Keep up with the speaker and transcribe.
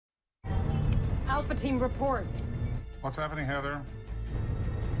Alpha Team report. What's happening, Heather?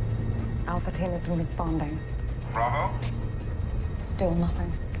 Alpha Team isn't responding. Bravo? Still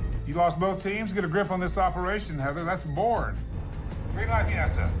nothing. You lost both teams? Get a grip on this operation, Heather. That's Bourne. Green light the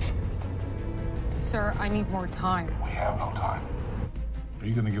asset. Sir, I need more time. We have no time. Are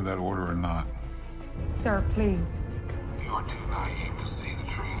you going to give that order or not? Sir, please. You're too naive to see the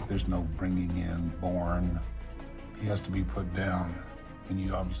truth. There's no bringing in Bourne. He has to be put down. And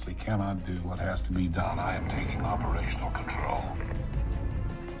you obviously cannot do what has to be done. I am taking operational control.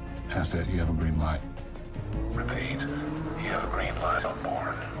 Asset, you have a green light. Repeat, you have a green light on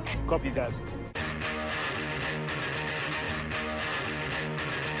Bourne. Copy, guys.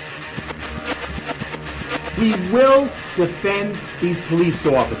 We will defend these police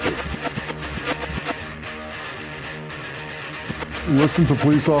officers. Listen to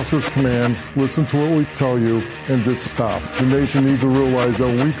police officers' commands, listen to what we tell you, and just stop. The nation needs to realize that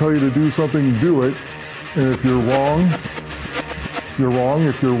when we tell you to do something, do it. And if you're wrong, you're wrong.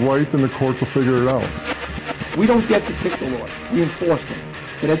 If you're right, then the courts will figure it out. We don't get to pick the laws. We enforce them.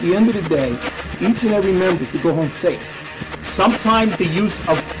 But at the end of the day, each and every member is to go home safe. Sometimes the use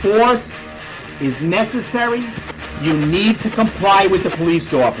of force is necessary. You need to comply with the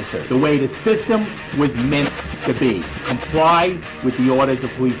police officer the way the system was meant to be. Comply with the orders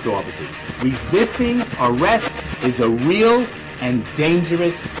of police officers. Resisting arrest is a real and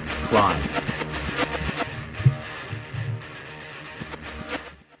dangerous crime.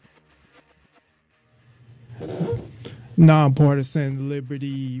 Nonpartisan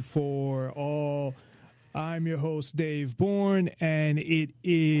Liberty for All. I'm your host, Dave Bourne, and it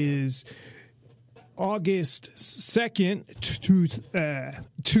is August 2nd,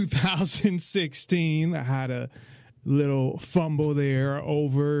 2016. I had a little fumble there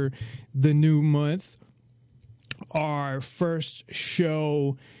over the new month. Our first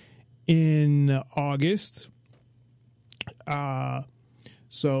show in August.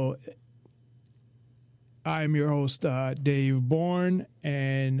 So I'm your host, Dave Bourne,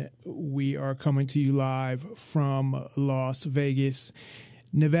 and we are coming to you live from Las Vegas,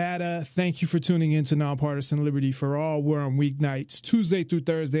 Nevada. Thank you for tuning in to Nonpartisan Liberty for All. We're on weeknights, Tuesday through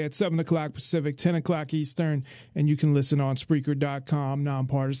Thursday at 7 o'clock Pacific, 10 o'clock Eastern, and you can listen on Spreaker.com,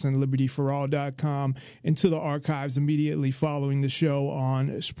 NonPartisanLibertyForall.com, and to the archives immediately following the show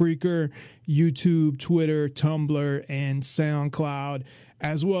on Spreaker, YouTube, Twitter, Tumblr, and SoundCloud,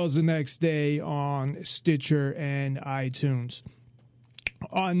 as well as the next day on Stitcher and iTunes.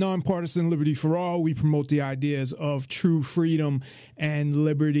 On Nonpartisan Liberty for All, we promote the ideas of true freedom and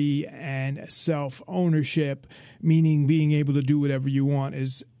liberty and self-ownership, meaning being able to do whatever you want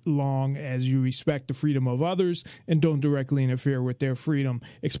as long as you respect the freedom of others and don't directly interfere with their freedom.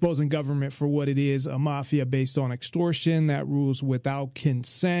 Exposing government for what it is, a mafia based on extortion that rules without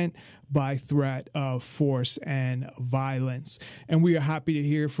consent, by threat of force and violence. And we are happy to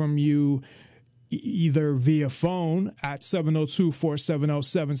hear from you either via phone at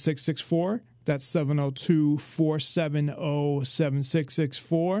 702-470-7664. That's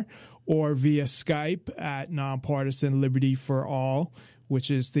 702-470-7664. Or via Skype at Nonpartisan Liberty for All, which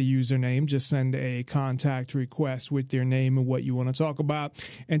is the username. Just send a contact request with your name and what you want to talk about.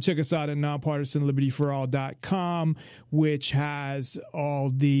 And check us out at NonPartisanLibertyForall.com, which has all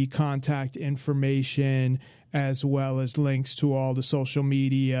the contact information as well as links to all the social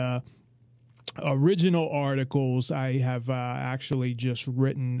media original articles. I have actually just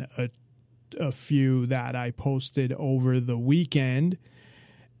written a few that I posted over the weekend,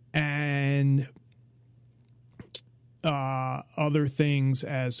 and other things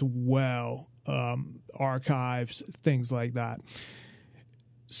as well, archives, things like that.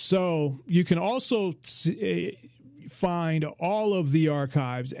 So you can also find all of the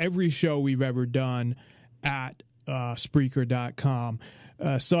archives, every show we've ever done, at Spreaker.com.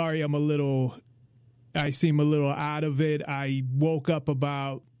 Sorry, I seem a little out of it. I woke up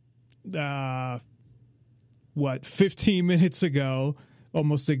about, 15 minutes ago,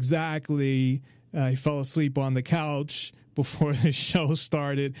 almost exactly. I fell asleep on the couch before the show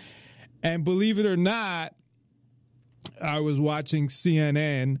started. And believe it or not, I was watching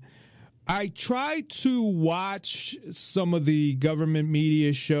CNN. I tried to watch some of the government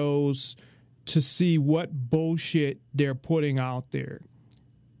media shows to see what bullshit they're putting out there.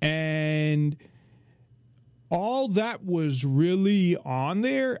 And all that was really on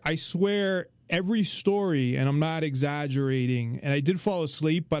there, I swear, every story, and I'm not exaggerating, and I did fall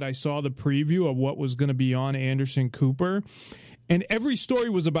asleep, but I saw the preview of what was going to be on Anderson Cooper, and every story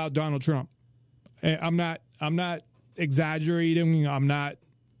was about Donald Trump. I'm not exaggerating.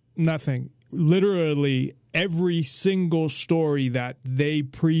 Nothing. Literally every single story that they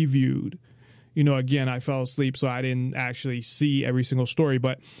previewed, again, I fell asleep, so I didn't actually see every single story.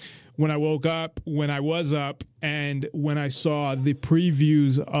 But when I woke up, when I was up, and when I saw the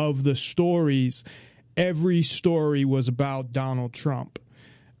previews of the stories, every story was about Donald Trump.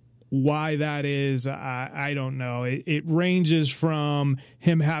 Why that is, I don't know. It ranges from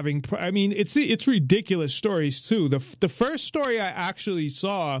him having, it's ridiculous stories too. The first story I actually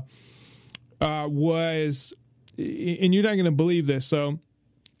saw was, and you're not going to believe this, so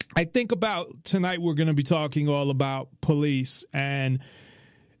I think about tonight we're going to be talking all about police, and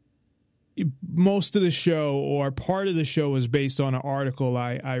most of the show or part of the show is based on an article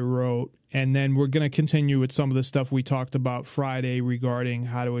I wrote. And then we're going to continue with some of the stuff we talked about Friday regarding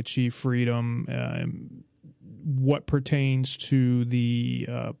how to achieve freedom, what pertains to the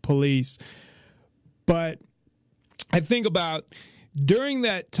police. But I think about during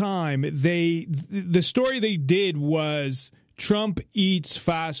that time, the story they did was Trump eats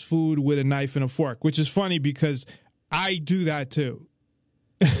fast food with a knife and a fork, which is funny because I do that too.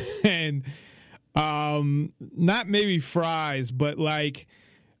 And not maybe fries, but like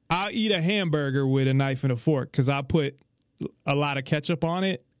I'll eat a hamburger with a knife and a fork because I'll put a lot of ketchup on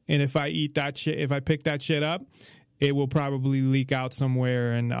it. And if I eat that shit, if I pick that shit up, it will probably leak out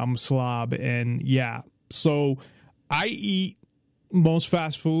somewhere and I'm slob. And yeah, so I eat most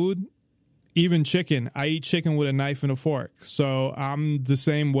fast food, even chicken. I eat chicken with a knife and a fork. So I'm the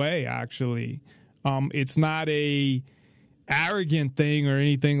same way, actually. It's not a arrogant thing or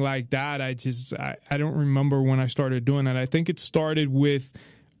anything like that. I don't remember when I started doing that. I think it started with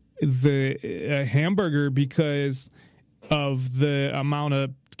the hamburger because of the amount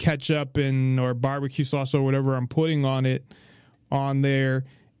of ketchup or barbecue sauce or whatever I'm putting on there.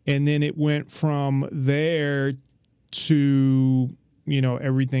 And then it went from there to,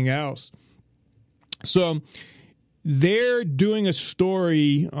 everything else. So they're doing a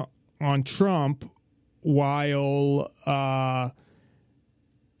story on Trump while I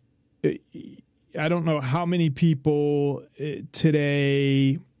don't know how many people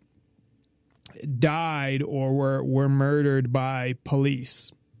today died or were murdered by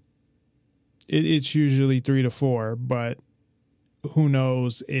police. It's usually 3 to 4, but who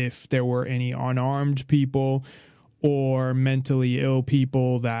knows if there were any unarmed people or mentally ill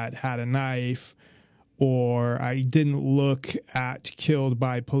people that had a knife. Or I didn't look at killed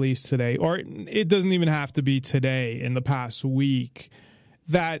by police today, or it doesn't even have to be today, in the past week.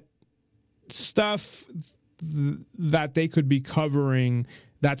 That stuff that they could be covering,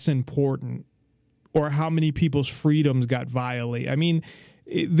 that's important. Or how many people's freedoms got violated. I mean,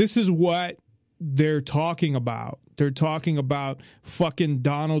 this is what they're talking about. They're talking about fucking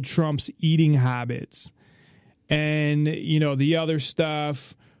Donald Trump's eating habits. And, the other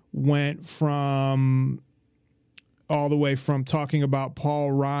stuff went from all the way from talking about Paul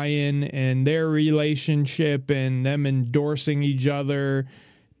Ryan and their relationship and them endorsing each other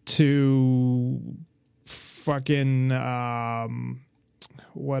to fucking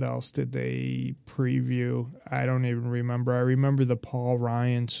what else did they preview? I don't even remember. I remember the Paul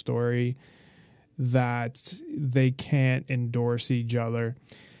Ryan story that they can't endorse each other.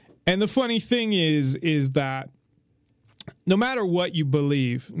 And the funny thing is that no matter what you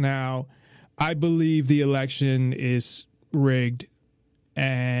believe, now, I believe the election is rigged,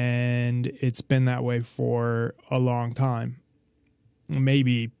 and it's been that way for a long time.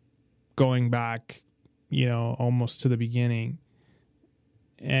 Maybe going back, almost to the beginning.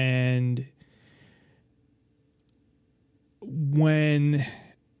 And when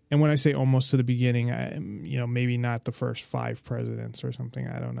I say almost to the beginning, maybe not the first 5 presidents or something.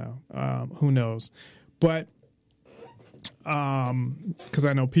 I don't know. Who knows? But because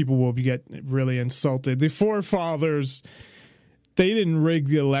I know people will get really insulted. The forefathers, they didn't rig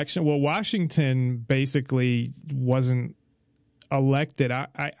the election. Well, Washington basically wasn't elected.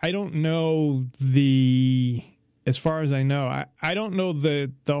 I don't know as far as I know, I don't know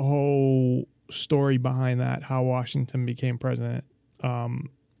the whole story behind that, how Washington became president.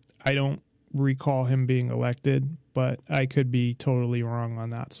 I don't recall him being elected, but I could be totally wrong on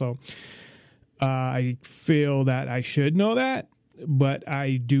that. So I feel that I should know that, but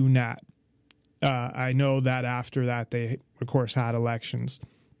I do not. I know that after that, they, of course, had elections,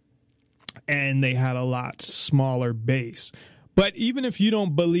 and they had a lot smaller base. But even if you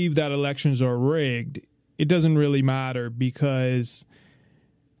don't believe that elections are rigged, it doesn't really matter, because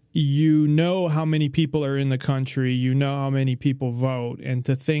you know how many people are in the country, you know how many people vote, and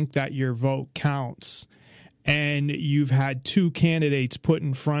to think that your vote counts, and you've had 2 candidates put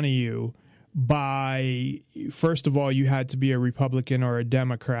in front of you by, first of all, you had to be a Republican or a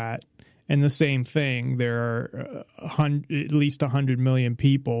Democrat, And the same thing, there are at least 100 million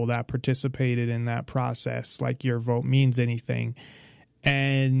people that participated in that process, like your vote means anything.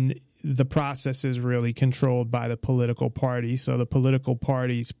 And the process is really controlled by the political party. So the political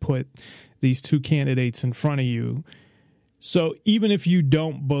parties put these two candidates in front of you. So even if you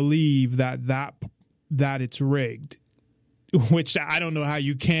don't believe that it's rigged, which I don't know how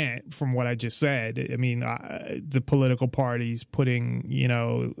you can't from what I just said. I mean, the political parties putting,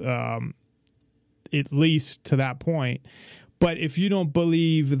 at least to that point. But if you don't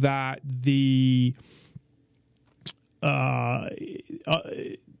believe that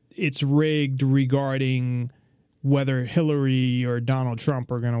it's rigged regarding whether Hillary or Donald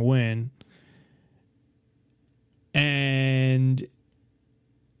Trump are going to win, and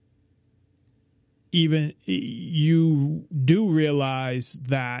even you do realize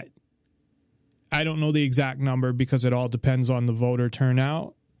that, I don't know the exact number because it all depends on the voter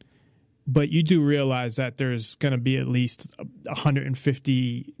turnout, but you do realize that there's going to be at least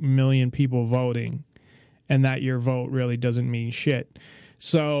 150 million people voting, and that your vote really doesn't mean shit.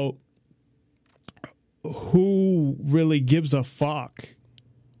 So who really gives a fuck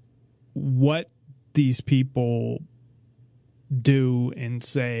what these people do and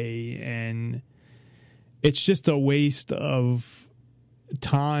say? And it's just a waste of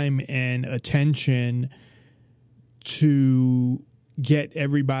time and attention to get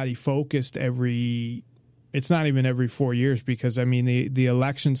everybody focused it's not even every 4 years, because I mean the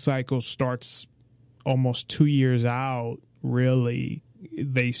election cycle starts almost 2 years out, really.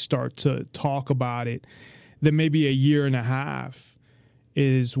 They start to talk about it. Then maybe a year and a half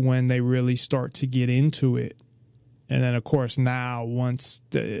is when they really start to get into it. And then, of course, now once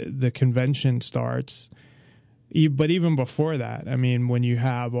the convention starts, but even before that, I mean, when you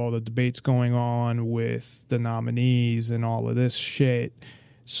have all the debates going on with the nominees and all of this shit,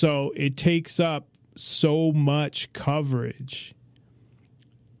 so it takes up so much coverage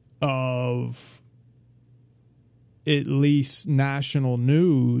of at least national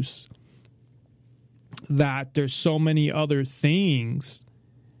news that there's so many other things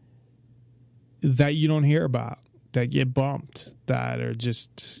that you don't hear about, that get bumped, that are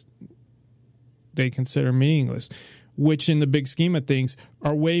just, they consider meaningless, which in the big scheme of things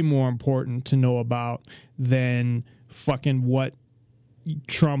are way more important to know about than fucking what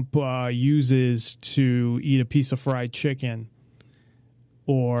Trump uses to eat a piece of fried chicken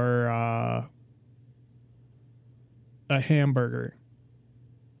or a hamburger,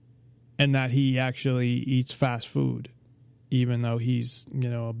 and that he actually eats fast food, even though he's,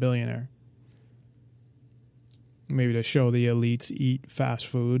 a billionaire. Maybe to show the elites eat fast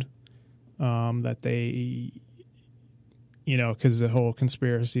food, that they, because the whole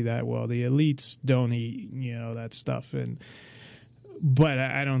conspiracy that, well, the elites don't eat, that stuff. But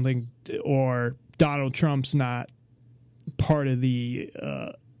I don't think, or Donald Trump's not part of the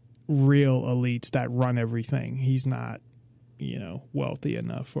real elites that run everything. He's not, wealthy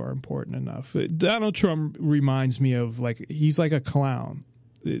enough or important enough. Donald Trump reminds me of, he's like a clown.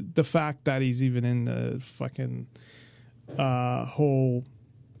 The fact that he's even in the fucking whole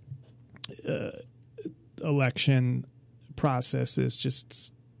election process is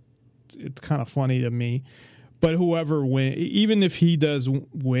just, it's kind of funny to me. But whoever wins, even if he does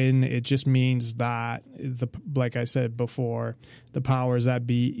win, it just means that, like I said before, the powers that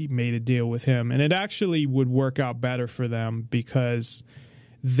be made a deal with him. And it actually would work out better for them, because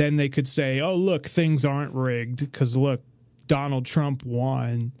then they could say, oh, look, things aren't rigged, because, look, Donald Trump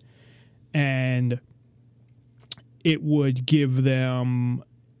won. And it would give them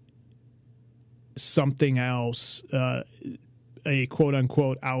something else, a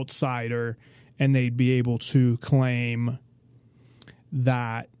quote-unquote outsider, and they'd be able to claim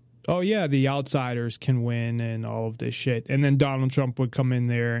that, oh, yeah, the outsiders can win and all of this shit. And then Donald Trump would come in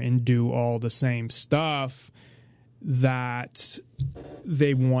there and do all the same stuff that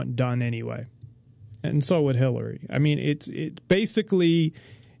they want done anyway. And so would Hillary. I mean, it basically,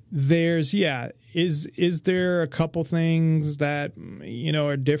 there's, is there a couple things that,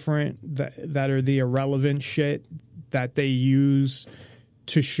 are different, that are the irrelevant shit that they use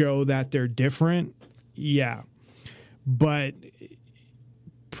to show that they're different? Yeah. But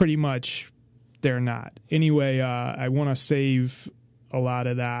pretty much they're not. Anyway, I want to save a lot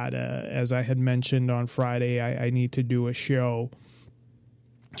of that. As I had mentioned on Friday, I need to do a show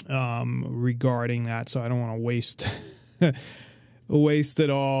regarding that, so I don't want to waste it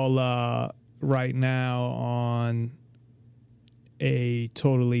all right now on a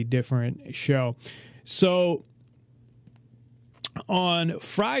totally different show. So on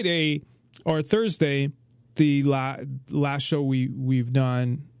Friday or Thursday, the last show we've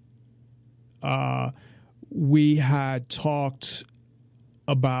done we had talked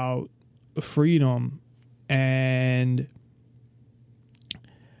about freedom and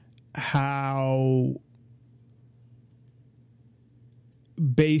how,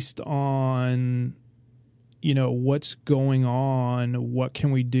 based on, what's going on, what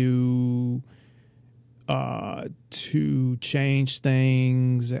can we do to change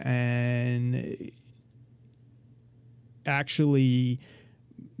things and actually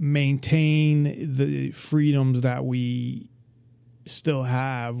maintain the freedoms that we still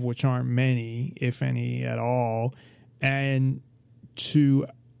have, which aren't many, if any at all, and to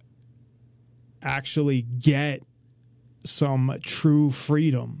actually get some true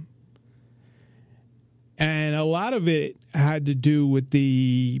freedom. And a lot of it had to do with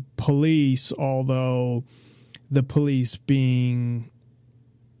the police, although the police being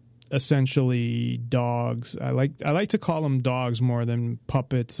essentially dogs. I like to call them dogs more than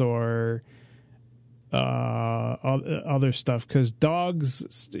puppets or other stuff, because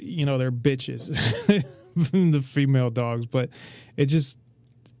dogs, they're bitches, the female dogs, but it's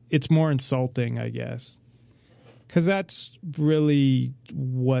more insulting, I guess, because that's really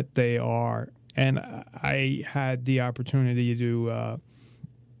what they are. And I had the opportunity to,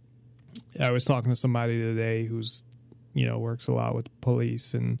 I was talking to somebody today who's, works a lot with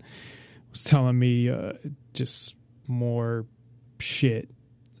police and was telling me just more shit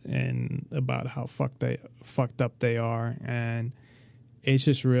and about how fucked up they are. And it's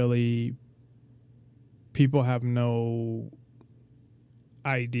just really, people have no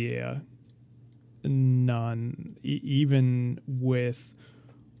idea, none, even with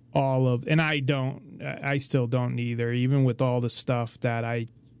all of, and I still don't either, even with all the stuff that I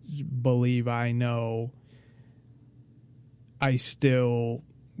believe I know, I still,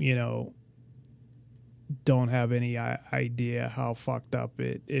 don't have any idea how fucked up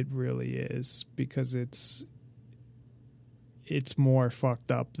it really is, because it's more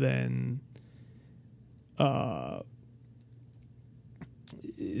fucked up than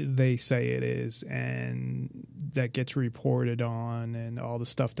they say it is, and that gets reported on, and all the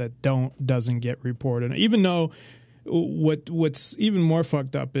stuff that doesn't get reported. Even though what's even more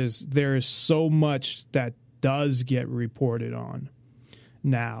fucked up is there is so much that does get reported on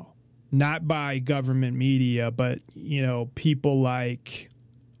now, not by government media, but people like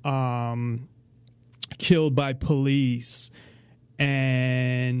killed by police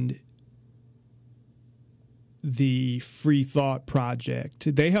and the Free Thought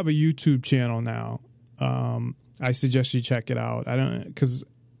Project. They have a YouTube channel now. I suggest you check it out. I don't, because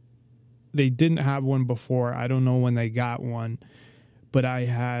they didn't have one before. I don't know when they got one, but I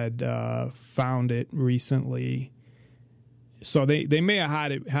had found it recently. So they may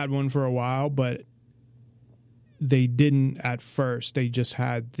have had one for a while, but they didn't at first. They just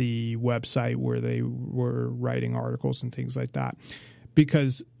had the website where they were writing articles and things like that.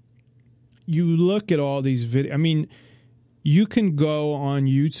 Because you look at all these videos. I mean, you can go on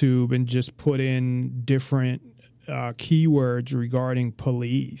YouTube and just put in different keywords regarding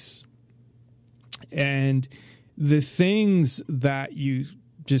police, and the things that you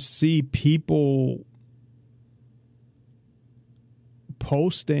just see people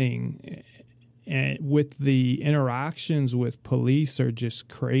posting and with the interactions with police are just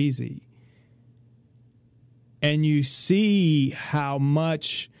crazy. And you see how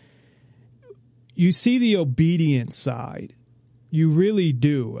much, you see the obedient side. You really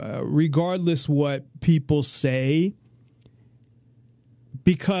do, regardless what people say,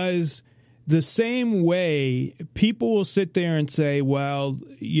 because the same way people will sit there and say, well,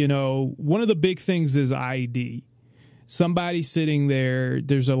 one of the big things is ID. Somebody sitting there,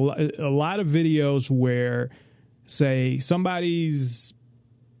 there's a lot of videos where, say, somebody's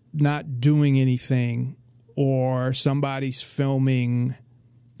not doing anything, or somebody's filming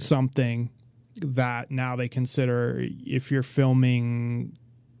something that now they consider, if you're filming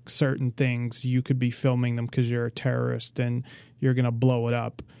certain things, you could be filming them because you're a terrorist and you're going to blow it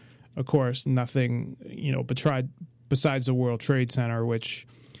up. Of course, nothing, besides the World Trade Center, which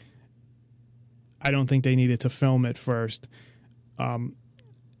I don't think they needed to film it first.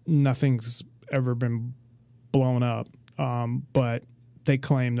 Nothing's ever been blown up, but they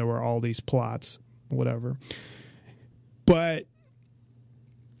claim there were all these plots, whatever. But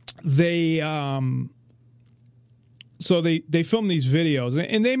they so they film these videos,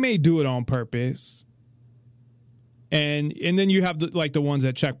 and they may do it on purpose, and then you have the ones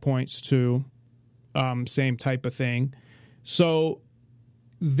at checkpoints too, same type of thing. So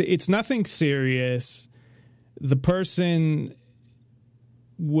it's nothing serious. The person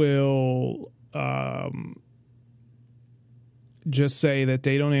will just say that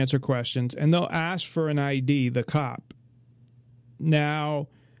they don't answer questions, and they'll ask for an ID, the cop. Now,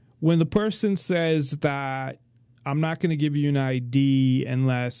 when the person says that I'm not going to give you an ID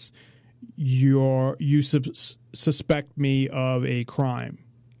unless you suspect me of a crime,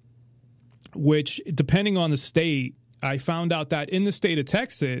 which, depending on the state, I found out that in the state of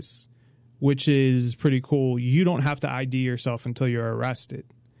Texas, which is pretty cool, you don't have to ID yourself until you're arrested.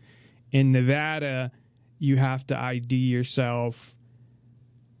 In Nevada, you have to ID yourself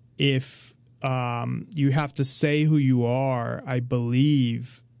if you have to say who you are, I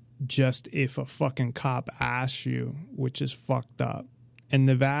believe, just if a fucking cop asks you, which is fucked up. And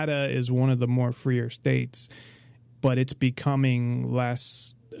Nevada is one of the more freer states, but it's becoming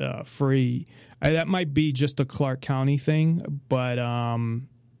less free. That might be just a Clark County thing, but I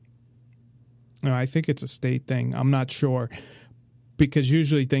think it's a state thing. I'm not sure, because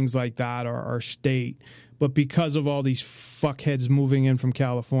usually things like that are state. But because of all these fuckheads moving in from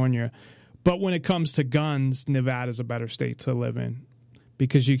California. But when it comes to guns, Nevada's a better state to live in,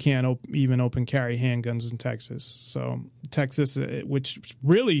 because you can't even open carry handguns in Texas. So Texas, which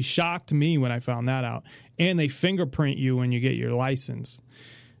really shocked me when I found that out. And they fingerprint you when you get your license.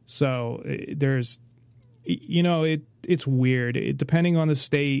 So there's, it's weird. Depending on the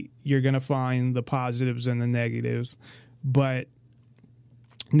state, you're going to find the positives and the negatives. But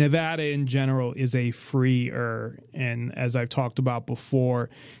Nevada in general is a freer, and as I've talked about before,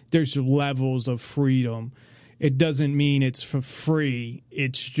 there's levels of freedom. It doesn't mean it's for free.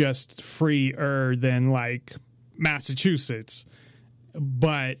 It's just freer than like Massachusetts,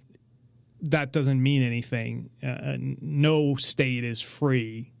 but that doesn't mean anything. No state is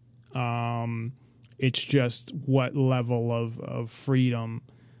free. It's just what level of freedom.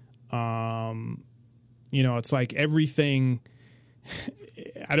 It's like everything.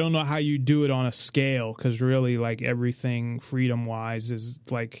 I don't know how you do it on a scale, because really, like, everything freedom-wise is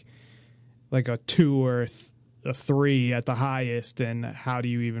like a 2 or a 3 at the highest, and how do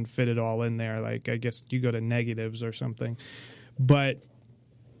you even fit it all in there? Like, I guess you go to negatives or something. But,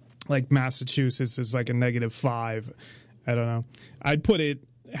 like, Massachusetts is like a -5. I don't know. I'd put it,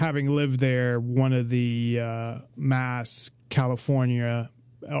 having lived there, one of the Mass, California,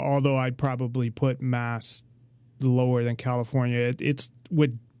 although I'd probably put Mass lower than California. It's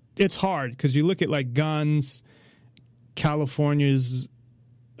hard, because you look at like guns, California's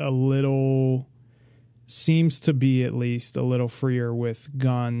seems to be at least a little freer with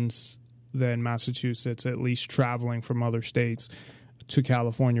guns than Massachusetts, at least traveling from other states to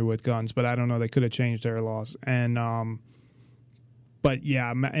California with guns. But I don't know, they could have changed their laws. And but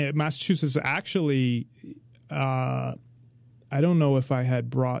yeah, Massachusetts actually, I don't know if I had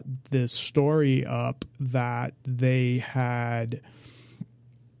brought this story up that they had,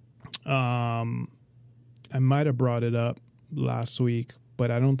 I might have brought it up last week,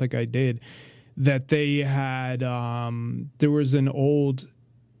 but I don't think I did, that they had, there was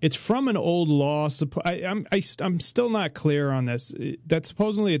it's from an old law. I'm still not clear on this. That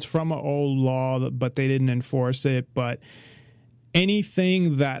supposedly it's from an old law, but they didn't enforce it. But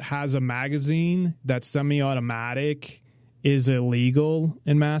anything that has a magazine that's semi-automatic is illegal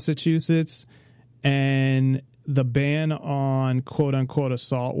in Massachusetts, and the ban on quote-unquote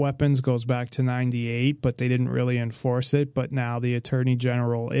assault weapons goes back to 98, but they didn't really enforce it. But now the Attorney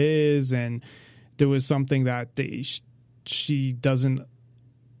General is, and there was something that she's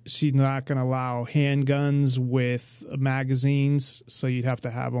not going to allow handguns with magazines, so you'd have to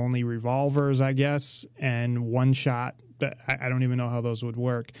have only revolvers, I guess, and one shot. But I don't even know how those would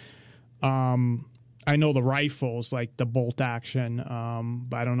work. I know the rifles, like the bolt action,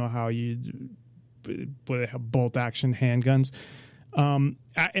 but I don't know how you have bolt action handguns. And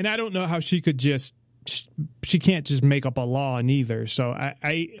I don't know how she can't just make up a law neither. So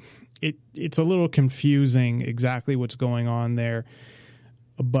it's a little confusing exactly what's going on there.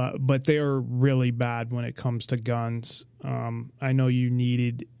 But they're really bad when it comes to guns. I know you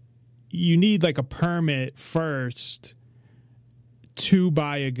need like a permit first to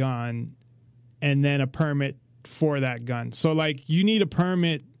buy a gun, and then a permit for that gun. So, like, you need a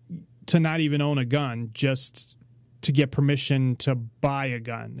permit to not even own a gun, just to get permission to buy a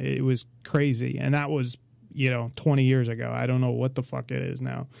gun. It was crazy. And that was, 20 years ago. I don't know what the fuck it is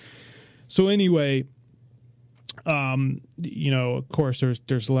now. So anyway, of course,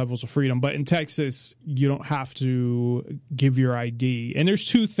 there's levels of freedom. But in Texas, you don't have to give your ID. And there's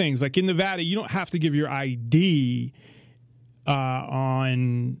two things. Like in Nevada, you don't have to give your ID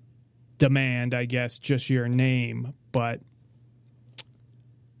on demand, I guess, just your name, but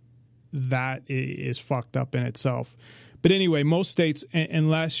that is fucked up in itself. But anyway, most states,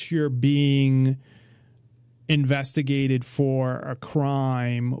 unless you're being investigated for a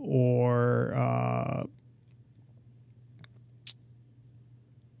crime or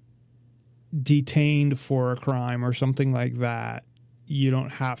detained for a crime or something like that, you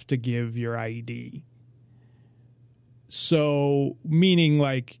don't have to give your ID. So, meaning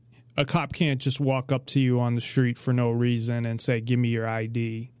like a cop can't just walk up to you on the street for no reason and say, give me your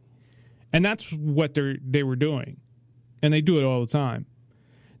ID. And that's what they were doing. And they do it all the time.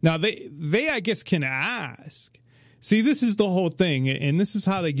 Now, they I guess, can ask. See, this is the whole thing. And this is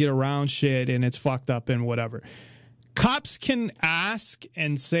how they get around shit, and it's fucked up and whatever. Cops can ask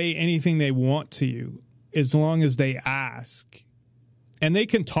and say anything they want to you as long as they ask. And they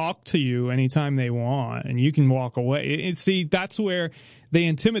can talk to you anytime they want, and you can walk away. And see, that's where they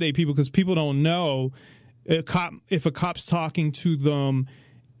intimidate people, because people don't know if a cop's talking to them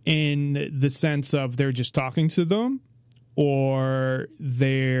in the sense of they're just talking to them, or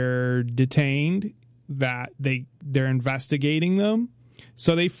they're detained, that they're investigating them.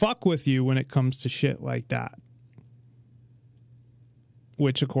 So they fuck with you when it comes to shit like that.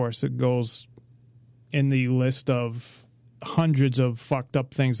 Which, of course, it goes in the list of hundreds of fucked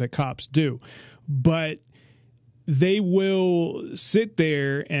up things that cops do. But they will sit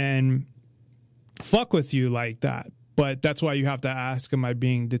there and fuck with you like that. But that's why you have to ask, am I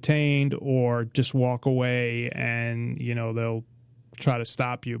being detained, or just walk away and, they'll try to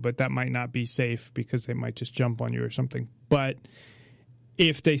stop you. But that might not be safe because they might just jump on you or something. But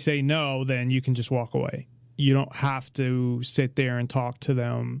if they say no, then you can just walk away. You don't have to sit there and talk to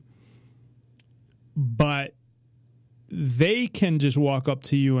them. But they can just walk up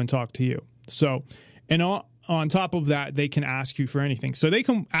to you and talk to you. So, and on top of that, they can ask you for anything. So they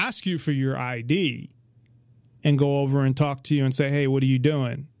can ask you for your ID and go over and talk to you and say, hey, what are you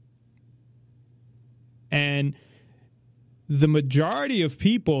doing? And the majority of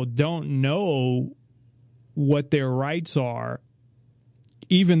people don't know what their rights are,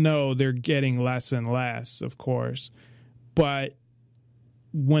 even though they're getting less and less, of course. But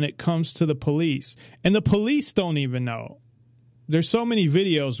when it comes to the police, and the police don't even know. There's so many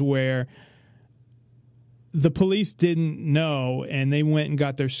videos where the police didn't know, and they went and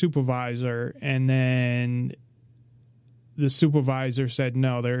got their supervisor, and then the supervisor said,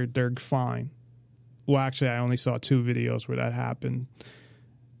 no, they're fine. Well, actually, I only saw 2 videos where that happened.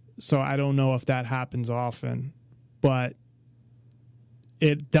 So I don't know if that happens often, but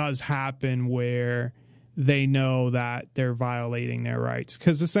it does happen where they know that they're violating their rights.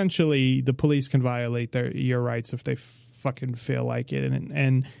 Because essentially, the police can violate your rights if they fucking feel like it,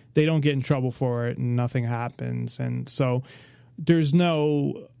 and they don't get in trouble for it, and nothing happens. And so there's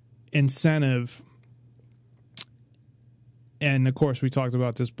no incentive. And of course, we talked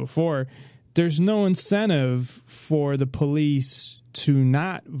about this before. There's no incentive for the police to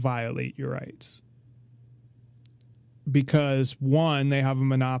not violate your rights. Because, one, they have a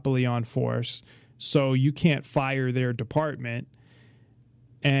monopoly on force, so you can't fire their department.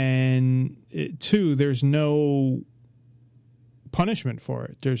 And 2, there's no punishment for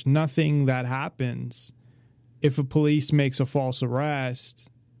it. There's nothing that happens. If a police makes a false arrest,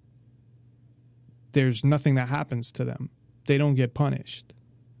 there's nothing that happens to them. They don't get punished.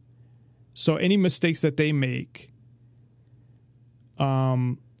 So any mistakes that they make,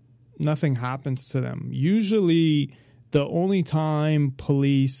 nothing happens to them. Usually, the only time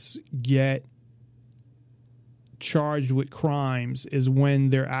police get charged with crimes is when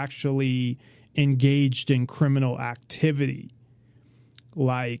they're actually engaged in criminal activity.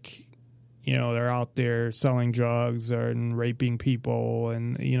 Like, they're out there selling drugs and raping people,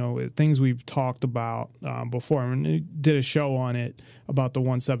 and, things we've talked about before. And we did a show on it about the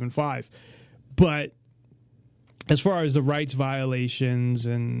 175. But as far as the rights violations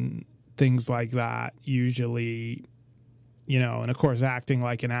and things like that, usually, and of course, acting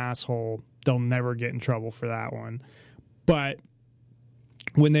like an asshole, they'll never get in trouble for that one. But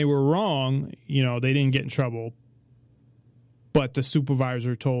when they were wrong, they didn't get in trouble. But the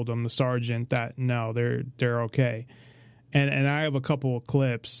supervisor told them, the sergeant, that no, they're okay. And I have a couple of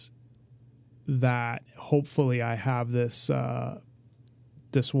clips that hopefully I have this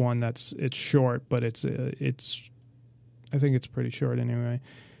one it's short, but it's I think it's pretty short anyway.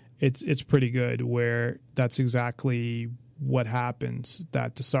 It's pretty good, where that's exactly what happens.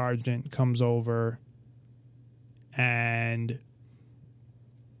 That the sergeant comes over and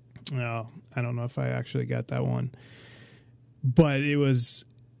I don't know if I actually got that one. But it was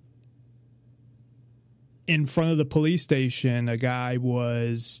in front of the police station. A guy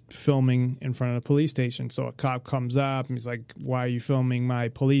was filming in front of the police station. So a cop comes up and he's like, why are you filming my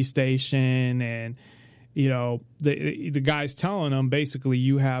police station? And, the guy's telling him, basically,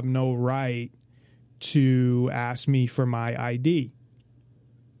 you have no right to ask me for my ID.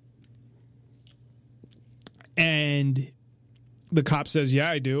 And the cop says, yeah,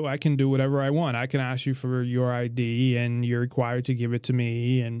 I do. I can do whatever I want. I can ask you for your ID, and you're required to give it to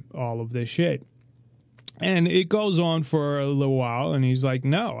me and all of this shit. And it goes on for a little while, and he's like,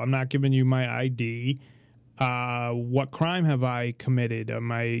 no, I'm not giving you my ID. What crime have I committed?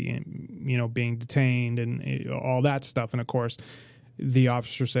 Am I, being detained and all that stuff? And, of course, the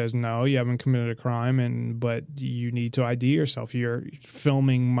officer says, no, you haven't committed a crime, but you need to ID yourself. You're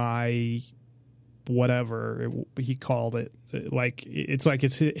filming my whatever he called it.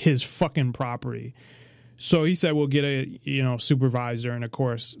 It's his fucking property. So he said, we'll get a supervisor, and of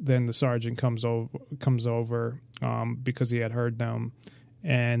course then the sergeant comes over because he had heard them,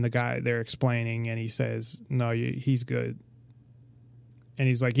 and the guy, they're explaining, and he says, no, he's good. And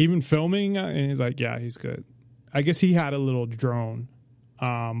he's like, even filming? And he's like, yeah, he's good. I guess he had a little drone,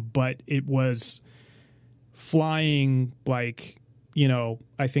 but it was flying I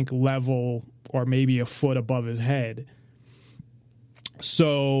think level or maybe a foot above his head.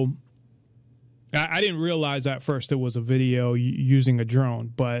 So I didn't realize at first it was a video using a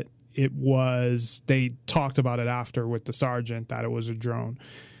drone, but it was, they talked about it after with the sergeant that it was a drone.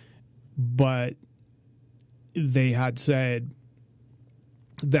 But they had said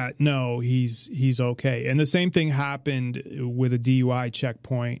that, no, he's okay. And the same thing happened with a DUI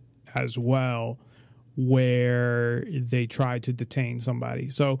checkpoint as well, where they tried to detain somebody.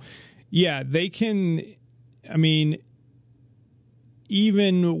 So, yeah, they can,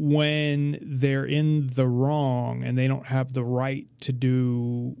 even when they're in the wrong and they don't have the right to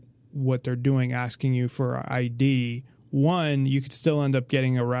do what they're doing, asking you for ID, one, you could still end up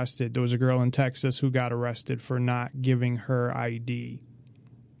getting arrested. There was a girl in Texas who got arrested for not giving her ID.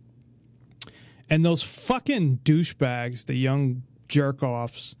 And those fucking douchebags, the young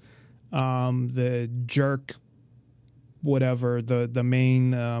jerk-offs, the jerk whatever, the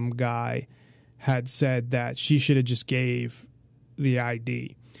main guy had said that she should have just gave the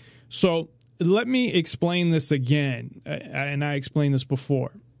ID. So let me explain this again, and I explained this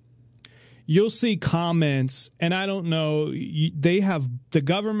before. You'll see comments, and I don't know, the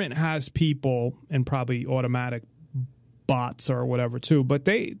government has people, and probably automatic bots or whatever too, but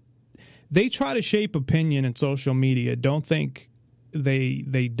they try to shape opinion in social media. Don't think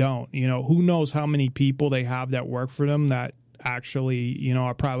they don't. Who knows how many people they have that work for them that actually,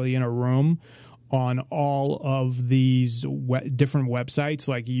 are probably in a room on all of these different websites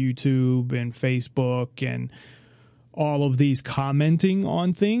like YouTube and Facebook and all of these, commenting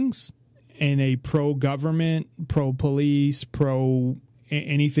on things in a pro-government, pro-police,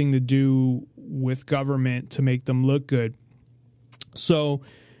 anything to do with government to make them look good. So,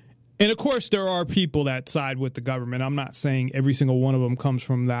 and of course there are people that side with the government. I'm not saying every single one of them comes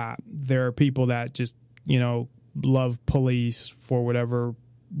from that. There are people that just, love police for whatever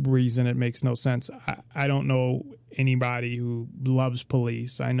reason. It makes no sense. I don't know anybody who loves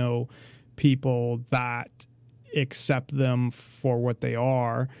police. I know people that accept them for what they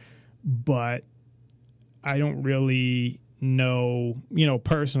are, but I don't really know,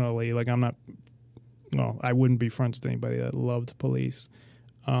 personally, like I wouldn't be friends with anybody that loved police.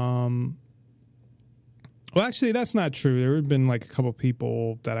 Well, actually, that's not true. There had been like a couple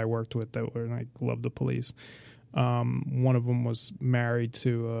people that I worked with that were loved the police. One of them was married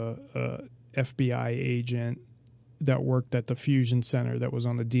to a FBI agent that worked at the Fusion Center that was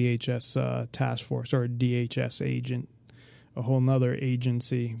on the DHS task force, or a DHS agent, a whole nother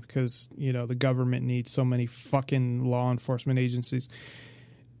agency, because, the government needs so many fucking law enforcement agencies.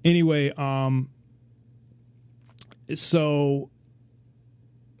 Anyway, so,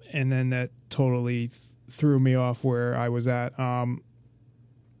 and then that totally threw me off where I was at.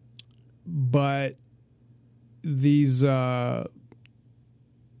 But these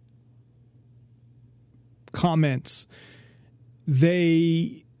comments,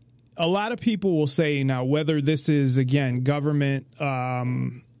 a lot of people will say now, whether this is, again, government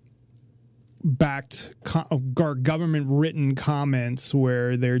backed or government written comments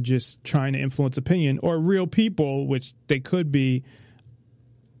where they're just trying to influence opinion, or real people, which they could be,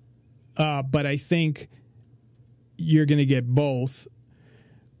 but I think you're going to get both.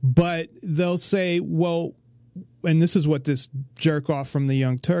 But they'll say, well, and this is what this jerk off from the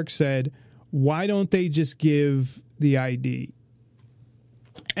Young Turk said, why don't they just give the ID?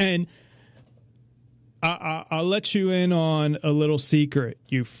 And I'll let you in on a little secret,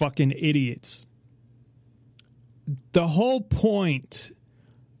 you fucking idiots. The whole point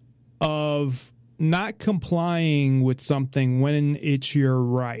of not complying with something when it's your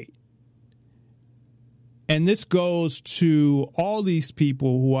right, and this goes to all these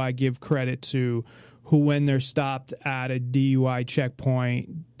people who I give credit to who, when they're stopped at a DUI checkpoint,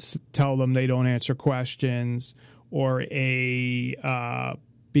 tell them they don't answer questions, or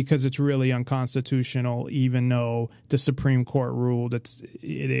because it's really unconstitutional, even though the Supreme Court ruled it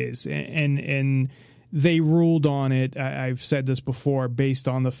is. And they ruled on it, I've said this before, based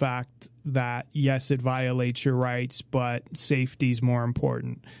on the fact that, yes, it violates your rights, but safety is more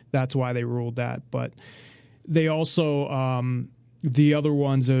important. That's why they ruled that. But they also, the other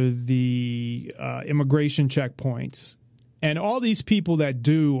ones are the immigration checkpoints. And all these people that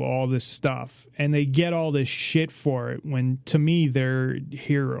do all this stuff, and they get all this shit for it, when to me they're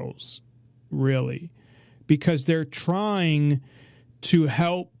heroes, really, because they're trying to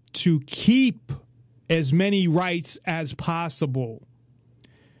help to keep as many rights as possible.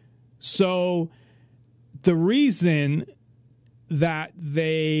 So the reason that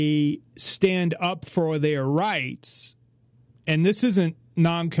they stand up for their rights, and this isn't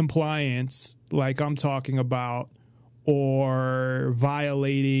non-compliance like I'm talking about, or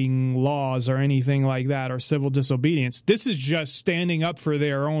violating laws or anything like that, or civil disobedience. This is just standing up for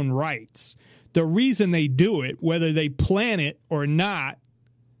their own rights. The reason they do it, whether they plan it or not,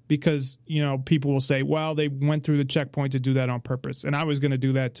 because, you know, people will say, well, they went through the checkpoint to do that on purpose, and I was going to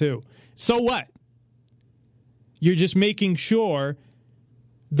do that too. So what? You're just making sure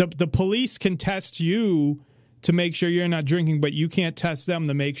the police can test you to make sure you're not drinking, but you can't test them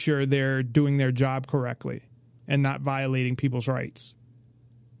to make sure they're doing their job correctly and not violating people's rights.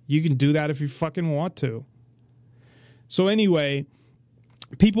 You can do that if you fucking want to. So anyway,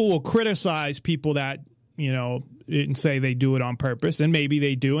 people will criticize people that, you know, and say they do it on purpose, and maybe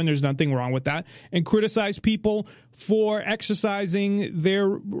they do, and there's nothing wrong with that, and criticize people for exercising their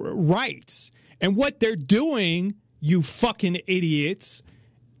rights. And what they're doing, you fucking idiots,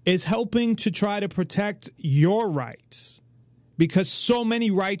 is helping to try to protect your rights. Because so many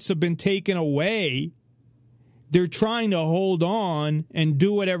rights have been taken away, they're trying to hold on and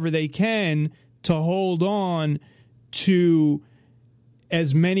do whatever they can to hold on to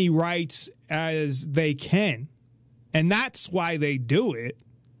as many rights as they can. And that's why they do it.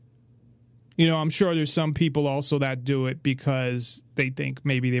 You know, I'm sure there's some people also that do it because they think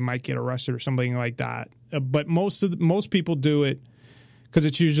maybe they might get arrested or something like that. But most people do it because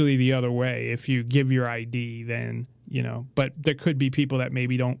it's usually the other way. If you give your ID, then, you know, but there could be people that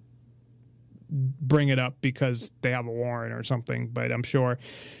maybe don't bring it up because they have a warrant or something. But I'm sure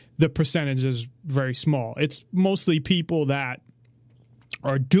the percentage is very small. It's mostly people that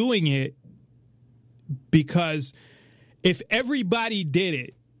are doing it because if everybody did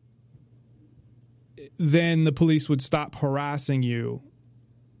it, then the police would stop harassing you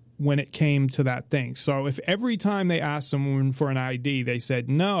when it came to that thing. So if every time they asked someone for an ID, they said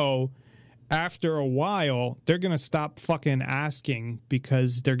no, after a while, they're going to stop fucking asking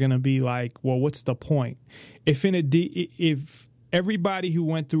because they're going to be like, well, what's the point? If everybody who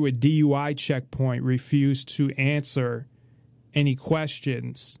went through a DUI checkpoint refused to answer any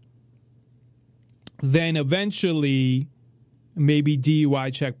questions, then eventually maybe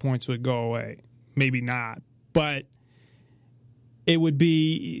DUI checkpoints would go away. Maybe not. But it would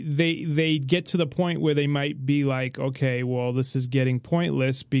be, they get to the point where they might be like, okay, well, this is getting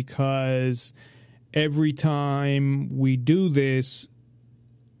pointless because every time we do this,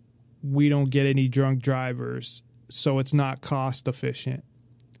 we don't get any drunk drivers, so it's not cost efficient.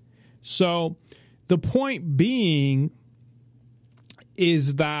 So the point being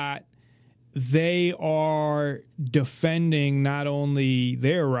is that they are defending not only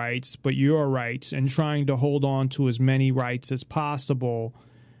their rights, but your rights, and trying to hold on to as many rights as possible.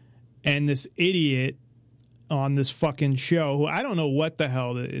 And this idiot on this fucking show, who I don't know what the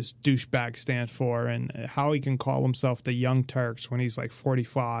hell this douchebag stands for and how he can call himself the Young Turks when he's like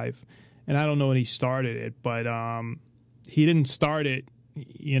 45. And I don't know when he started it, but he didn't start it,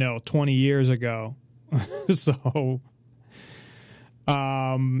 20 years ago. So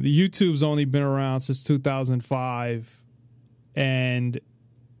YouTube's only been around since 2005, and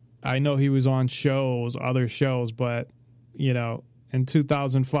I know he was on other shows, but in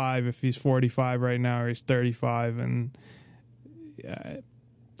 2005, if he's 45 right now, or he's 35, and that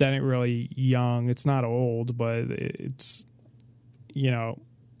ain't really young. It's not old, but it's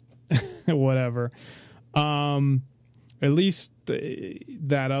whatever. At least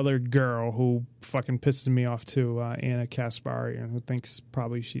that other girl who fucking pisses me off too, Anna Kasparian, who thinks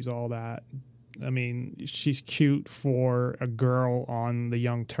probably she's all that. I mean, she's cute for a girl on the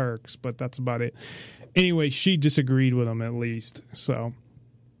Young Turks, but that's about it. Anyway, she disagreed with him at least. So,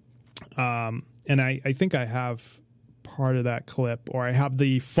 and I think I have part of that clip, or I have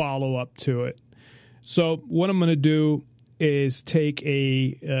the follow-up to it. So what I'm going to do is take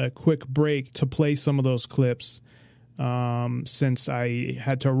a quick break to play some of those clips, since I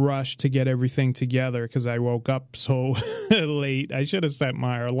had to rush to get everything together because I woke up so late. I should have set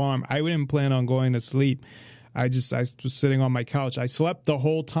my alarm. I didn't plan on going to sleep. I was sitting on my couch. I slept the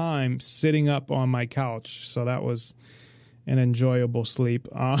whole time sitting up on my couch, so that was an enjoyable sleep.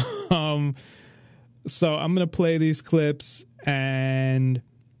 So I'm going to play these clips, and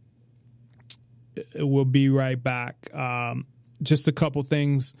we'll be right back. Just a couple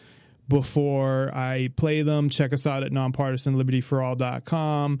things before I play them. Check us out at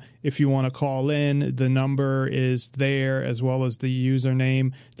NonPartisanLibertyForall.com. If you want to call in, the number is there as well as the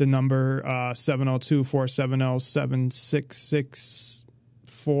username. The number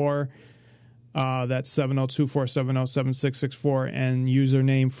 702-470-7664. That's 702-470-7664, and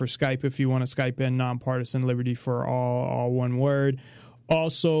username for Skype if you want to Skype in Nonpartisan Liberty for all one word.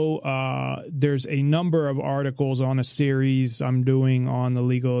 Also, there's a number of articles on a series I'm doing on the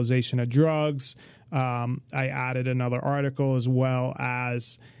legalization of drugs. I added another article as well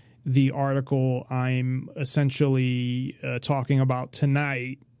as the article I'm essentially talking about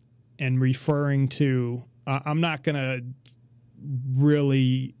tonight and referring to. I'm not going to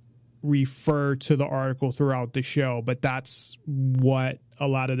really refer to the article throughout the show, but that's what a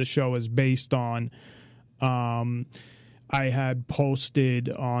lot of the show is based on. I had posted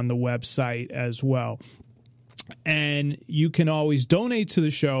on the website as well. And you can always donate to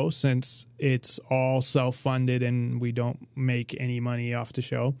the show since it's all self-funded and we don't make any money off the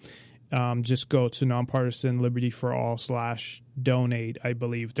show. Just go to NonPartisanLibertyForall/donate. I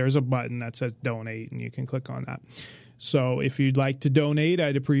believe there's a button that says donate, and you can click on that. So if you'd like to donate,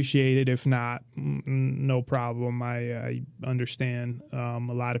 I'd appreciate it. If not, no problem. I understand a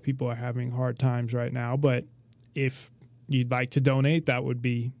lot of people are having hard times right now, but if you'd like to donate, that would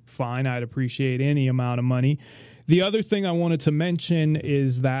be fine. I'd appreciate any amount of money. The other thing I wanted to mention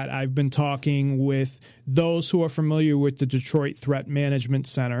is that I've been talking with those who are familiar with the Detroit Threat Management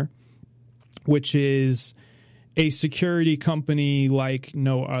Center, which is a security company like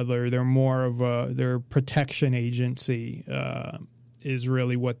no other. They're more of they're a protection agency is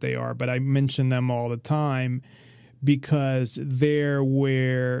really what they are. But I mention them all the time because they're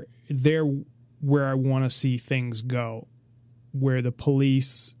where I want to see things go, where the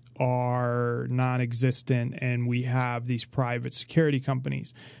police are non-existent and we have these private security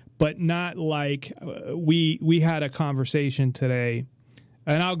companies, but not like we had a conversation today,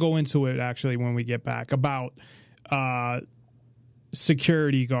 and I'll go into it actually when we get back, about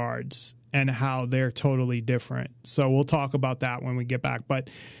security guards and how they're totally different. So we'll talk about that when we get back. But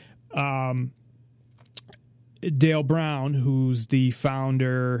Dale Brown, who's the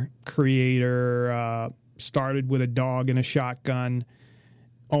founder, creator, started with a dog and a shotgun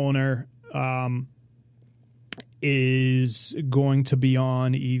owner, is going to be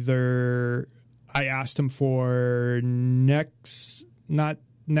on either, I asked him for not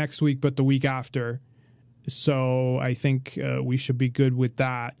next week, but the week after. So I think we should be good with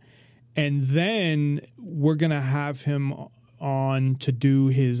that. And then we're going to have him on to do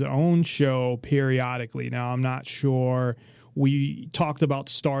his own show periodically. Now, I'm not sure. We talked about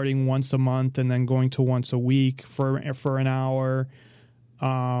starting once a month and then going to once a week for an hour.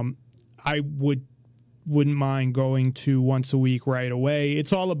 I wouldn't mind going to once a week right away.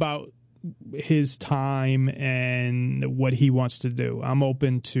 It's all about his time and what he wants to do. I'm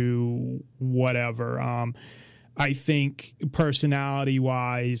open to whatever. I think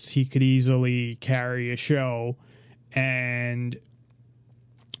personality-wise, he could easily carry a show, and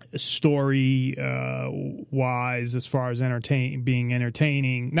story-wise, as far as being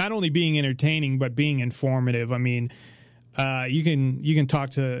entertaining, not only being entertaining but being informative. I mean, you can talk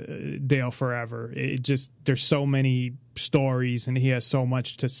to Dale forever. There's so many stories, and he has so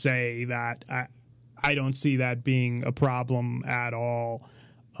much to say that I don't see that being a problem at all.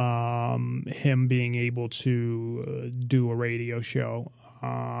 Him being able to do a radio show.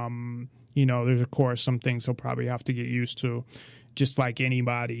 There's of course some things he'll probably have to get used to, just like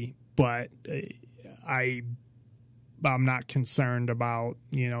anybody. But I'm not concerned about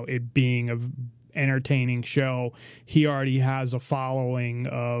it being a entertaining show. He already has a following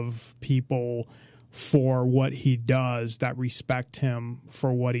of people for what he does that respect him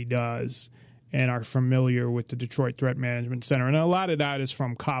for what he does and are familiar with the Detroit Threat Management Center. And a lot of that is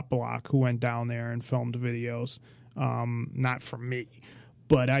from Cop Block, who went down there and filmed videos, not from me.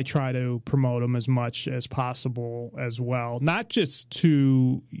 But I try to promote them as much as possible as well. Not just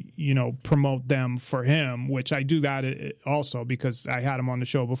to, promote them for him, which I do that also because I had him on the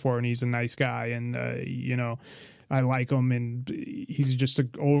show before and he's a nice guy and, I like him and he's just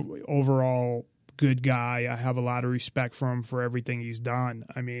an overall good guy. I have a lot of respect for him for everything he's done.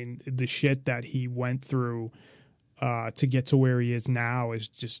 I mean, the shit that he went through to get to where he is now is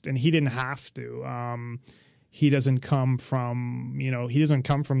just, and he didn't have to. He doesn't come from, he doesn't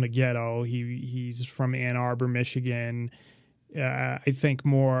come from the ghetto. He's from Ann Arbor, Michigan. I think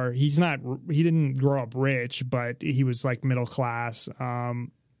he didn't grow up rich, but he was like middle class.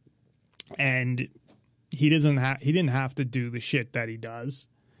 And he didn't have to do the shit that he does,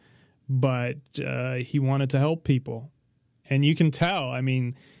 but he wanted to help people. And you can tell, I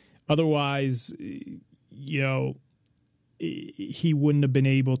mean, otherwise, he wouldn't have been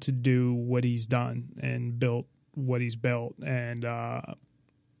able to do what he's done and built what he's built. And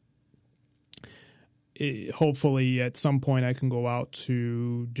hopefully at some point I can go out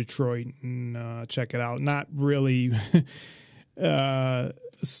to Detroit and check it out. Not really the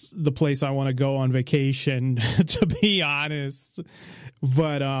place I want to go on vacation, to be honest.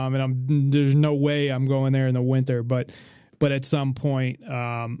 But there's no way I'm going there in the winter. But at some point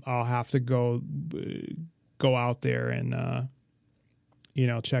I'll have to go out there and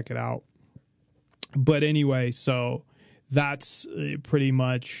check it out. But anyway, so that's pretty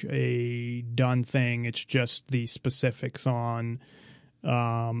much a done thing. It's just the specifics on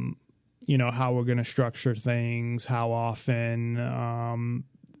how we're going to structure things, how often,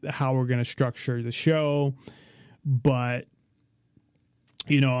 how we're going to structure the show. But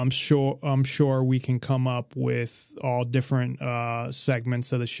I'm sure we can come up with all different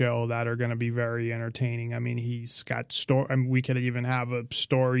segments of the show that are going to be very entertaining. I mean, he's got we could even have a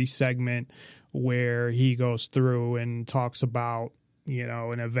story segment where he goes through and talks about,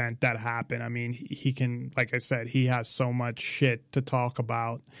 an event that happened. I mean, he can, like I said, he has so much shit to talk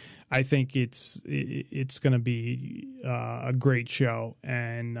about. I think it's going to be a great show,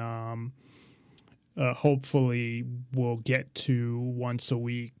 and hopefully we'll get to once a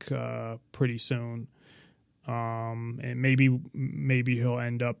week pretty soon. And maybe he'll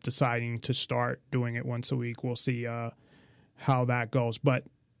end up deciding to start doing it once a week. We'll see how that goes. But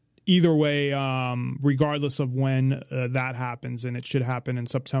either way, regardless of when that happens, and it should happen in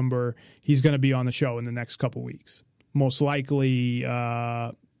September, he's going to be on the show in the next couple weeks. Most likely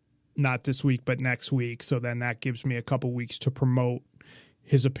not this week, but next week. So then that gives me a couple weeks to promote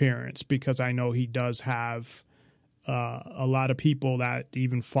his appearance, because I know he does have a lot of people that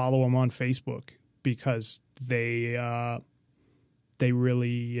even follow him on Facebook because they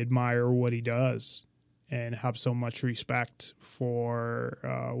really admire what he does and have so much respect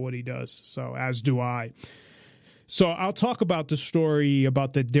for what he does. So as do I. So I'll talk about the story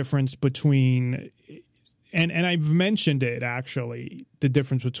about the difference between, and I've mentioned it actually, the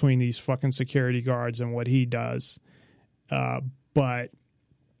difference between these fucking security guards and what he does. But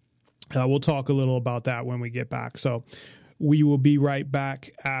we'll talk a little about that when we get back. So we will be right back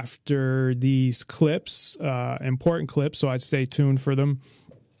after these clips, important clips, so I'd stay tuned for them.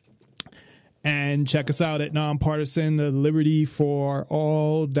 And check us out at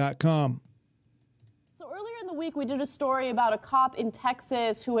NonPartisanLibertyForall.com. So earlier in the week, we did a story about a cop in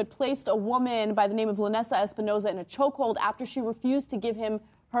Texas who had placed a woman by the name of Lanessa Espinoza in a chokehold after she refused to give him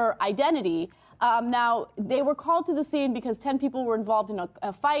her identity. Now, they were called to the scene because 10 people were involved in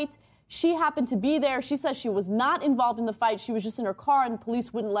a fight. She happened to be there. She says she was not involved in the fight. She was just in her car, and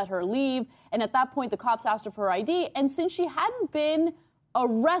police wouldn't let her leave. And at that point, the cops asked her for her ID. And since she hadn't been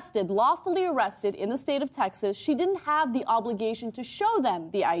lawfully arrested in the state of Texas, she didn't have the obligation to show them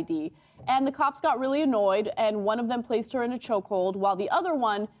the ID. And the cops got really annoyed, and one of them placed her in a chokehold, while the other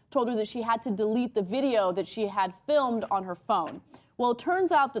one told her that she had to delete the video that she had filmed on her phone. Well, it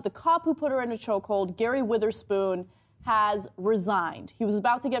turns out that the cop who put her in a chokehold, Gary Witherspoon, has resigned. He was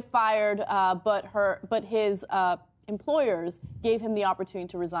about to get fired, but his employers gave him the opportunity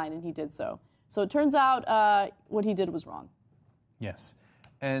to resign, and he did so. So it turns out what he did was wrong. Yes.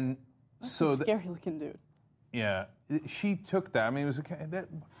 And That's so a scary-looking dude. Yeah, she took that. I mean, it was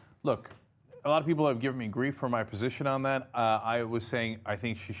look. A lot of people have given me grief for my position on that. I was saying I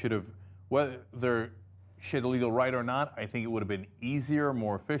think she should have, whether she had a legal right or not. I think it would have been easier,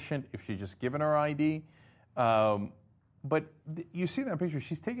 more efficient if she just given her ID. But you see that picture.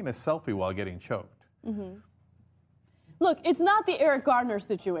 She's taking a selfie while getting choked. Mm-hmm. Look, it's not the Eric Gardner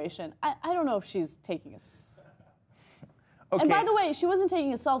situation. I don't know if she's taking a. Okay. And by the way, she wasn't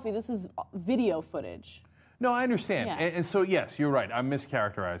taking a selfie. This is video footage. No, I understand. Yeah. And so, yes, you're right. I'm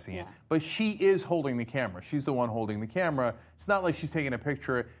mischaracterizing it. But she is holding the camera. She's the one holding the camera. It's not like she's taking a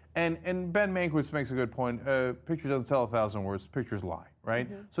picture. And Ben Mankiewicz makes a good point. Picture doesn't tell 1,000 words. Pictures lie, right?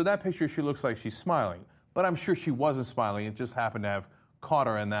 Mm-hmm. So that picture, she looks like she's smiling. But I'm sure she wasn't smiling. It just happened to have caught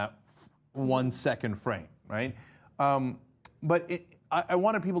her in that 1 second frame, right? But I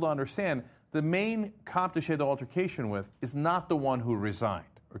wanted people to understand the main cop that she had the altercation with is not the one who resigned,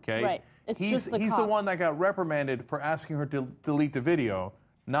 okay? Right. It's he's just the the cop. one that got reprimanded for asking her to delete the video,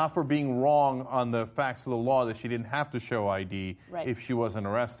 not for being wrong on the facts of the law that she didn't have to show ID if she wasn't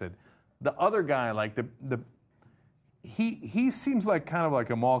arrested. The other guy, like he seems like kind of like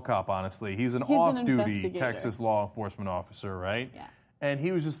a mall cop, honestly. He's an off-duty Texas law enforcement officer, right? Yeah. And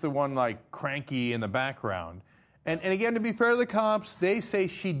he was just the one like cranky in the background. And again, to be fair to the cops, they say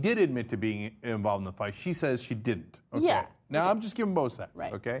she did admit to being involved in the fight. She says she didn't. Okay? Yeah. Now, I'm just giving both sides,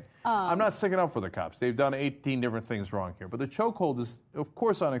 Right. okay? I'm not sticking up for the cops. They've done 18 different things wrong here. But the chokehold is, of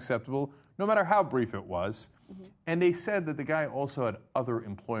course, unacceptable, no matter how brief it was. And they said that the guy also had other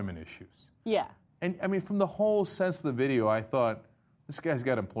employment issues. Yeah. And, I mean, from the whole sense of the video, I thought, this guy's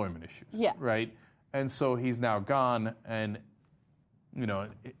got employment issues. Yeah. Right? And so he's now gone, and, you know,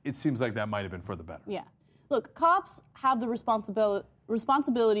 it seems like that might have been for the better. Yeah. Look, cops have the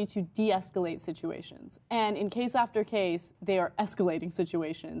responsibility to de-escalate situations. And in case after case, they are escalating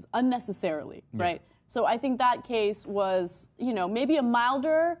situations unnecessarily, right? So I think that case was, you know, maybe a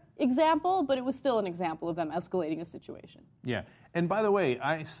milder example, but it was still an example of them escalating a situation. Yeah. And by the way,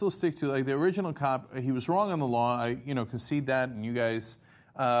 I still stick to, like, the original cop, he was wrong on the law. I, you know, concede that, and you guys,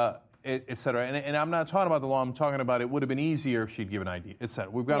 et cetera. And I'm not talking about the law. I'm talking about it would have been easier if she'd given ID, et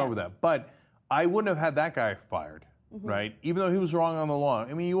cetera. We've gone over that. But I wouldn't have had that guy fired, right? Even though he was wrong on the law.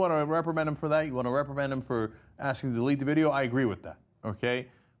 I mean, you want to reprimand him for that? You want to reprimand him for asking to delete the video? I agree with that, okay?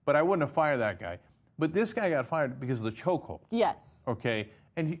 But I wouldn't have fired that guy. But this guy got fired because of the chokehold. Yes. Okay?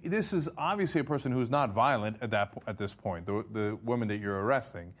 And this is obviously a person who's not violent at this point, the woman that you're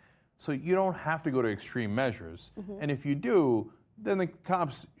arresting. So you don't have to go to extreme measures. And if you do, then the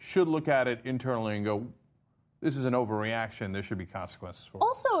cops should look at it internally and go, this is an overreaction. There should be consequences for it.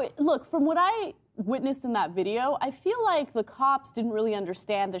 Also, look, from what I witnessed in that video, I feel like the cops didn't really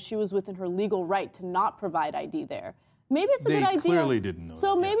understand that she was within her legal right to not provide ID there. Maybe it's a good idea. They clearly didn't know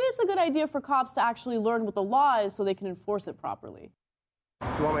So that, maybe it's a good idea for cops to actually learn what the law is so they can enforce it properly.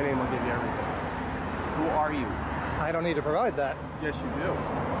 If you want my name, I'll give you everything. Who are you? I don't need to provide that. Yes, you do.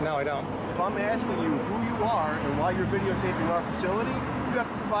 No, I don't. If I'm asking you who you are and why you're videotaping our facility, you have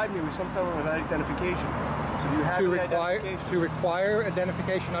to provide me with some kind of identification. So do you have any identification? To require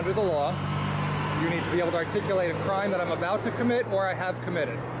identification under the law, you need to be able to articulate a crime that I'm about to commit or I have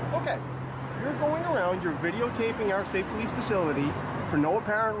committed. Okay. You're going around, you're videotaping our state police facility for no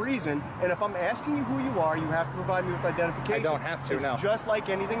apparent reason, and if I'm asking you who you are, you have to provide me with identification. I don't have to, no. It's just like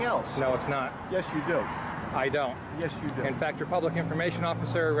anything else. No, it's not. Yes, you do. I don't. Yes, you do. In fact, your public information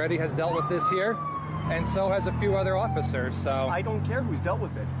officer already has dealt with this here, and so has a few other officers, so... I don't care who's dealt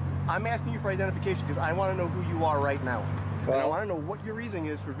with it. I'm asking you for identification because I want to know who you are right now. Well, and I want to know what your reasoning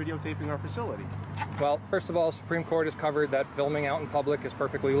is for videotaping our facility. Well, first of all, Supreme Court has covered that filming out in public is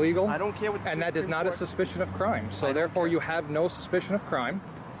perfectly legal. I don't care what the And that is not a suspicion of crime. So therefore, you have no suspicion of crime.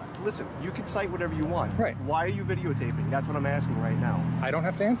 Listen, you can cite whatever you want. Right. Why are you videotaping? That's what I'm asking right now. I don't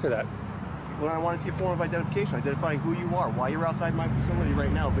have to answer that. Well, I want to see a form of identification, identifying who you are, why you're outside my facility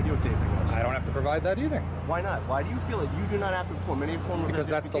right now videotaping us. I don't have to provide that either. Why not? Why do you feel that you do not have to perform any form of Because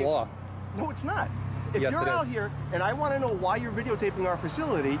that's the law. No, it's not. If Yes, you're it out is. here and I want to know why you're videotaping our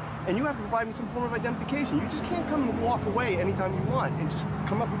facility and you have to provide me some form of identification, you just can't come and walk away anytime you want and just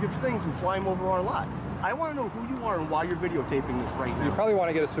come up with your things and fly them over our lot. I want to know who you are and why you're videotaping this right now. You probably want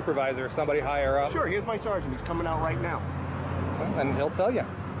to get a supervisor or somebody higher up. Sure, here's my sergeant. He's coming out right now. Well, and he'll tell you.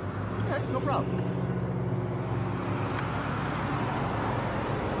 Okay, no problem.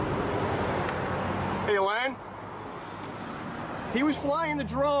 Hey, Len. He was flying the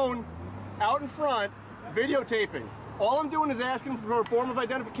drone out in front, videotaping. All I'm doing is asking for a form of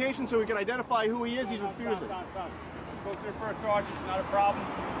identification so we can identify who he is. He's refusing. Go to the first sergeant, not a problem.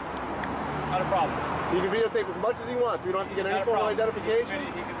 Not a problem. He can videotape as much as he wants. We don't have to get any form of identification.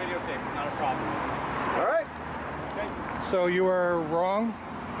 He can videotape, not a problem. All right. Okay. So you were wrong?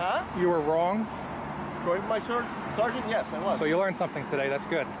 Huh? You were wrong? According to my sergeant, yes, I was. So you learned something today. That's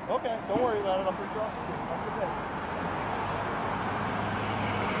good. Okay, don't worry about it. I'll put you off. Have a good day.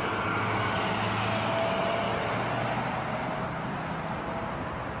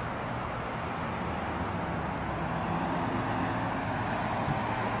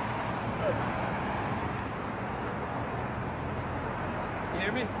 You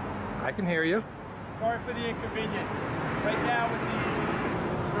hear me? I can hear you. Sorry for the inconvenience. Right now with the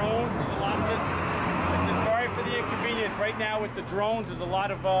drones, there's a lot of this. I said sorry for the inconvenience. Right now with the drones, there's a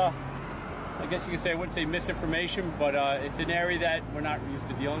lot of, I guess you could say, I wouldn't say misinformation, but it's an area that we're not used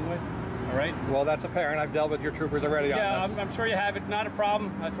to dealing with. All right? Well, that's apparent. I've dealt with your troopers already on this. Yeah, I'm sure you have it. Not a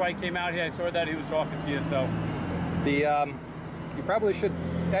problem. That's why he came out here. I saw that he was talking to you, so. You probably should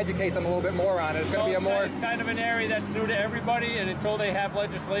educate them a little bit more on it. It's going to be a more... It's kind of an area that's new to everybody, and until they have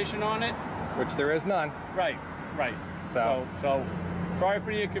legislation on it... Which there is none. Right. So sorry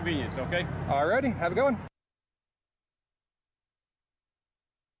for the inconvenience, okay? Alrighty, have a good one.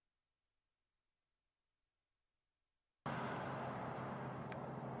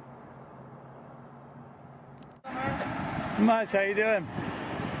 Much. How you doing?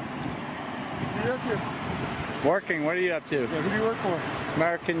 What are you up to? Working. What are you up to? Yeah, who do you work for?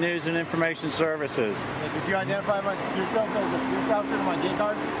 American News and Information Services. Yeah, did you identify yourself as a police officer to my gate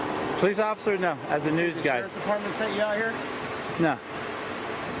card? Police officer? No. As a news the guy. Sheriff's Department sent you out here? No.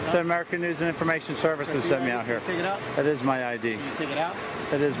 So American News and Information Services sent me out here. Take it out? That is my ID. Can you take it out?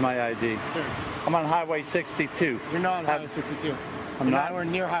 That is my ID. Sure. I'm on Highway 62. You're not on Highway 62. I'm You're not? nowhere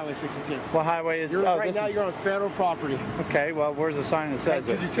near Highway 62. What highway is? You're, oh, right now you're on federal property. Okay, well, where's the sign that says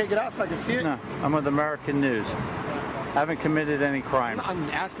Could it? you take it out so I can see it? No, I'm with American News. I haven't committed any crimes. I'm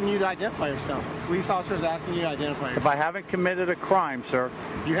asking you to identify yourself. Police officer is asking you to identify yourself. If I haven't committed a crime, sir.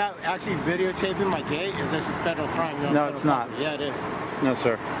 You have actually videotaping my gate? Is this a federal crime? No, it's not. Property? Yeah, it is. No,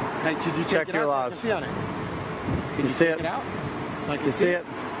 sir. Okay, could you Check take it your out laws. so I can see on it? Can You see take it? it out? So I can You see it?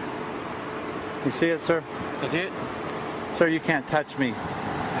 You see it, sir? I see it? Sir, you can't touch me.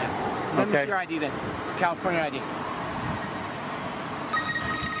 Let me Okay. see your ID then. California ID.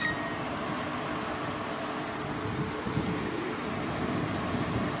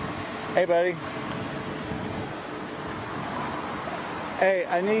 Hey, buddy. Hey,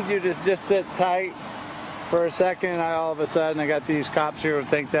 I need you to just sit tight for a second. All of a sudden, I got these cops here who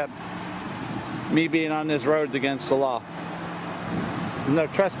think that me being on this road's against the law. No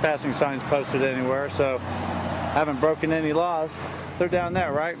trespassing signs posted anywhere, so I haven't broken any laws. They're down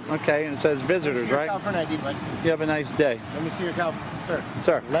there, right? Okay, and it says visitors, right? California ID, bud. You have a nice day. Let me see your Sir.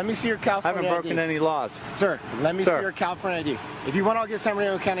 Sir. Let me see your I California haven't broken ID. any laws. Sir, let me Sir. see your California ID. If you want, I'll get San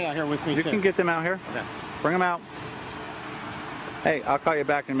Bernardino County out here with me, You too. can get them out here. Okay. Bring them out. Hey, I'll call you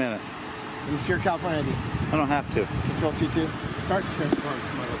back in a minute. Let me see your California ID. I don't have to. Control T2. Start transferring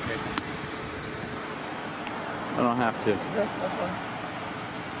to my location. I don't have to. Yeah, that's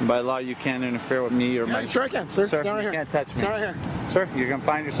fine. By law, you can't interfere with me or Yeah, my... sure I can, sir. Sir, Stand right you here. can't touch me. Stand right here. Sir, you're going to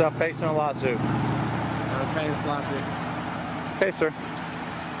find yourself facing a lawsuit. I'm facing this lawsuit. Okay, sir.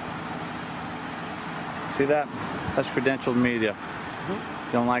 See that? That's credentialed media.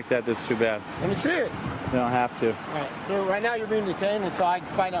 Don't like that, that's too bad. Let me see it. You don't have to. All right, so right now you're being detained until I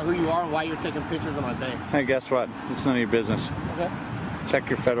find out who you are and why you're taking pictures of my bank. Hey, guess what? It's none of your business. Okay. Check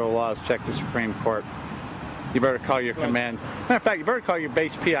your federal laws. Check the Supreme Court. You better call your command. Matter of fact, you better call your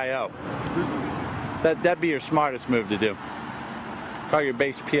base PIO. That'd be your smartest move to do. Call your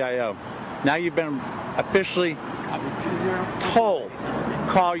base PIO. Now you've been officially told,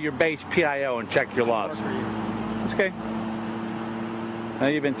 call your base PIO and check your laws. That's okay. Now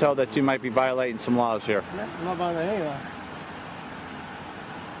you've been told that you might be violating some laws here. I'm not violating any law.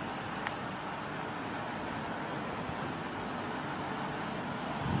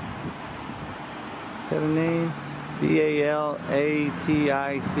 Got a name? B-A-L-A-T-I-C-O.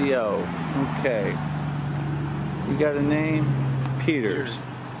 Okay. You got a name? Peters.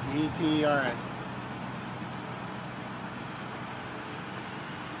 E-T-E-R-S.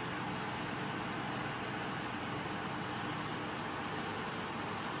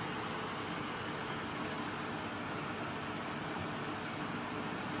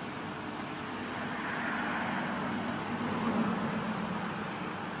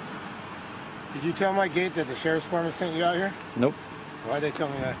 Did you tell my gate that the Sheriff's Department sent you out here? Nope. Why'd they tell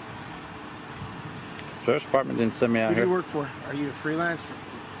me that? Sheriff's Department didn't send me out Who do here. you work for? Are you a freelance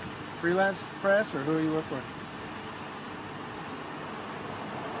press, or who do you work for?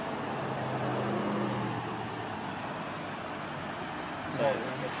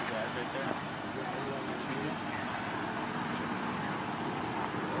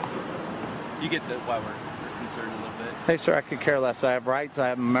 You get why we're concerned a little bit. Hey, sir, I could care less. I have rights. I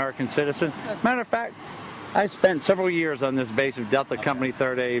am an American citizen. Matter of fact, I spent several years on this base of Delta Company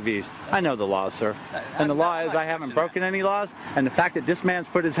 3rd AAVs. I know the law, sir. And the law is I haven't broken any laws. And the fact that this man's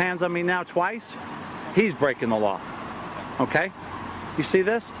put his hands on me now twice, he's breaking the law. Okay? You see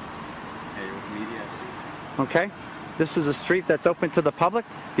this? Yeah, you're with media, I see. Okay? This is a street that's open to the public,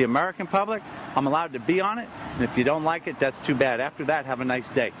 the American public. I'm allowed to be on it. And if you don't like it, that's too bad. After that, have a nice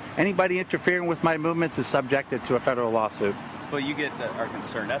day. Anybody interfering with my movements is subjected to a federal lawsuit. Well, you get our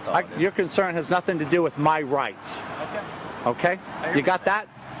concern. That's all. Your concern has nothing to do with my rights. Okay. Okay? You got that?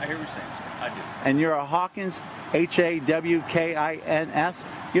 I hear what you're saying, sir. I do. And you're a Hawkins, H-A-W-K-I-N-S.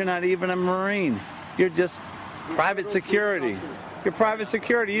 You're not even a Marine. You're just private security. You're private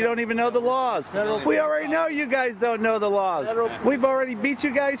security. You don't even know the laws. We already know you guys don't know the laws. We've already beat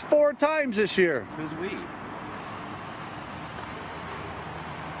you guys 4 times this year. Who's we?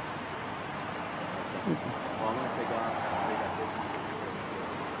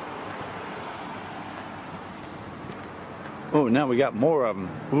 Oh, now we got more of them.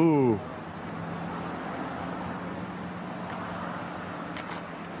 Ooh.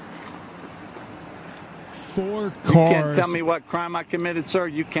 Four You cars can't tell me what crime I committed, sir.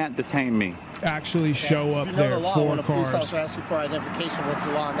 You can't detain me. actually show up If you know there. the law, 4 when a police cars. officer asks you for identification, what's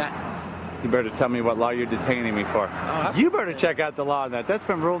the law on that? You better tell me what law you're detaining me for. You better check out the law on that. That's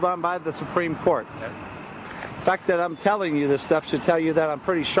been ruled on by the Supreme Court. The fact that I'm telling you this stuff should tell you that I'm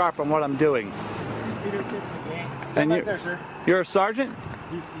pretty sharp on what I'm doing. And right there, sir. You're a sergeant?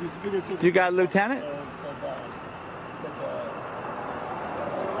 You got a lieutenant? So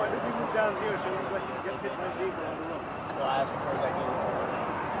I asked him for his ID.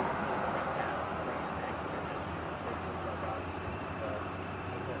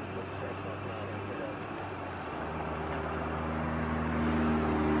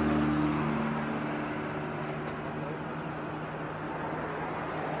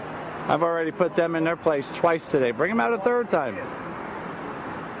 I've already put them in their place twice today. Bring them out a 3rd time.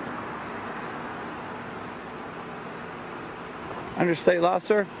 Under state law,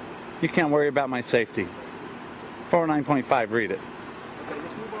 sir, you can't worry about my safety. 409.5, read it.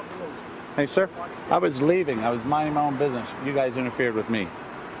 Hey, sir, I was leaving. I was minding my own business. You guys interfered with me.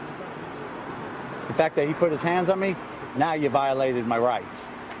 The fact that he put his hands on me, now you violated my rights.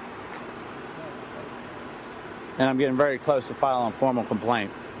 And I'm getting very close to filing a formal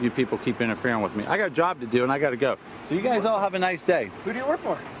complaint. You people keep interfering with me. I got a job to do, and I got to go. So you guys all have a nice day. Who do you work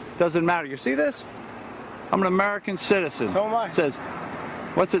for? Doesn't matter. You see this? I'm an American citizen. So am I. It says,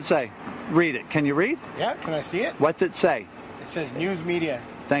 what's it say? Read it. Can you read? Yeah, can I see it? What's it say? It says news media.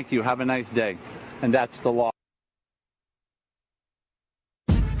 Thank you. Have a nice day. And that's the law.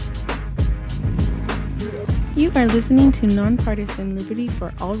 You are listening to Nonpartisan Liberty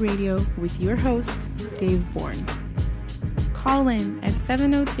for All Radio with your host, Dave Bourne. Call in at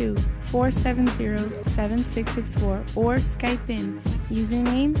 702-470-7664 or Skype in,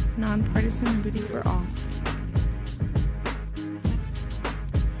 username Nonpartisan Liberty for All.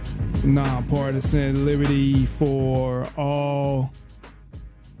 Nonpartisan Liberty for All.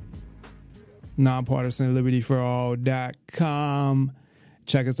 NonPartisanLibertyForAll.com.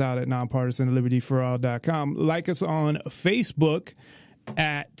 Check us out at NonPartisanLibertyForAll.com. Like us on Facebook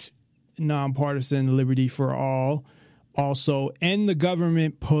at Nonpartisan Liberty for All. Also, End the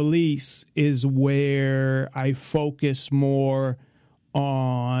Government Police is where I focus more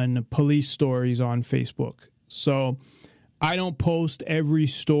on police stories on Facebook. So I don't post every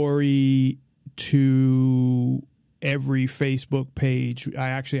story to every Facebook page.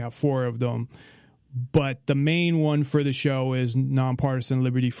 I actually have 4 of them. But the main one for the show is Nonpartisan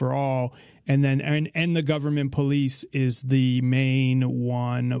Liberty for All. And then End the Government Police is the main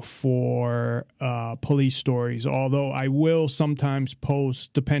one for police stories. Although I will sometimes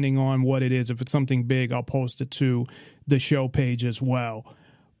post, depending on what it is. If it's something big, I'll post it to the show page as well.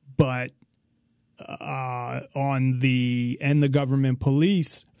 But on the End the Government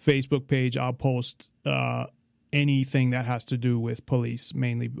Police Facebook page, I'll post anything that has to do with police,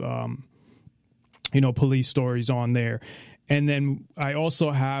 mainly police stories on there. And then I also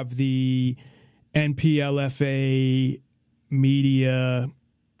have the NPLFA Media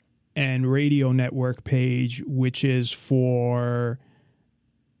and Radio Network page, which is for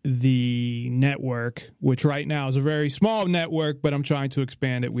the network, which right now is a very small network, but I'm trying to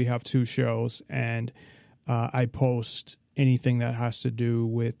expand it. We have 2 shows, and I post anything that has to do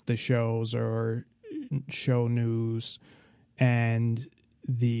with the shows or show news, and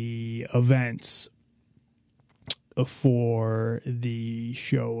the events for the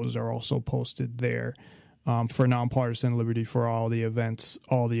shows are also posted there. For Nonpartisan Liberty for All the events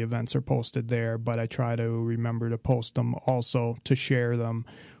are posted there, but I try to remember to post them also, to share them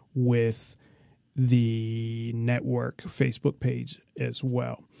with the network Facebook page as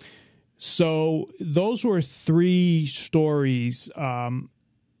well. So those were 3 stories. I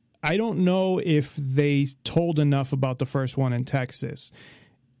don't know if they told enough about the first one in Texas.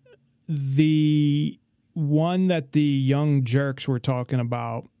 The one that the young jerks were talking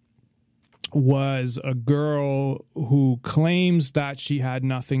about was a girl who claims that she had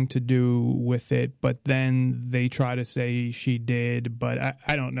nothing to do with it, but then they try to say she did, but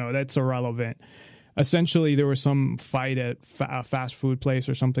I don't know. That's irrelevant. Essentially, there was some fight at a fast food place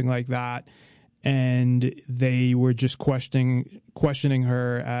or something like that, and they were just questioning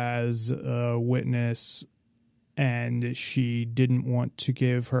her as a witness and she didn't want to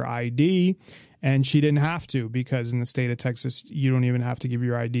give her ID, and she didn't have to, because in the state of Texas, you don't even have to give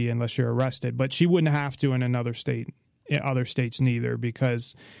your ID unless you're arrested. But she wouldn't have to in another state, other states neither,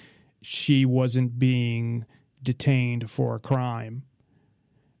 because she wasn't being detained for a crime.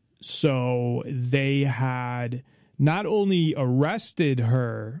 So they had not only arrested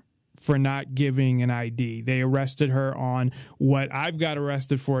her for not giving an ID, they arrested her on what I've got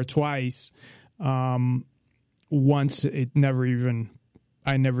arrested for twice. Once I never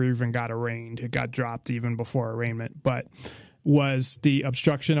even got arraigned. It got dropped even before arraignment, but was the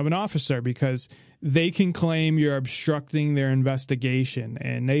obstruction of an officer, because they can claim you're obstructing their investigation,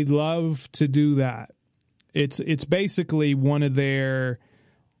 and they love to do that. It's basically one of their,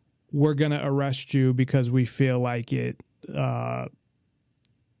 we're going to arrest you because we feel like it,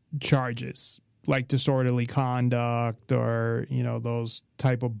 charges, like disorderly conduct or, those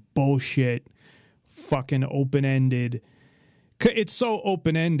type of bullshit, fucking open-ended. It's so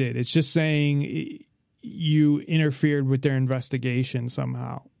open-ended. It's just saying you interfered with their investigation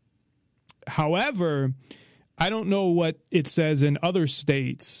somehow. However, I don't know what it says in other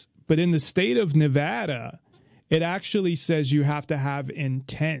states, but in the state of Nevada, it actually says you have to have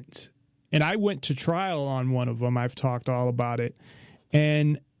intent. And I went to trial on one of them. I've talked all about it.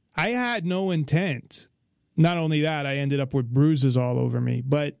 And I had no intent. Not only that, I ended up with bruises all over me.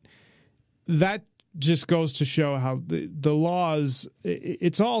 But that just goes to show how the laws,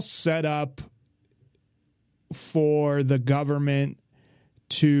 it's all set up for the government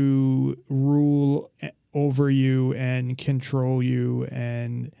to rule over you and control you,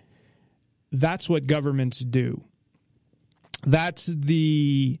 and that's what governments do. That's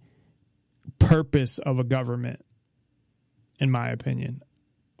the purpose of a government, in my opinion.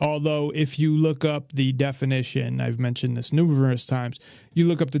 Although if you look up the definition, I've mentioned this numerous times, you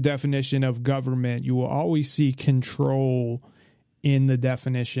look up the definition of government, you will always see control in the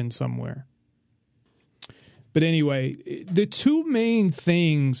definition somewhere. But anyway, the two main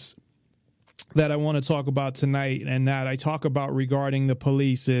things that I want to talk about tonight, and that I talk about regarding the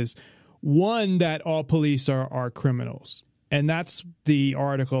police, is one, that all police are criminals. And that's the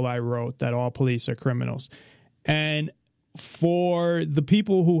article I wrote, that all police are criminals. And for the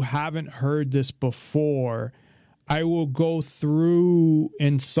people who haven't heard this before, I will go through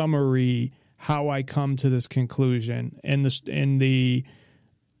in summary how I come to this conclusion. In the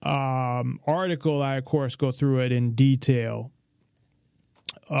article, I, of course, go through it in detail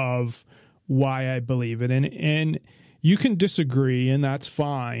of why I believe it. And you can disagree, and that's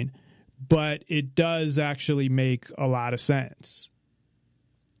fine, but it does actually make a lot of sense.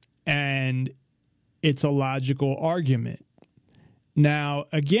 And it's a logical argument. Now,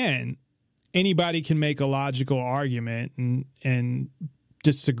 again, anybody can make a logical argument and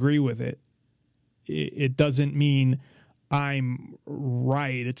disagree with it. It doesn't mean I'm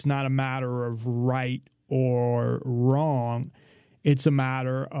right. It's not a matter of right or wrong. It's a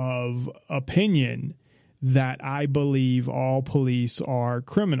matter of opinion that I believe all police are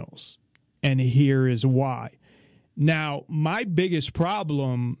criminals. And here is why. Now, my biggest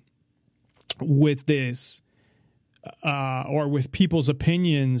problem with this, or with people's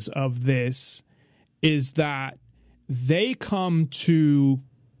opinions of this, is that they come to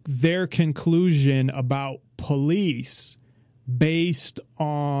their conclusion about police based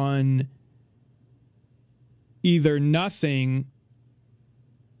on either nothing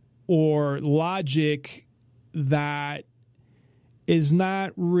or logic that is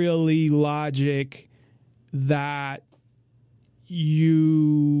not really logic that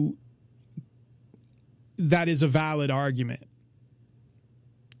is a valid argument.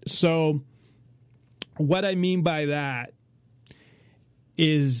 So what I mean by that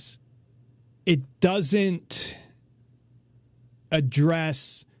is it doesn't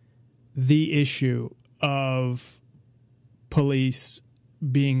address the issue of police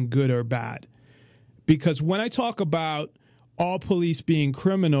being good or bad. Because when I talk about all police being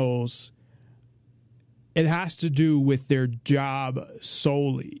criminals, it has to do with their job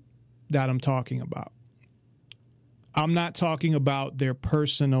solely that I'm talking about. I'm not talking about their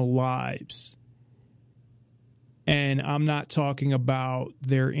personal lives. And I'm not talking about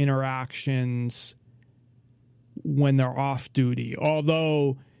their interactions when they're off duty.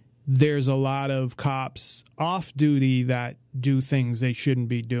 Although there's a lot of cops off duty that do things they shouldn't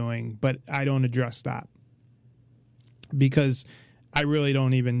be doing, but I don't address that because I really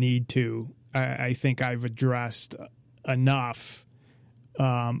don't even need to. I think I've addressed enough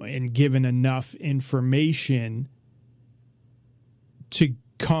and given enough information to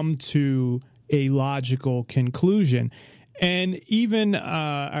come to a logical conclusion. And even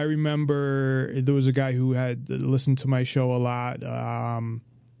I remember there was a guy who had listened to my show a lot,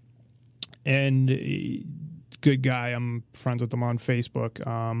 and good guy. I'm friends with him on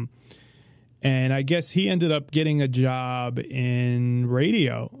Facebook. And I guess he ended up getting a job in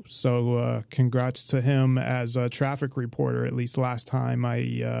radio. So congrats to him as a traffic reporter, at least last time I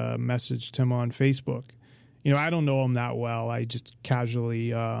messaged him on Facebook. You know, I don't know him that well. I just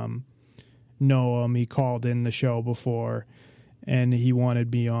casually know him. He called in the show before, and he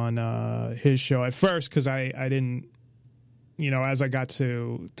wanted me on his show at first because I didn't, you know, as I got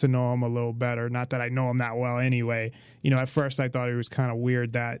to know him a little better, not that I know him that well anyway, you know, at first I thought it was kind of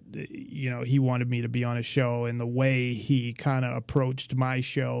weird that, you know, he wanted me to be on his show, and the way he kind of approached my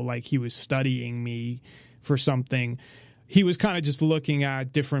show, like he was studying me for something. He was kind of just looking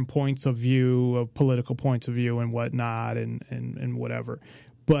at different points of view, of political points of view and whatnot and whatever.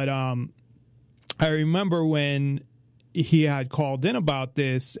 But I remember when he had called in about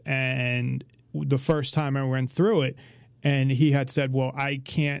this, and the first time I went through it, and he had said, well, I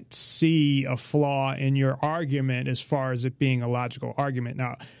can't see a flaw in your argument as far as it being a logical argument.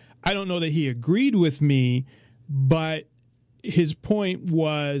 Now, I don't know that he agreed with me, but his point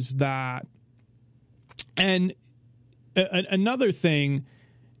was that, and another thing,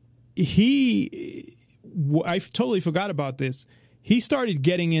 I totally forgot about this. He started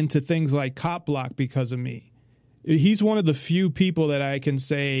getting into things like cop block because of me. He's one of the few people that I can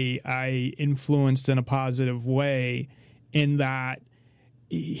say I influenced in a positive way, in that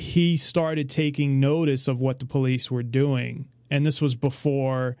he started taking notice of what the police were doing. And this was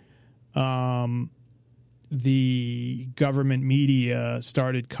before the government media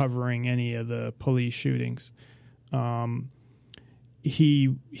started covering any of the police shootings.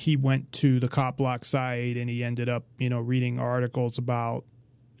 He went to the cop block site, and he ended up, you know, reading articles about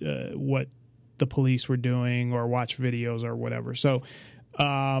what the police were doing, or watch videos or whatever. So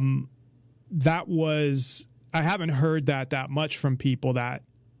that was, I haven't heard that much from people, that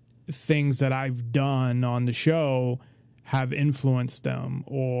things that I've done on the show have influenced them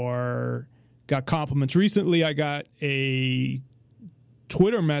or got compliments. Recently, I got a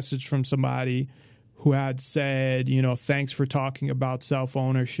Twitter message from somebody who had said, you know, thanks for talking about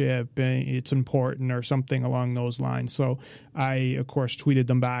self-ownership, it's important, or something along those lines. So I, of course, tweeted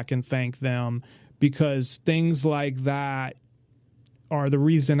them back and thanked them, because things like that are the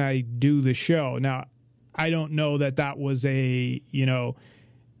reason I do the show. Now, I don't know that was a, you know,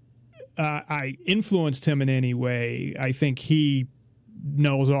 I influenced him in any way. I think he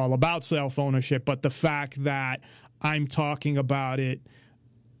knows all about self-ownership, but the fact that I'm talking about it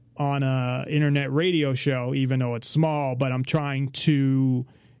on a internet radio show, even though it's small, but I'm trying to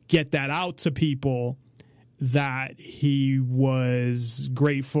get that out to people, that he was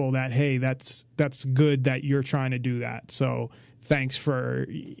grateful that, hey, that's good that you're trying to do that. So thanks for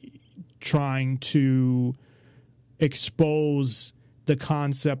trying to expose the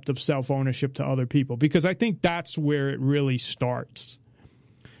concept of self-ownership to other people, because I think that's where it really starts.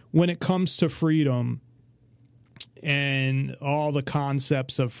 When it comes to freedom and all the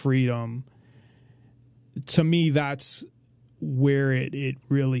concepts of freedom, to me, that's where it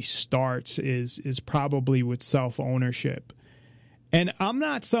really starts, is probably with self-ownership. And I'm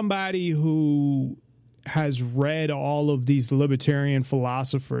not somebody who has read all of these libertarian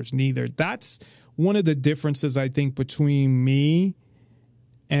philosophers, neither. That's one of the differences, I think, between me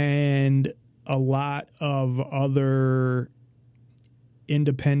and a lot of other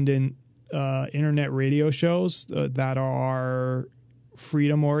independent internet radio shows that are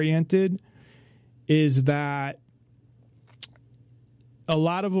freedom-oriented, is that a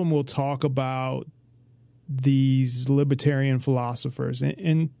lot of them will talk about these libertarian philosophers.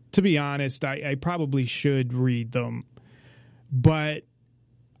 And to be honest, I probably should read them. But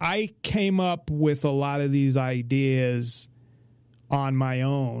I came up with a lot of these ideas on my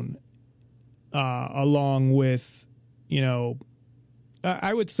own, along with, you know,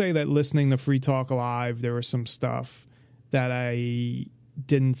 I would say that listening to Free Talk Live, there was some stuff that I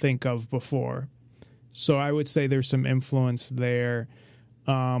didn't think of before. So I would say there's some influence there.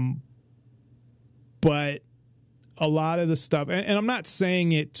 But a lot of the stuff, and I'm not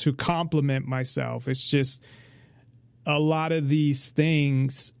saying it to compliment myself, it's just a lot of these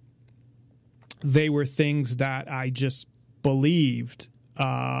things, they were things that I just believed.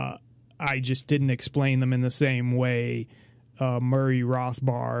 I just didn't explain them in the same way Murray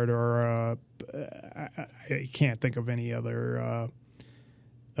Rothbard or I can't think of any other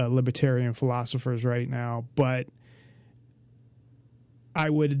libertarian philosophers right now, but I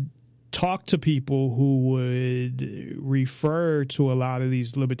would talk to people who would refer to a lot of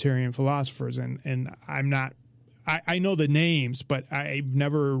these libertarian philosophers, and I'm not I know the names, but I've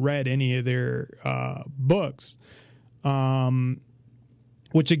never read any of their books.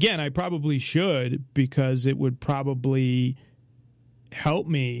 Which, again, I probably should, because it would probably help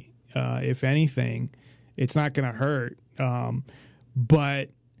me, if anything. It's not going to hurt. But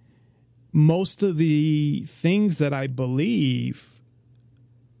most of the things that I believe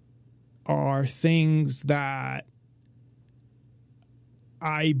are things that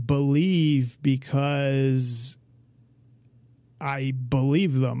I believe because I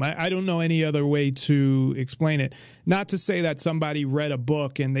believe them. I don't know any other way to explain it. Not to say that somebody read a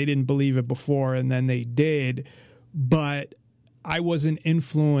book and they didn't believe it before and then they did, but I wasn't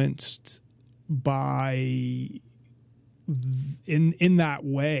influenced by in that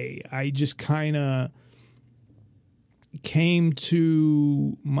way. I just kind of came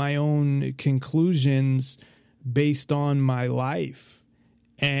to my own conclusions based on my life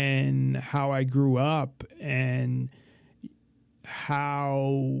and how I grew up and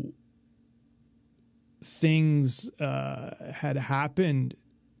how things had happened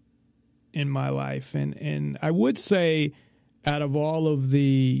in my life. And I would say, out of all of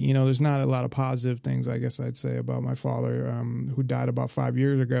the, there's not a lot of positive things, I guess I'd say, about my father, who died about 5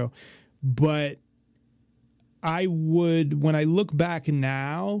 years ago. But I would, when I look back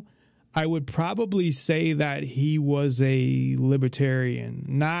now, I would probably say that he was a libertarian,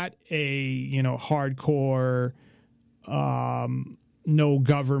 not a, hardcore, no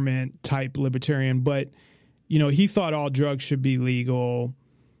government type libertarian, but, he thought all drugs should be legal.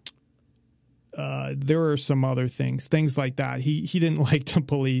 There were some other things like that. He didn't like the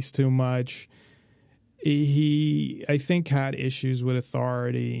police too much. He, I think, had issues with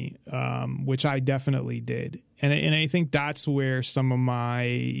authority, which I definitely did. And I think that's where some of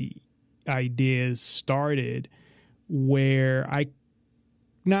my ideas started, where I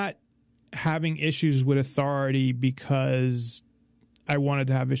not having issues with authority because I wanted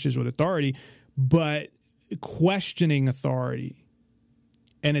to have issues with authority, but questioning authority.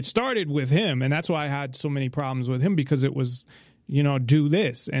 And it started with him, and that's why I had so many problems with him, because it was, do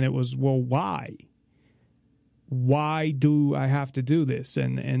this. And it was, well, why? Why do I have to do this?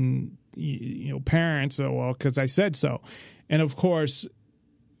 And parents, well, because I said so. And, of course,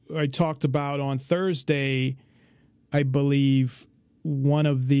 I talked about on Thursday, I believe, one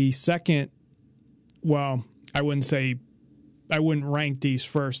of the second, well, I wouldn't rank these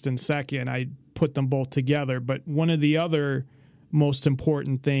first and second. I'd put them both together. But one of the other most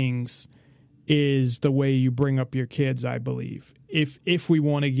important things is the way you bring up your kids, I believe. If we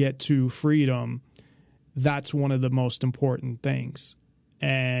want to get to freedom, that's one of the most important things.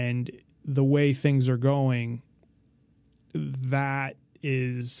 And the way things are going, that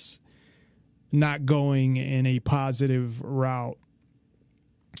is not going in a positive route.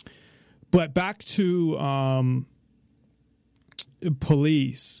 But back to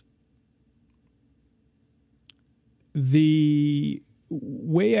police. The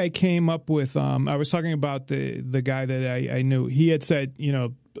way I came up with, I was talking about the guy that I knew. He had said,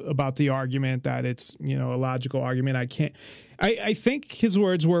 about the argument that it's, a logical argument. I think his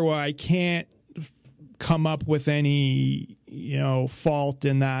words were, well, I can't come up with any, fault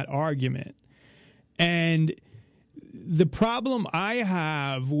in that argument. And the problem I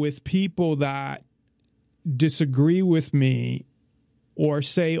have with people that disagree with me or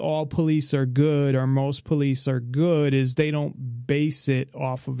say all police are good or most police are good is they don't base it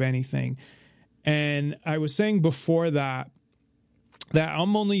off of anything. And I was saying before that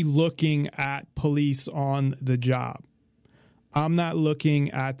I'm only looking at police on the job. I'm not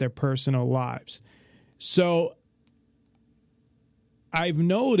looking at their personal lives. So I've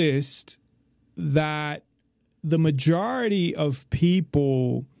noticed that the majority of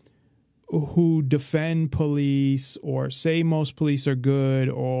people who defend police or say most police are good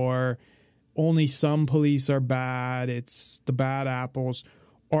or only some police are bad, it's the bad apples,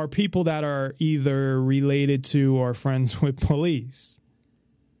 are people that are either related to or friends with police.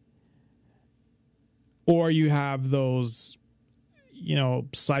 Or you have those,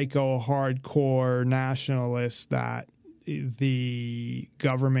 psycho hardcore nationalists that the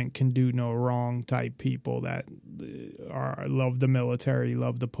government can do no wrong type people that love the military,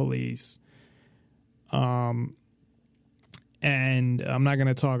 love the police. And I'm not going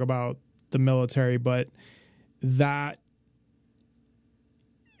to talk about the military, but that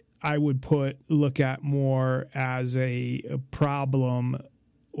I would look at more as a problem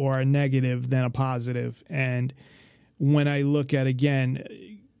or a negative than a positive. And when I look at, again,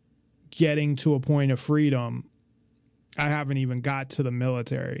 getting to a point of freedom, I haven't even got to the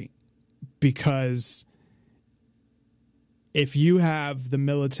military, because if you have the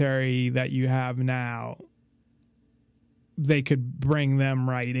military that you have now, they could bring them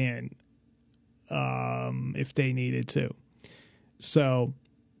right in if they needed to. So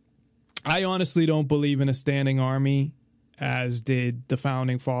I honestly don't believe in a standing army, as did the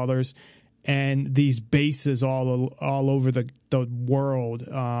founding fathers. And these bases all over the world,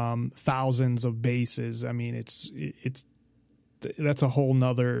 thousands of bases. I mean, that's a whole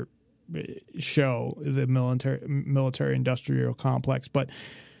nother show, the military industrial complex. But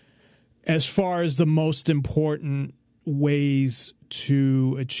as far as the most important ways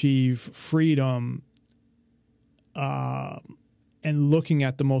to achieve freedom, and looking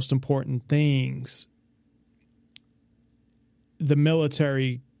at the most important things, the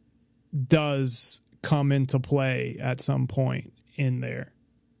military does come into play at some point in there.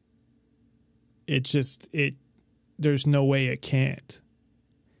 There's no way it can't.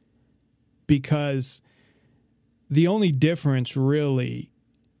 Because the only difference really,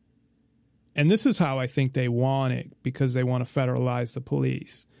 and this is how I think they want it, because they want to federalize the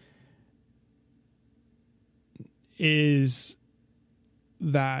police, is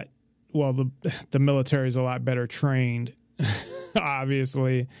that, well, the military is a lot better trained,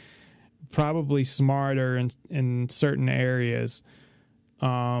 obviously, probably smarter in certain areas,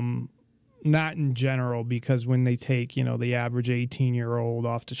 not in general, because when they take, the average 18-year-old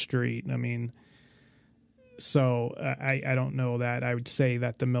off the street, I mean, so I don't know that. I would say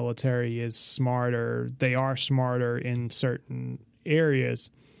that the military is smarter. They are smarter in certain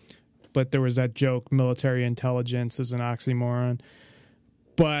areas, but there was that joke, military intelligence is an oxymoron.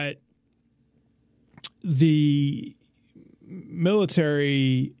 But the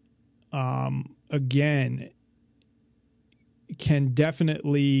military, again, can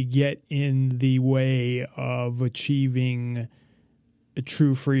definitely get in the way of achieving a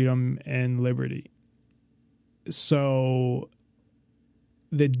true freedom and liberty. So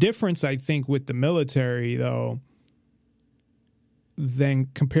the difference, I think, with the military, though, than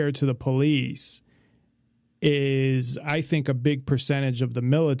compared to the police, is I think a big percentage of the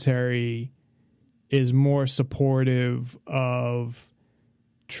military is more supportive of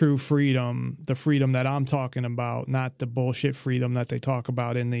true freedom, the freedom that I'm talking about, not the bullshit freedom that they talk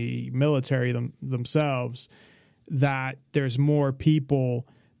about in the military themselves, that there's more people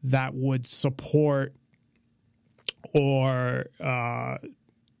that would support or,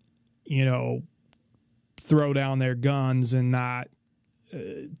 throw down their guns and not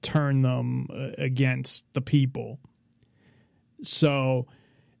turn them against the people. So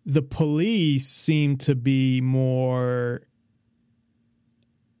the police seem to be more,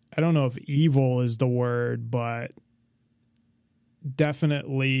 I don't know if evil is the word, but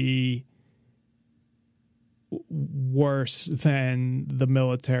definitely worse than the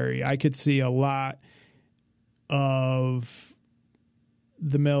military. I could see a lot of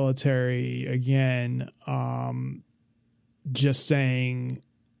the military, again, just saying,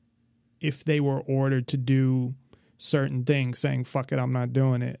 if they were ordered to do certain things, saying, fuck it, I'm not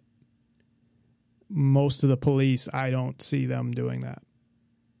doing it. Most of the police, I don't see them doing that.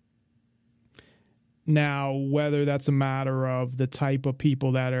 Now, whether that's a matter of the type of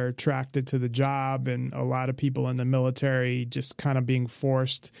people that are attracted to the job, and a lot of people in the military just kind of being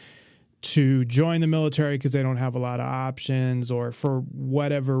forced to join the military because they don't have a lot of options, or for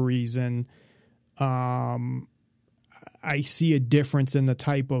whatever reason, I see a difference in the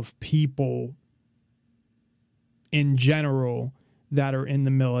type of people in general that are in the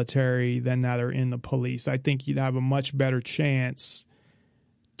military than that are in the police. I think you'd have a much better chance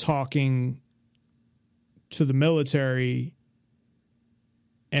talking to the military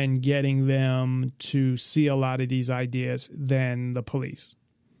and getting them to see a lot of these ideas than the police.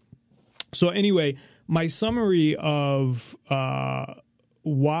 So anyway, my summary of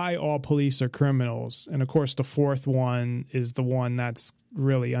why all police are criminals, and of course the fourth one is the one that's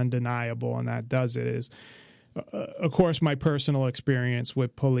really undeniable and that does it, is, of course, my personal experience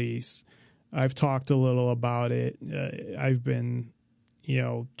with police. I've talked a little about it. I've been,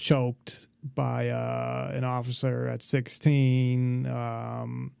 choked by an officer at 16,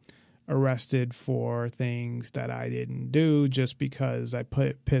 arrested for things that I didn't do just because I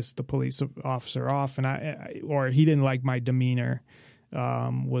pissed the police officer off, and or he didn't like my demeanor,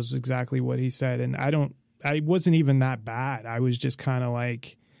 was exactly what he said. And I wasn't even that bad. I was just kind of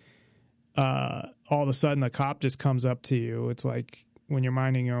like, all of a sudden a cop just comes up to you. It's like when you're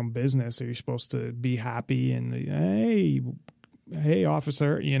minding your own business, are you supposed to be happy and, hey,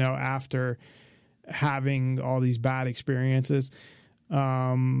 officer, after having all these bad experiences,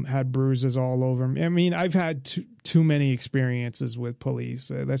 had bruises all over me. I mean, I've had too many experiences with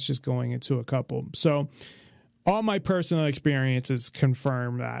police. That's just going into a couple. So all my personal experiences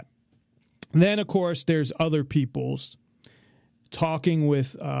confirm that. Then, of course, there's other people's. talking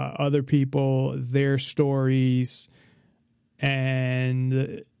with other people, their stories,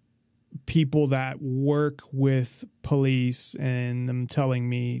 and people that work with police, and them telling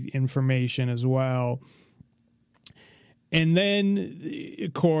me information as well. And then,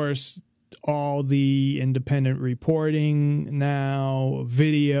 of course, all the independent reporting now,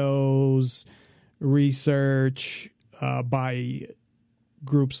 videos, research by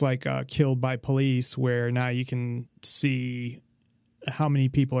groups like Killed by Police, where now you can see how many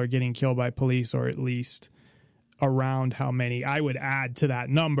people are getting killed by police, or at least around how many. I would add to that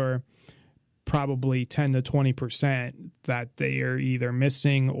number probably 10 to 20% that they are either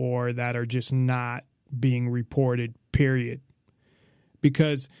missing or that are just not being reported, period.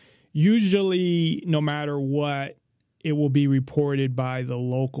 Because usually, no matter what, it will be reported by the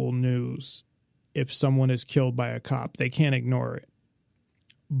local news if someone is killed by a cop. They can't ignore it.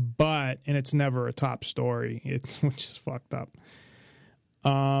 And it's never a top story, which is fucked up.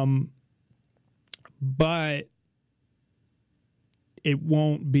 But it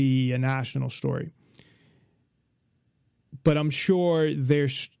won't be a national story. But I'm sure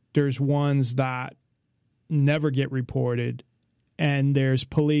there's ones that never get reported, and there's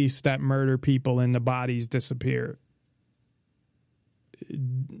police that murder people and the bodies disappear.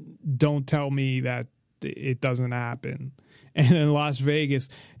 Don't tell me that it doesn't happen. And in Las Vegas,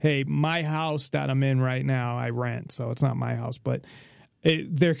 hey, my house that I'm in right now, I rent, so it's not my house, but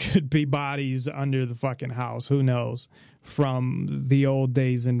there could be bodies under the fucking house. Who knows? From the old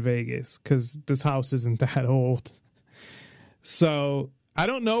days in Vegas, because this house isn't that old. So I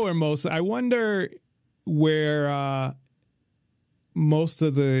don't know I wonder where most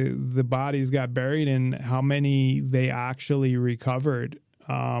of the bodies got buried and how many they actually recovered,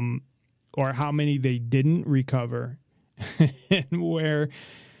 or how many they didn't recover, and where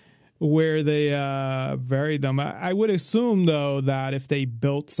they buried them. I would assume, though, that if they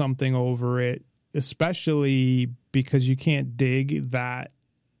built something over it, especially because you can't dig that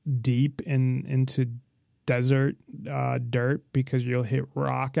deep into desert dirt, because you'll hit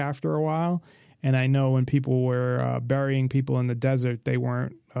rock after a while. And I know when people were burying people in the desert, they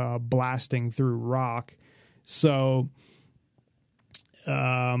weren't blasting through rock. So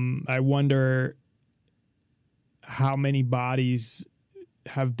I wonder how many bodies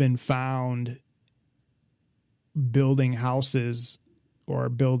have been found building houses or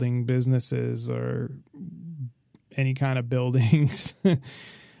building businesses or any kind of buildings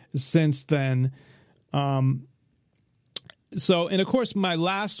since then. So, and of course, my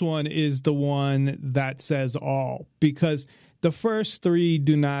last one is the one that says all, because the first three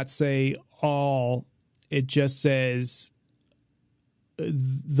do not say all. It just says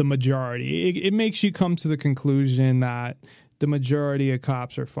the majority. It makes you come to the conclusion that the majority of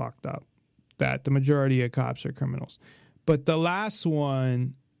cops are fucked up, that the majority of cops are criminals. But the last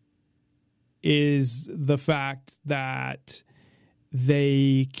one is the fact that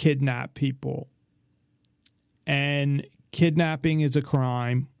they kidnap people. And kidnapping is a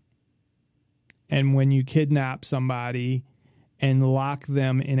crime. And when you kidnap somebody and lock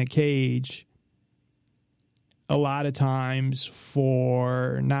them in a cage, a lot of times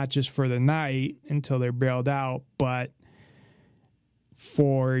for not just for the night until they're bailed out, but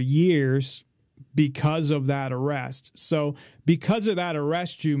for years because of that arrest. So because of that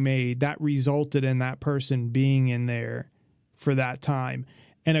arrest you made, that resulted in that person being in there for that time.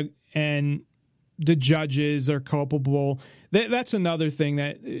 And the judges are culpable. That's another thing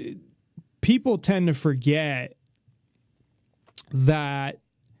that people tend to forget, that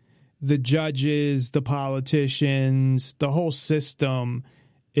the judges, the politicians, the whole system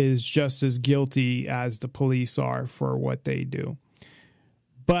is just as guilty as the police are for what they do.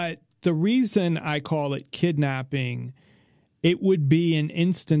 But the reason I call it kidnapping, it would be in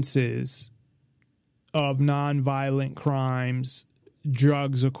instances of nonviolent crimes,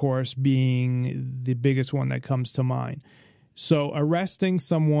 drugs, of course, being the biggest one that comes to mind. So arresting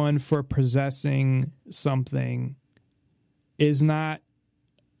someone for possessing something is not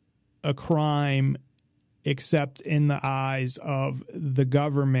a crime except in the eyes of the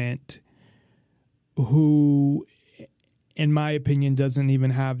government, who, in my opinion, doesn't even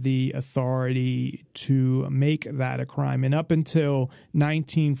have the authority to make that a crime. And up until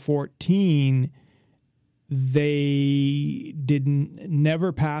 1914, they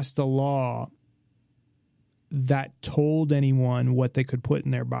never passed a law that told anyone what they could put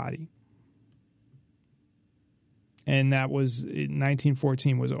in their body. And that was,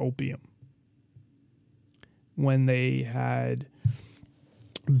 1914 was opium, when they had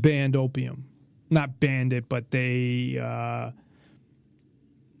banned opium. Not banned it, but they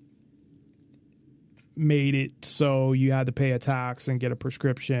made it so you had to pay a tax and get a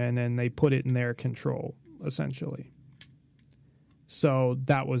prescription, and they put it in their control, essentially. So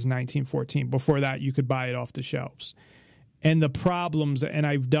that was 1914. Before that, you could buy it off the shelves. And the problems, and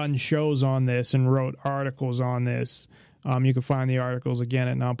I've done shows on this and wrote articles on this. You can find the articles again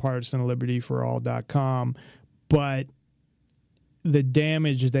at NonPartisanLibertyForall.com. But the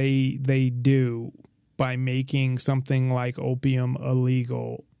damage they do by making something like opium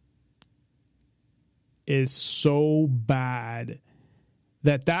illegal is so bad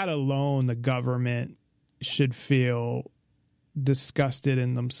that alone the government should feel disgusted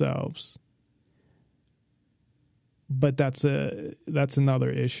in themselves. But that's another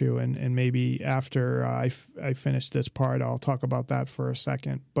issue, and maybe after I finish this part, I'll talk about that for a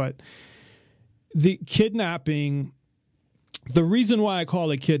second. But the kidnapping, the reason why I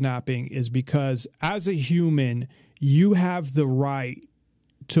call it kidnapping is because as a human, you have the right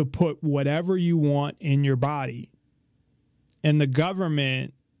to put whatever you want in your body. And the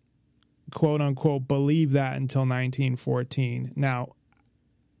government, quote unquote, believed that until 1914. Now,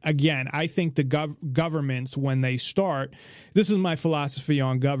 again, I think the governments, when they start, this is my philosophy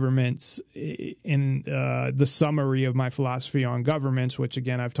on governments in the summary of my philosophy on governments, which,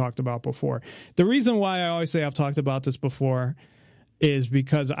 again, I've talked about before. The reason why I always say I've talked about this before is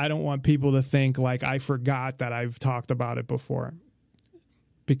because I don't want people to think like I forgot that I've talked about it before,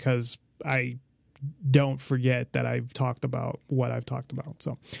 because I don't forget that I've talked about what I've talked about.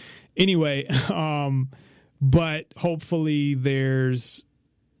 So anyway, but hopefully there's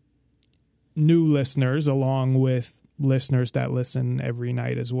new listeners along with listeners that listen every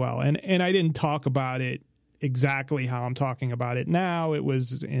night as well. And I didn't talk about it exactly how I'm talking about it now. It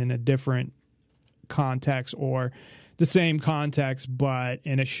was in a different context or the same context, but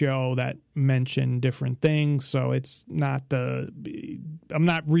in a show that mentioned different things. So it's not I'm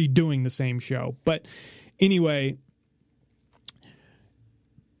not redoing the same show. But anyway,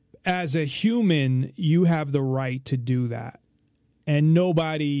 as a human, you have the right to do that. And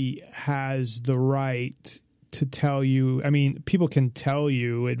nobody has the right to tell you. I mean, people can tell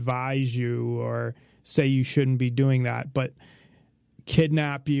you, advise you, or say you shouldn't be doing that, but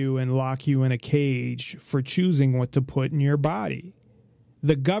kidnap you and lock you in a cage for choosing what to put in your body.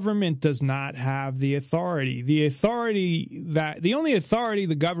 The government does not have the authority. The only authority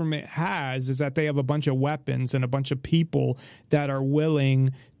the government has is that they have a bunch of weapons and a bunch of people that are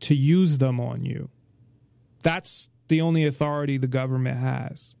willing to use them on you. That's the only authority the government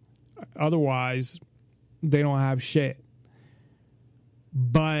has. Otherwise, they don't have shit.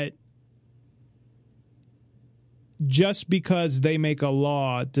 But just because they make a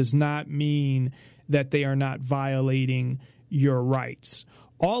law does not mean that they are not violating your rights.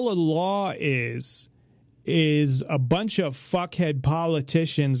 All a law is a bunch of fuckhead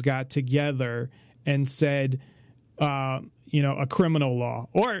politicians got together and said, a criminal law,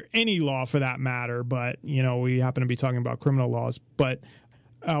 or any law for that matter, but, we happen to be talking about criminal laws, but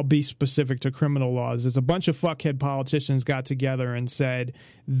I'll be specific to criminal laws. There's a bunch of fuckhead politicians got together and said,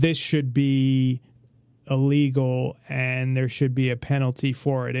 this should be illegal and there should be a penalty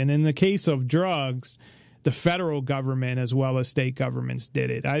for it. And in the case of drugs, the federal government as well as state governments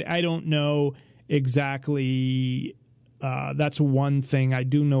did it. I don't know exactly. That's one thing. I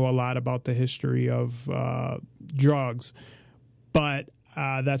do know a lot about the history of drugs, but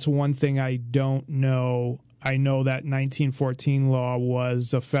that's one thing I don't know. I know that 1914 law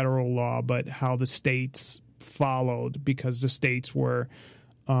was a federal law, but how the states followed, because the states were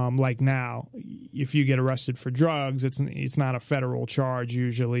like now, if you get arrested for drugs, it's not a federal charge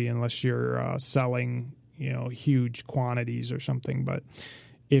usually unless you're selling, huge quantities or something. But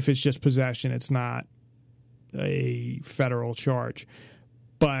if it's just possession, it's not a federal charge.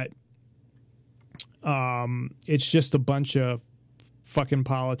 But it's just a bunch of fucking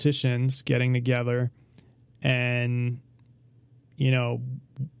politicians getting together and,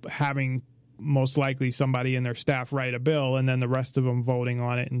 having most likely somebody in their staff write a bill and then the rest of them voting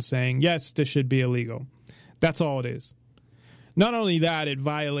on it and saying, yes, this should be illegal. That's all it is. Not only that, it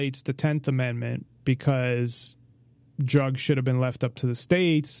violates the 10th Amendment because drugs should have been left up to the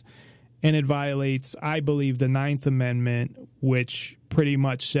states, and it violates, I believe, the 9th Amendment, which pretty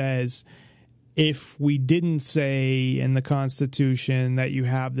much says if we didn't say in the Constitution that you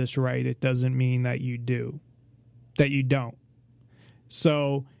have this right, it doesn't mean that you do, that you don't.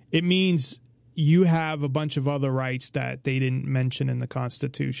 So it means you have a bunch of other rights that they didn't mention in the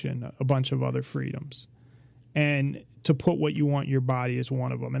Constitution, a bunch of other freedoms. And to put what you want in your body is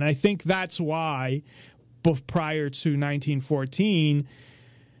one of them. And I think that's why prior to 1914,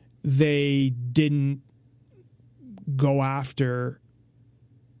 they didn't go after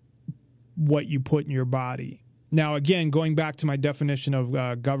what you put in your body. Now, again, going back to my definition of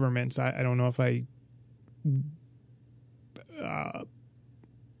governments, I don't know if I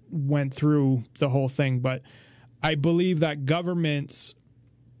went through the whole thing, but I believe that governments,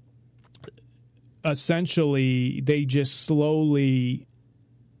 essentially, they just slowly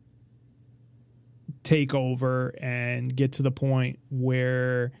take over and get to the point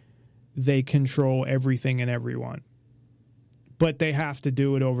where they control everything and everyone. But they have to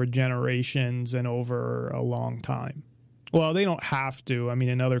do it over generations and over a long time. Well, they don't have to. I mean,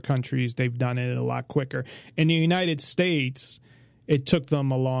 in other countries, they've done it a lot quicker. In the United States, it took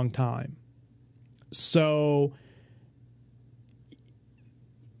them a long time. So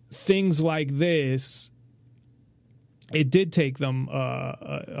things like this, it did take them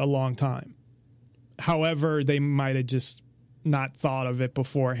a long time. However, they might have just not thought of it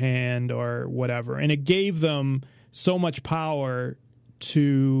beforehand or whatever. And it gave them so much power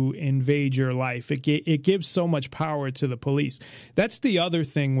to invade your life. It gives so much power to the police. That's the other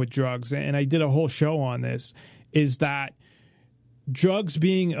thing with drugs, and I did a whole show on this, is that drugs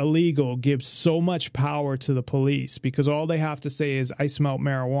being illegal gives so much power to the police because all they have to say is, I smelled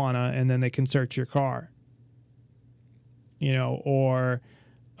marijuana, and then they can search your car. You know, or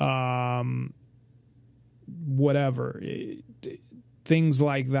whatever. Things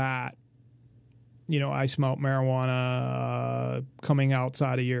like that. You know, I smelled marijuana coming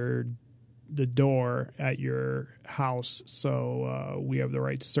outside of the door at your house, so we have the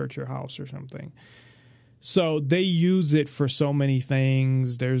right to search your house or something. So they use it for so many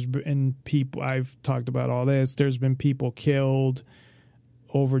things. There's been people, I've talked about all this, there's been people killed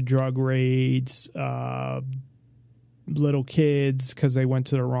over drug raids, little kids because they went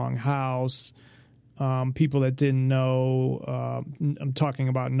to the wrong house, people that didn't know, I'm talking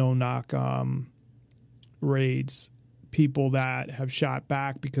about no-knock raids, people that have shot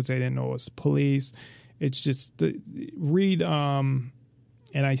back because they didn't know it was police. It's just read, and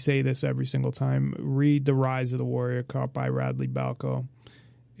I say this every single time, read The Rise of the Warrior Cop by Radley Balco.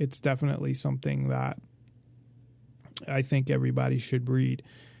 It's definitely something that I think everybody should read.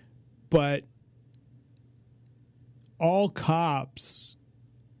 But all cops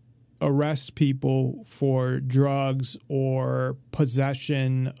arrest people for drugs or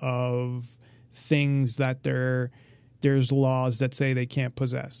possession of things that there's laws that say they can't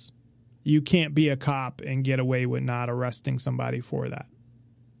possess. You can't be a cop and get away with not arresting somebody for that.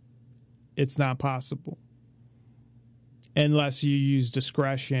 It's not possible. Unless you use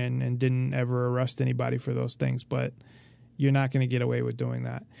discretion and didn't ever arrest anybody for those things, but you're not going to get away with doing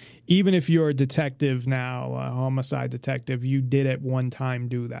that. Even if you're a detective now, a homicide detective, you did at one time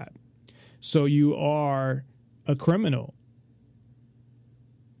do that. So you are a criminal.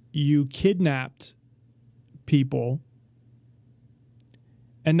 You kidnapped people,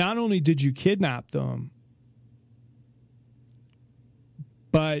 and not only did you kidnap them,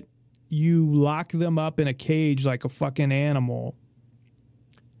 but you lock them up in a cage like a fucking animal,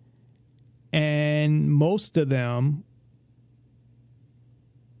 and most of them,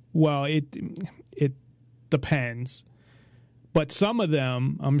 well, it depends, but some of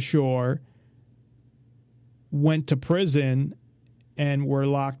them, I'm sure, went to prison and were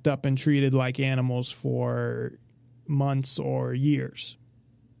locked up and treated like animals for months or years.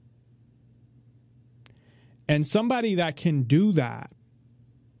 And somebody that can do that,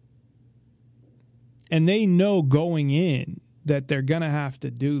 and they know going in that they're going to have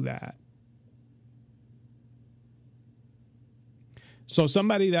to do that. So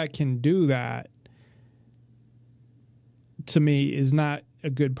somebody that can do that, to me, is not a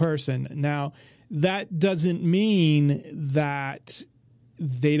good person. Now, that doesn't mean that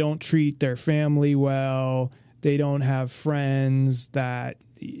they don't treat their family well. They don't have friends that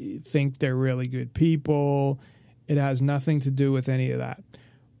think they're really good people. It has nothing to do with any of that.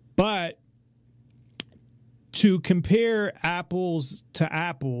 But to compare apples to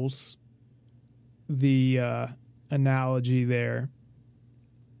apples, the analogy there,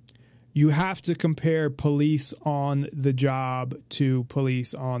 you have to compare police on the job to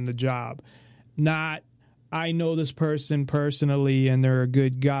police on the job. Not, I know this person personally and they're a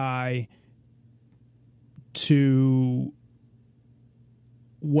good guy, to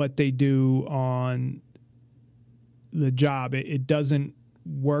what they do on the job. It doesn't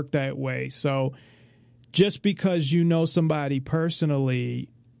work that way. So just because you know somebody personally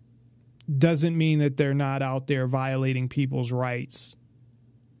doesn't mean that they're not out there violating people's rights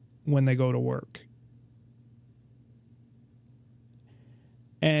when they go to work.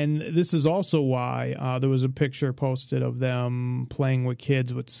 And this is also why there was a picture posted of them playing with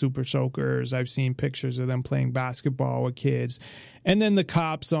kids with super soakers. I've seen pictures of them playing basketball with kids. And then the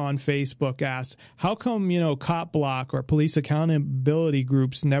cops on Facebook asked, how come, Cop Block or police accountability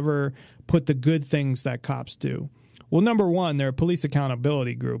groups never put the good things that cops do? Well, number one, they're a police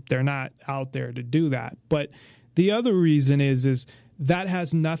accountability group. They're not out there to do that. But the other reason is that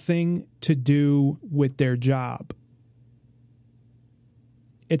has nothing to do with their job.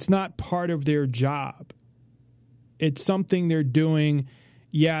 It's not part of their job. It's something they're doing.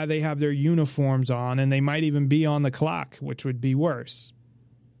 Yeah, they have their uniforms on, and they might even be on the clock, which would be worse.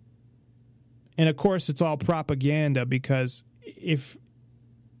 And, of course, it's all propaganda, because if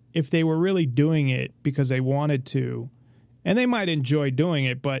they were really doing it because they wanted to, and they might enjoy doing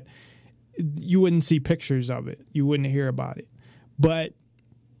it, but you wouldn't see pictures of it. You wouldn't hear about it. But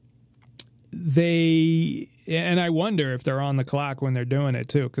and I wonder if they're on the clock when they're doing it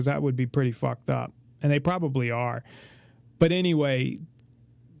too, because that would be pretty fucked up. And they probably are. But anyway,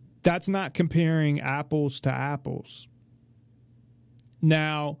 that's not comparing apples to apples.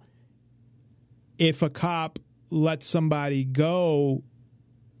 Now, if a cop lets somebody go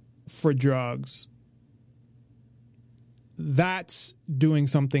for drugs, that's doing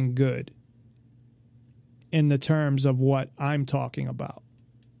something good in the terms of what I'm talking about.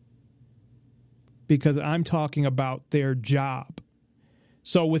 Because I'm talking about their job.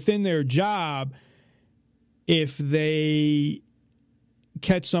 So within their job, if they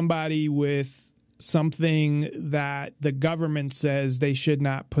catch somebody with something that the government says they should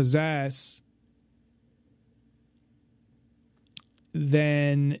not possess,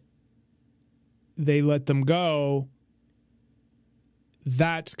 then they let them go.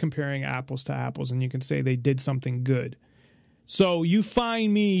 That's comparing apples to apples, and you can say they did something good. So you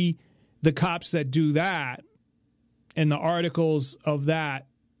find me the cops that do that and the articles of that,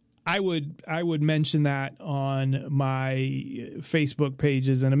 I would mention that on my Facebook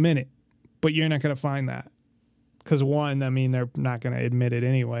pages in a minute. But you're not going to find that. Because one, I mean, they're not going to admit it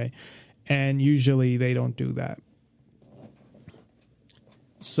anyway. And usually they don't do that.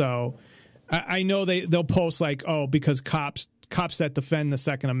 So I know they'll post like, oh, because cops that defend the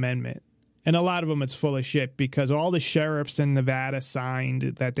Second Amendment. And a lot of them, it's full of shit, because all the sheriffs in Nevada signed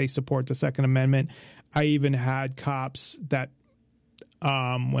that they support the Second Amendment. I even had cops that,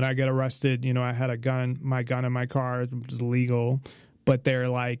 when I got arrested, I had my gun in my car, which is legal, but they're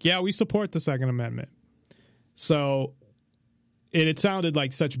like, yeah, we support the Second Amendment. So it sounded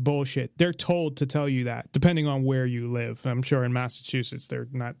like such bullshit. They're told to tell you that, depending on where you live. I'm sure in Massachusetts, they're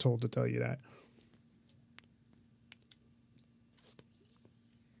not told to tell you that.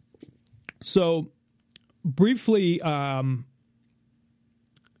 So, briefly, I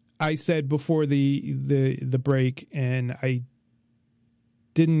said before the break, and I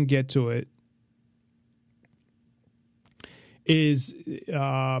didn't get to it, is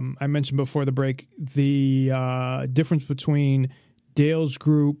I mentioned before the break the difference between Dale's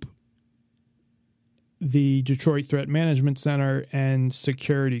group, the Detroit Threat Management Center, and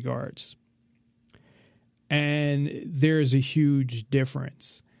security guards. And there's a huge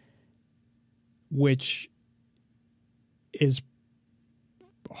difference, which is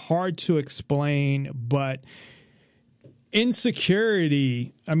hard to explain, but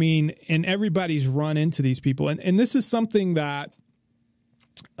insecurity, I mean, and everybody's run into these people. And this is something that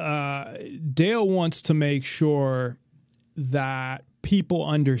Dale wants to make sure that people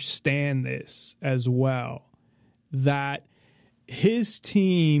understand this as well, that his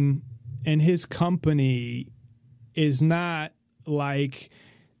team and his company is not like,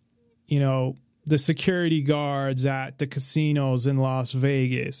 the security guards at the casinos in Las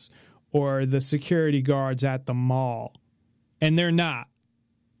Vegas or the security guards at the mall. And they're not.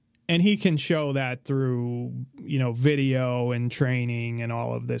 And he can show that through, video and training and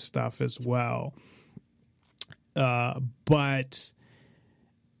all of this stuff as well. But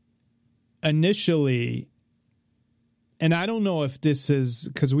initially, and I don't know if this is,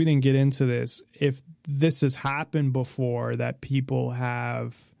 because we didn't get into this, if this has happened before, that people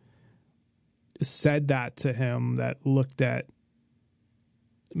have said that to him, that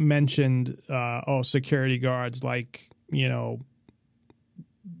mentioned, security guards, like, the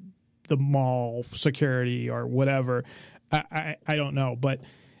mall security or whatever. I don't know, but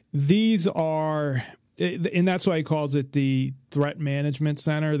these are, and that's why he calls it the Threat Management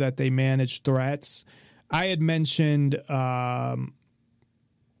Center, that they manage threats. I had mentioned, now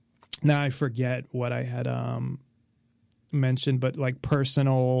I forget what I had mentioned, but like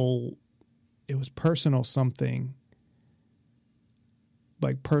it was personal something,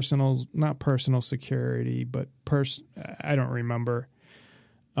 like personal, not personal security, but I don't remember.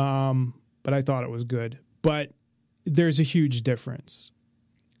 but I thought it was good. But there's a huge difference.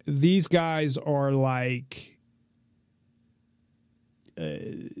 These guys are like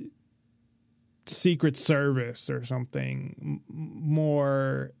Secret Service or something,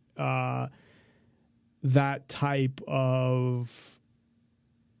 more that type of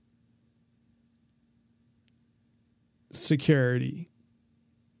security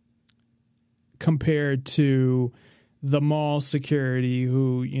compared to the mall security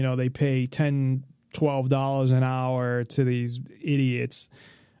who, you know, they pay $10, $12 an hour to these idiots.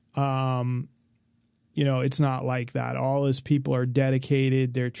 You know, it's not like that. All his people are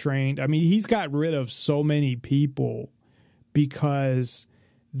dedicated. They're trained. I mean, he's got rid of so many people because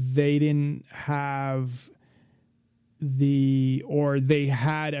they didn't have they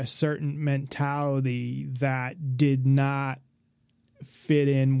had a certain mentality that did not fit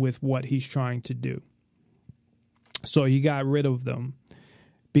in with what he's trying to do. So he got rid of them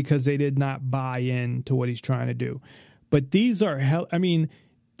because they did not buy into what he's trying to do. But these are heavily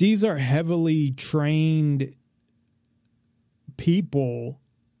trained people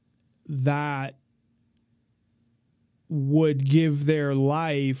that would give their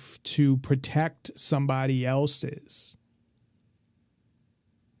life to protect somebody else's.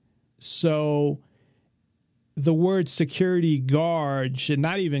 So the word security guard should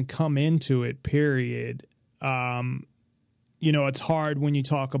not even come into it, period. You know, it's hard when you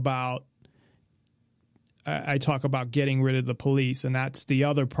talk about, I talk about getting rid of the police, and that's the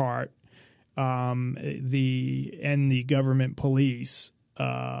other part, the government police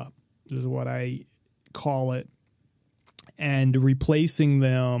is what I call it, and replacing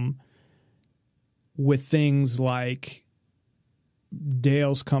them with things like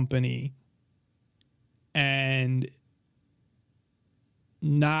Dale's company, and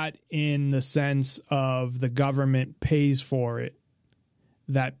not in the sense of the government pays for it,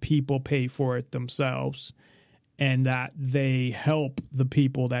 that people pay for it themselves, and that they help the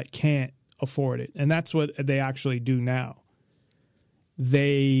people that can't afford it. And that's what they actually do now.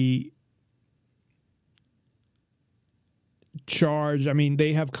 They charge, I mean,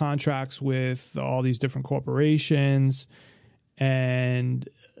 they have contracts with all these different corporations and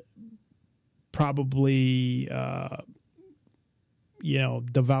probably, you know,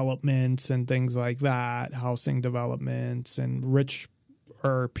 developments and things like that, housing developments and richer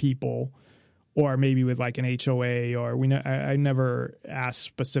people, or maybe with like an HOA, or I never asked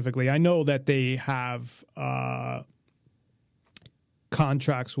specifically. I know that they have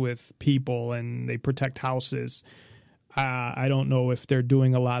contracts with people and they protect houses. I don't know if they're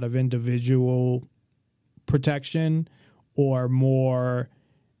doing a lot of individual protection or more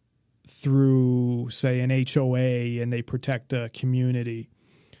through, say, an HOA and they protect a community.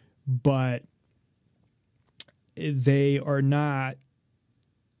 But they are not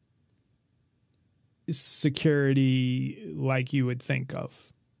security like you would think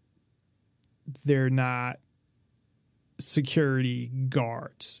of. They're not security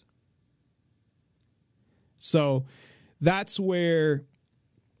guards. So that's where,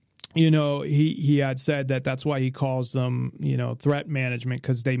 you know, he had said that that's why he calls them, you know, threat management,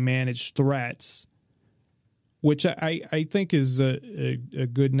 because they manage threats, which I think is a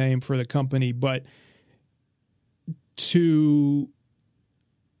good name for the company. But to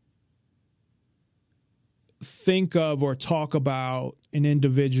think of or talk about an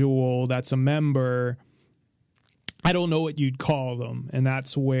individual that's a member, I don't know what you'd call them. And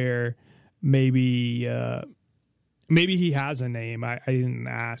that's where maybe he has a name. I didn't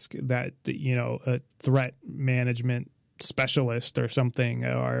ask that, you know, a threat management specialist or something,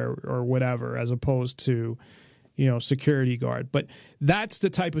 or whatever, as opposed to, you know, security guard. But that's the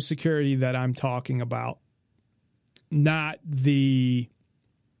type of security that I'm talking about, not the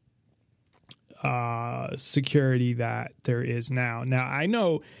security that there is now. Now, I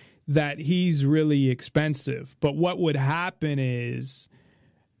know that he's really expensive, but what would happen is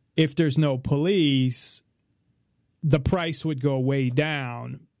if there's no police, the price would go way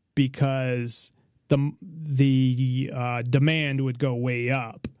down because the demand would go way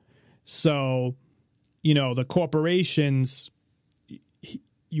up. So, you know, the corporations,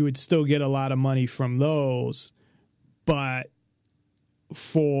 you would still get a lot of money from those, but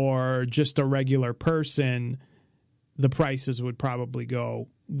for just a regular person, the prices would probably go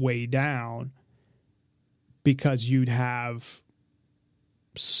way down because you'd have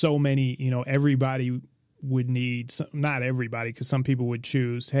so many, you know, everybody would need, not everybody, because some people would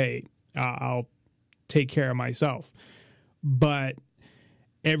choose, hey, I'll take care of myself. But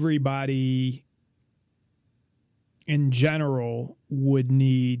everybody in general would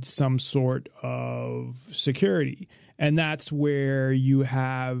need some sort of security. And that's where you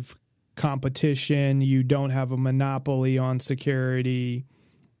have competition. You don't have a monopoly on security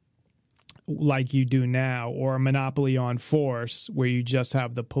like you do now, or a monopoly on force where you just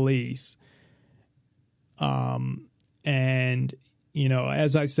have the police. And, you know,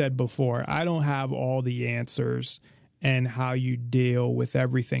 as I said before, I don't have all the answers and how you deal with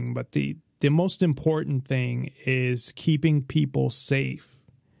everything. But the most important thing is keeping people safe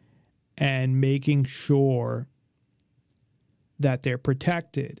and making sure that they're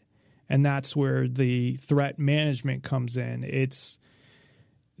protected. And that's where the threat management comes in. It's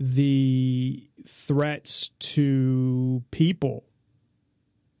the threats to people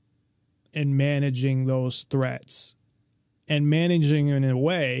and managing those threats and managing in a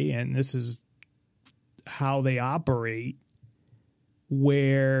way, and this is how they operate,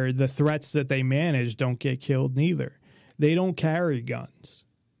 where the threats that they manage don't get killed neither. They don't carry guns.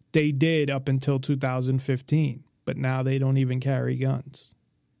 They did up until 2015, but now they don't even carry guns.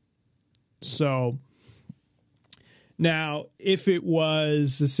 So now, if it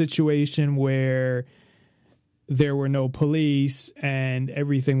was a situation where there were no police and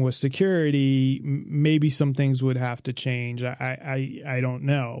everything was security, maybe some things would have to change. I don't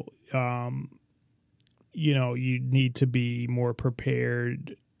know. You know, you need to be more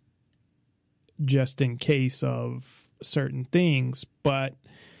prepared just in case of certain things. But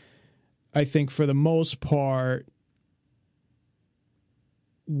I think for the most part,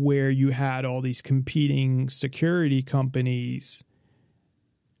 where you had all these competing security companies,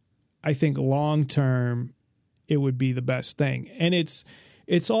 I think long term it would be the best thing. And it's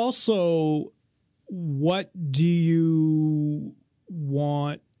also, what do you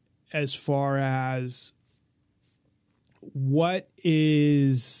want as far as what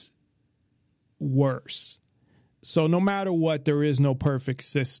is worse? So no matter what, there is no perfect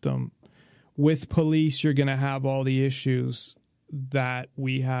system. With police, you're going to have all the issues that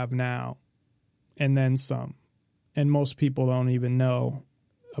we have now, and then some. And most people don't even know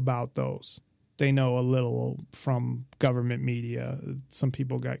about those. They know a little from government media. Some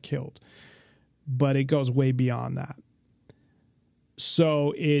people got killed. But it goes way beyond that.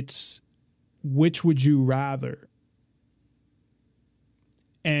 So it's, which would you rather?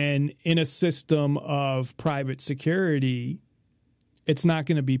 And in a system of private security, it's not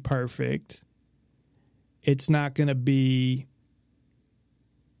going to be perfect. It's not going to be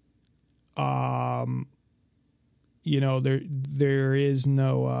you know, there is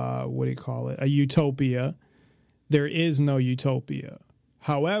no, what do you call it? A utopia. There is no utopia.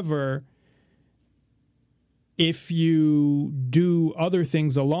 However, if you do other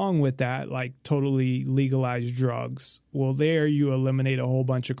things along with that, like totally legalize drugs, well, there you eliminate a whole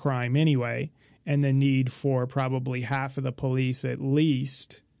bunch of crime anyway, and the need for probably half of the police at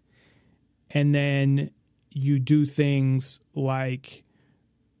least. And then you do things like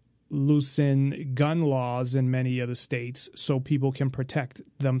loosen gun laws in many of the states so people can protect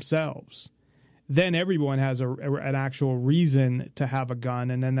themselves. Then everyone has an actual reason to have a gun,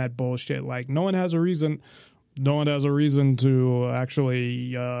 and then that bullshit like no one has a reason to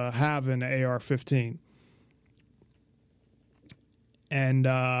actually have an AR-15. And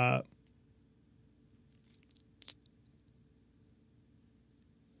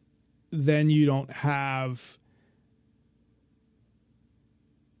then you don't have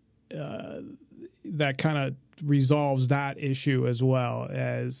that kind of resolves that issue, as well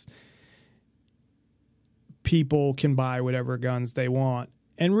as people can buy whatever guns they want.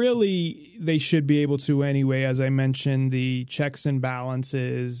 And really, they should be able to anyway. As I mentioned, the checks and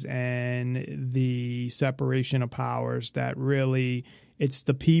balances and the separation of powers, that really, it's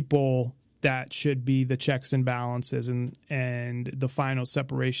the people that should be the checks and balances and the final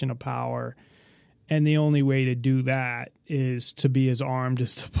separation of power. And the only way to do that is to be as armed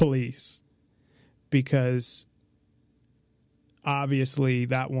as the police, because obviously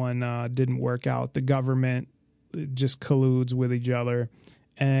that one didn't work out. The government just colludes with each other,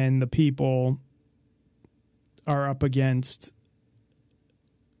 and the people are up against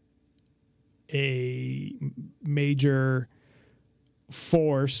a major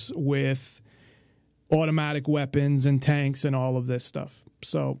force with automatic weapons and tanks and all of this stuff.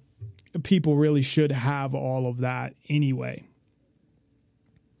 So people really should have all of that anyway.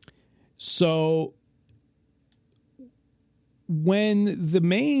 So when the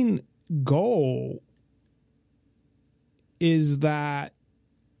main goal is that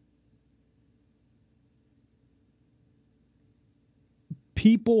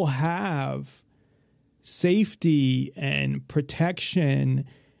people have safety and protection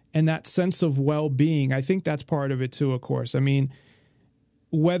and that sense of well-being. I think that's part of it too, of course. I mean,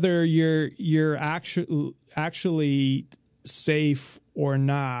 whether you're actually safe or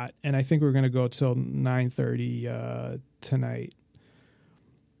not, and I think we're going to go till 9:30 tonight.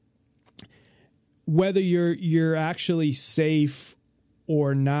 Whether you're actually safe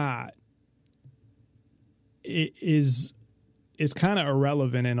or not, it is kind of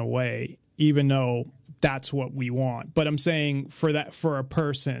irrelevant in a way, even though that's what we want. But I'm saying for a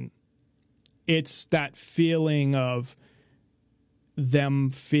person, it's that feeling of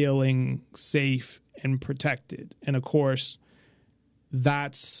them feeling safe and protected. And of course,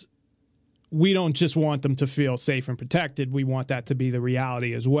 we don't just want them to feel safe and protected. We want that to be the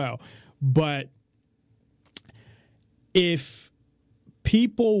reality as well. But if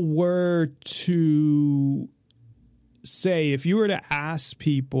people were to say, if you were to ask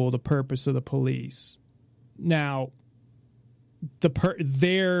people the purpose of the police, now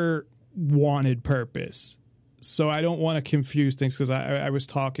their wanted purpose. So I don't want to confuse things, because I was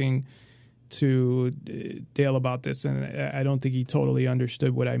talking to Dale about this, and I don't think he totally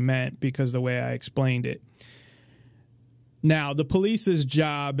understood what I meant because the way I explained it. Now, the police's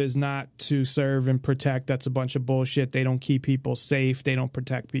job is not to serve and protect. That's a bunch of bullshit. They don't keep people safe. They don't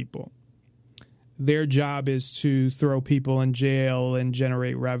protect people. Their job is to throw people in jail and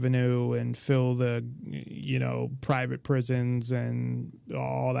generate revenue and fill the, private prisons and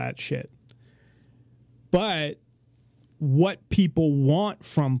all that shit. But what people want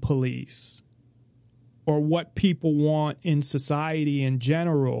from police, or what people want in society in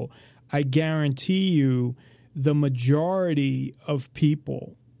general, I guarantee you the majority of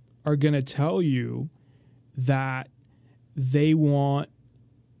people are going to tell you that they want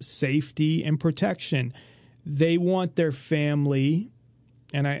safety and protection. They want their family,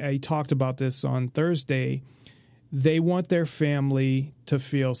 and I talked about this on Thursday, they want their family to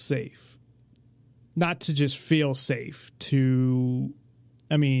feel safe. Not to just feel safe,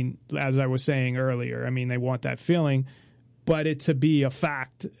 as I was saying earlier, they want that feeling, but it to be a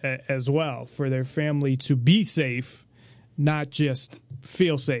fact as well, for their family to be safe, not just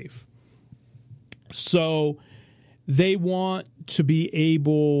feel safe. So they want to be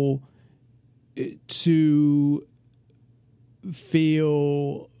able to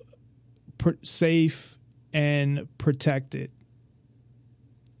feel safe and protected.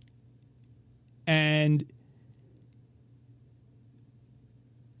 And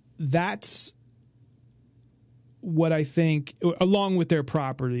that's what I think, along with their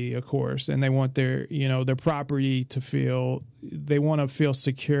property, of course, and they want their property to feel, they want to feel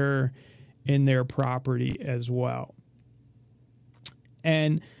secure in their property as well.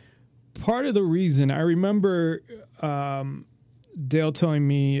 And part of the reason, I remember Dale telling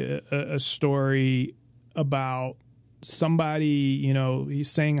me a story about somebody, he's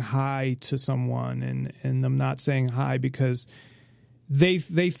saying hi to someone and them not saying hi because they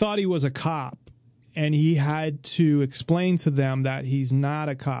thought he was a cop. And he had to explain to them that he's not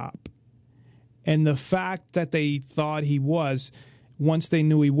a cop. And the fact that they thought he was, once they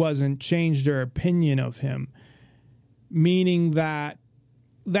knew he wasn't, changed their opinion of him. Meaning that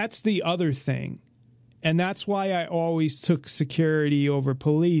that's the other thing. And that's why I always took security over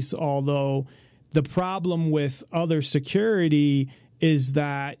police, although the problem with other security is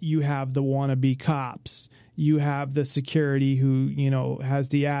that you have the wannabe cops. You have the security who, has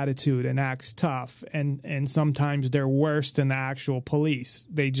the attitude and acts tough. And sometimes they're worse than the actual police.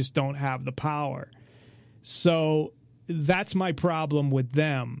 They just don't have the power. So that's my problem with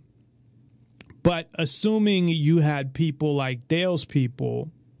them. But assuming you had people like Dale's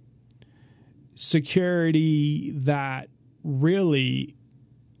people, security that really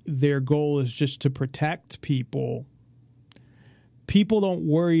their goal is just to protect people, people don't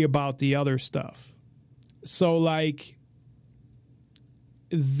worry about the other stuff. So, like,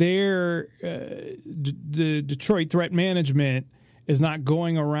 the Detroit Threat Management is not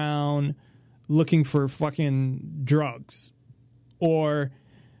going around looking for fucking drugs or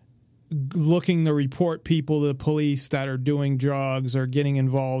looking to report people to the police that are doing drugs or getting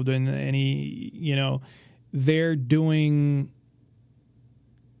involved in any, they're doing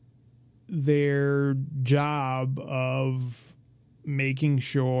their job of making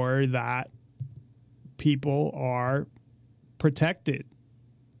sure that people are protected,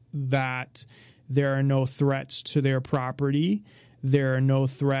 that there are no threats to their property, there are no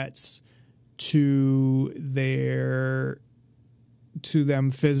threats to them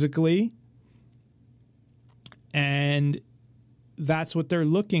physically, and that's what they're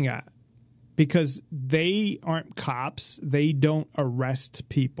looking at, because they aren't cops, they don't arrest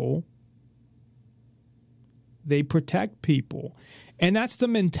people, They protect people. And that's the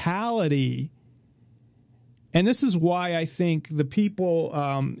mentality. And this is why I think the people,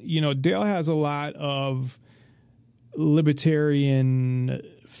 Dale has a lot of libertarian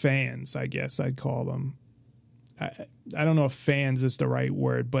fans, I guess I'd call them. I don't know if fans is the right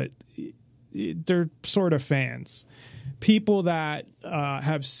word, but they're sort of fans. People that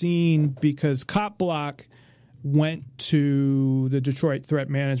have seen, because Cop Block went to the Detroit Threat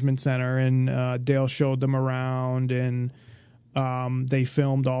Management Center and Dale showed them around, and they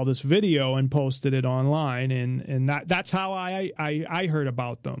filmed all this video and posted it online, and that's how I heard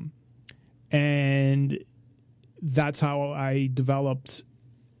about them. And that's how I developed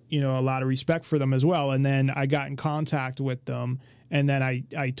a lot of respect for them as well. And then I got in contact with them, and then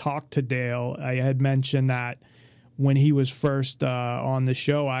I talked to Dale. I had mentioned that when he was first on the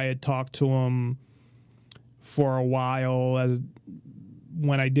show, I had talked to him for a while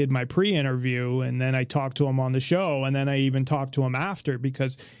when I did my pre-interview, and then I talked to him on the show, and then I even talked to him after,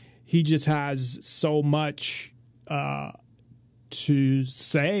 because he just has so much to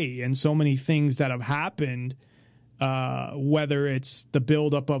say and so many things that have happened. Whether it's the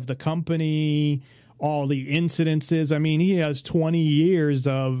buildup of the company, all the incidences. I mean, he has 20 years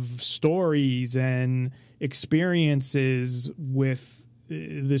of stories and experiences with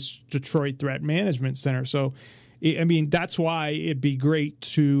this Detroit Threat Management Center. So, I mean, that's why it'd be great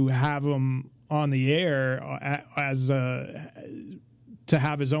to have him on the air to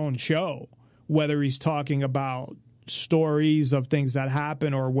have his own show, whether he's talking about stories of things that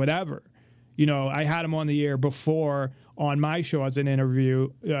happen or whatever. I had him on the air before on my show as an interview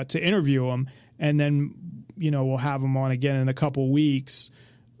to interview him, and then we'll have him on again in a couple weeks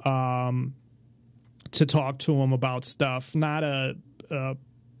to talk to him about stuff. Not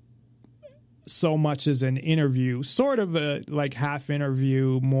so much as an interview, sort of a like half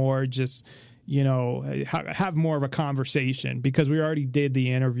interview, more just have more of a conversation, because we already did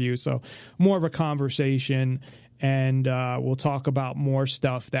the interview, so more of a conversation. And we'll talk about more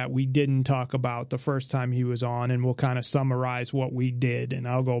stuff that we didn't talk about the first time he was on, and we'll kind of summarize what we did. And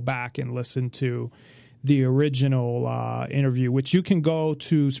I'll go back and listen to the original interview, which you can go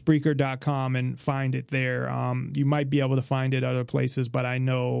to Spreaker.com and find it there. You might be able to find it other places, but I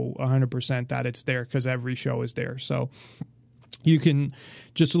know 100% that it's there because every show is there. So you can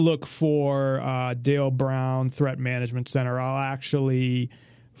just look for Dale Brown Threat Management Center. I'll actually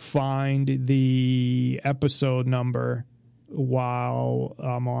find the episode number while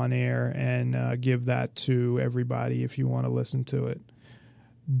I'm on air and give that to everybody if you want to listen to it.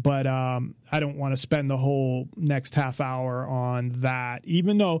 But I don't want to spend the whole next half hour on that,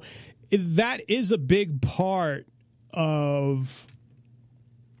 even though that is a big part of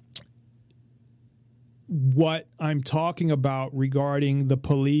what I'm talking about regarding the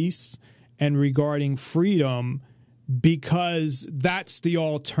police and regarding freedom, because that's the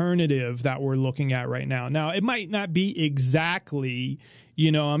alternative that we're looking at right now. Now, it might not be exactly,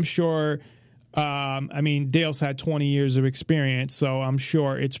 I'm sure, Dale's had 20 years of experience, so I'm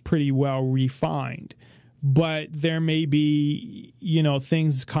sure it's pretty well refined. But there may be,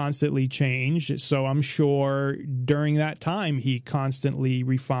 things constantly change. So I'm sure during that time he constantly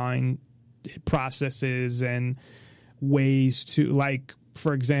refined processes and ways to, like,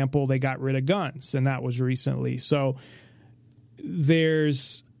 for example, they got rid of guns, and that was recently. So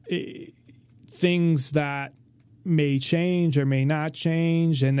there's things that may change or may not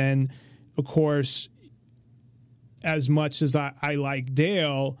change. And then, of course, as much as I like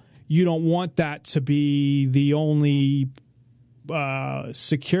Dale, you don't want that to be the only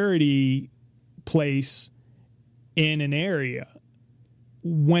security place in an area.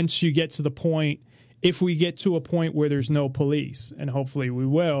 Once you get to the point, if we get to a point where there's no police, and hopefully we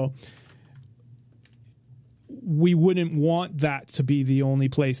will, we wouldn't want that to be the only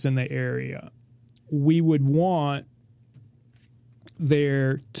place in the area. We would want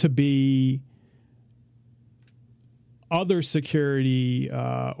there to be other security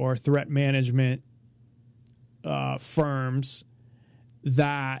or threat management firms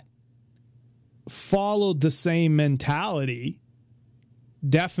that followed the same mentality,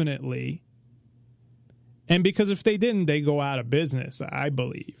 definitely. And because if they didn't, they go out of business, I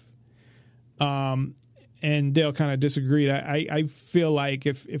believe. And Dale kind of disagreed. I feel like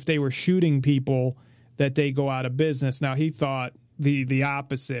if they were shooting people, that they go out of business. Now, he thought the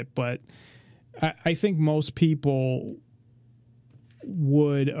opposite, but I think most people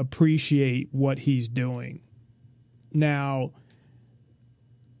would appreciate what he's doing. Now,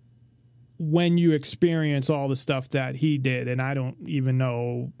 when you experience all the stuff that he did, and I don't even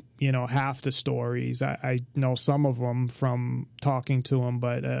know, half the stories. I know some of them from talking to him,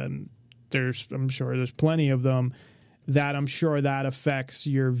 but I'm sure there's plenty of them, that I'm sure that affects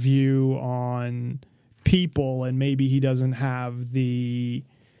your view on people, and maybe he doesn't have the,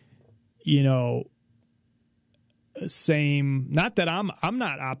 same, not that I'm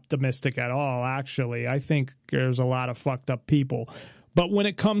not optimistic at all, actually. I think there's a lot of fucked up people. But when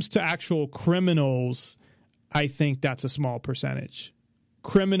it comes to actual criminals, I think that's a small percentage.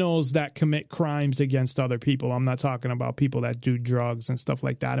 Criminals that commit crimes against other people. I'm not talking about people that do drugs and stuff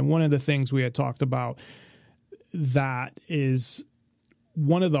like that. And one of the things we had talked about that is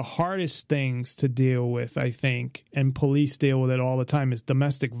one of the hardest things to deal with, I think, and police deal with it all the time, is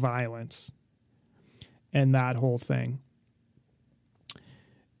domestic violence and that whole thing.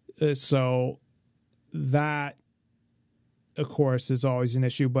 So that, of course, is always an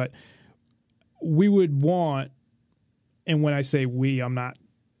issue. But we would want, and when I say we, I'm not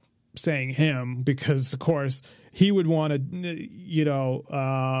saying him, because, of course, he would want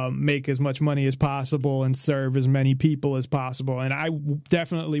to, make as much money as possible and serve as many people as possible. And I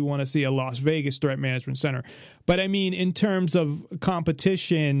definitely want to see a Las Vegas threat management center. But I mean, in terms of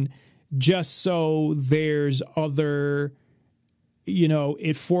competition, just so there's other,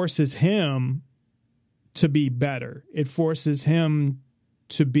 it forces him to be better. It forces him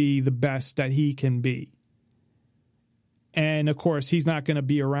to be the best that he can be. And, of course, he's not going to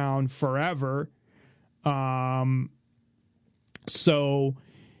be around forever. So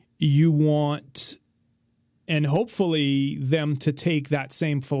you want, and hopefully, them to take that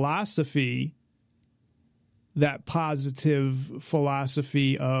same philosophy, that positive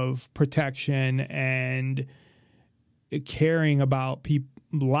philosophy of protection and caring about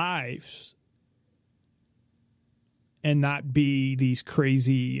lives, and not be these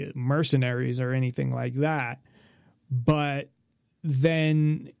crazy mercenaries or anything like that. But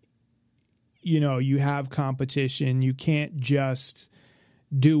then, you have competition. You can't just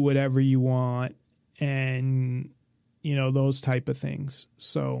do whatever you want and, those type of things.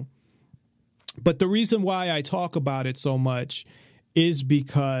 So, but the reason why I talk about it so much is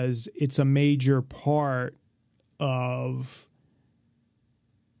because it's a major part of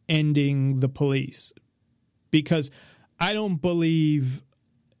ending the police. Because I don't believe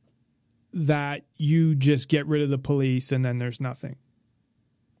that you just get rid of the police and then there's nothing.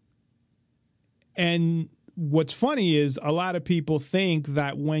 And what's funny is a lot of people think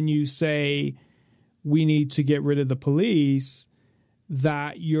that when you say we need to get rid of the police,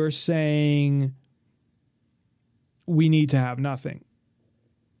 that you're saying we need to have nothing.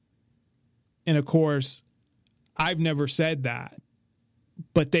 And of course, I've never said that,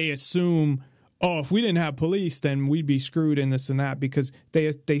 but they assume, oh, if we didn't have police, then we'd be screwed in this and that, because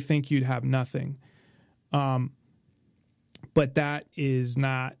they think you'd have nothing. But that is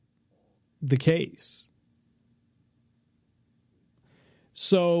not the case.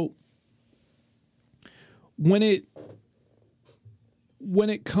 So when it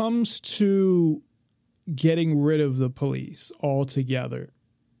comes to getting rid of the police altogether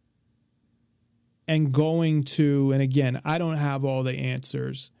and going to, and again, I don't have all the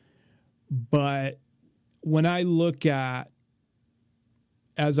answers, but when I look at,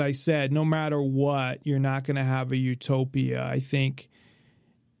 as I said, no matter what, you're not going to have a utopia. I think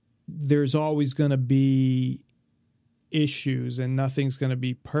there's always going to be issues and nothing's going to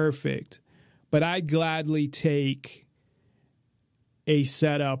be perfect. But I'd gladly take a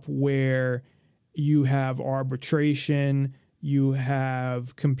setup where you have arbitration, you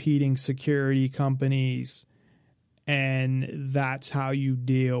have competing security companies, and that's how you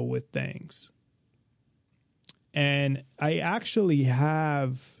deal with things. And I actually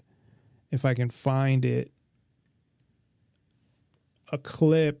have, if I can find it, a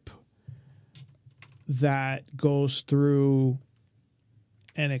clip that goes through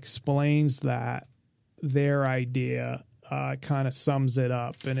and explains that, their idea, kind of sums it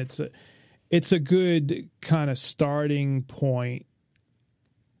up. And it's a good kind of starting point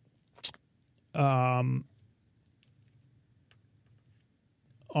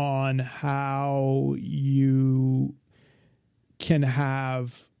on how you can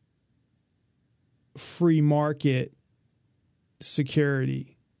have free market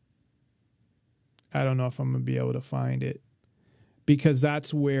security. I don't know if I'm going to be able to find it, because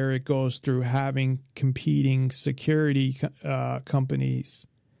that's where it goes through having competing security companies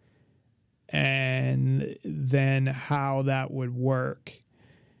and then how that would work.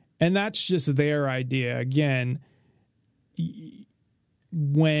 And that's just their idea. Again,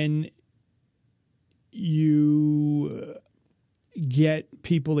 when you get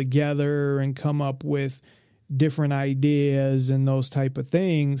people together and come up with different ideas and those type of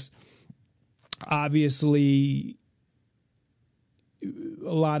things, obviously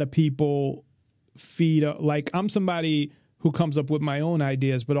a lot of people feed, like I'm somebody who comes up with my own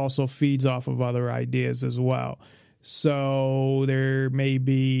ideas, but also feeds off of other ideas as well. So there may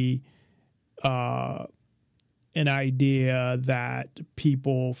be an idea that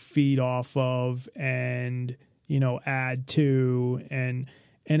people feed off of and, add to and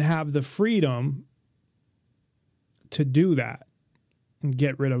have the freedom to do that and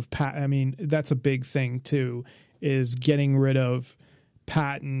get rid of I mean, that's a big thing too, is getting rid of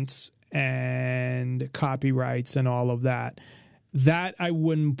patents and copyrights and all of that. That I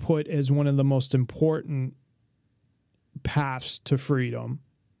wouldn't put as one of the most important paths to freedom,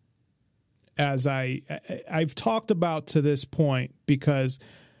 as I've talked about to this point, because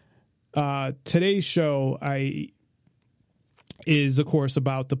today's show is of course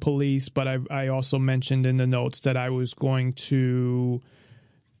about the police, but I also mentioned in the notes that I was going to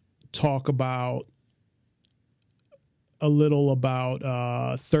talk about a little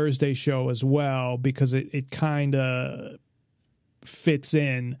about Thursday's show as well, because it kind of fits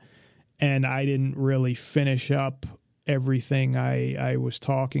in, and I didn't really finish up everything I was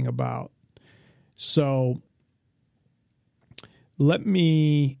talking about. So let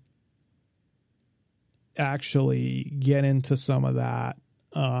me actually get into some of that.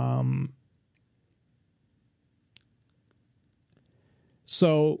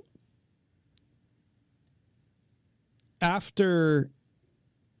 So after,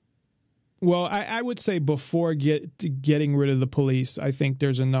 well, I would say before getting rid of the police, I think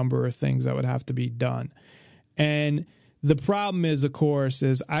there's a number of things that would have to be done. And the problem is, of course,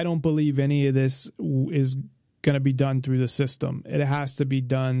 is I don't believe any of this is going to be done through the system. It has to be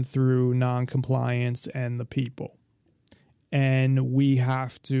done through non-compliance and the people. And we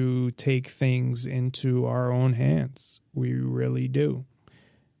have to take things into our own hands. We really do.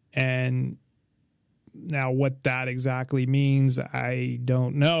 And now what that exactly means, I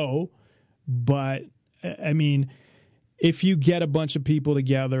don't know. But, I mean, if you get a bunch of people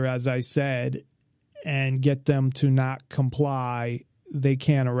together, as I said, and get them to not comply, they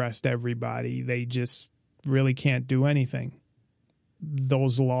can't arrest everybody. They just really can't do anything.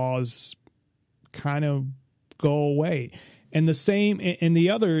 Those laws kind of go away. And the same, and the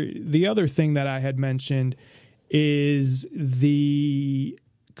other thing that I had mentioned is the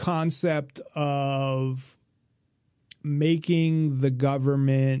concept of making the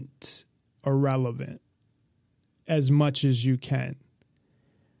government irrelevant as much as you can,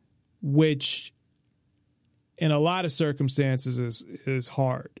 which in a lot of circumstances is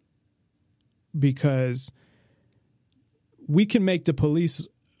hard, because we can make the police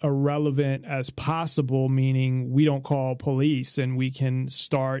irrelevant as possible, meaning we don't call police, and we can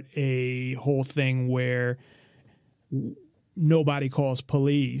start a whole thing where nobody calls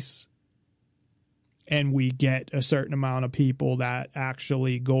police, and we get a certain amount of people that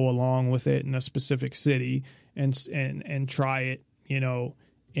actually go along with it in a specific city and try it, in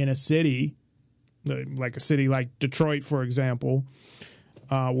a city, like a city like Detroit, for example,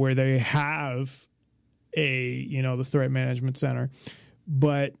 where they have the threat management center.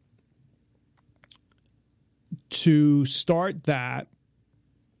 But to start that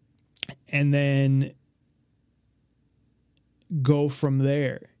and then go from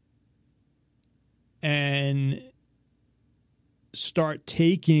there and start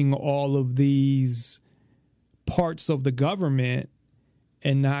taking all of these parts of the government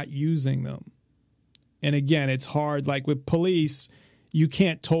and not using them. And again, it's hard. Like with police, you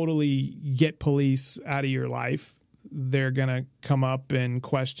can't totally get police out of your life. They're going to come up and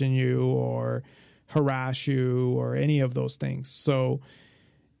question you or harass you or any of those things. So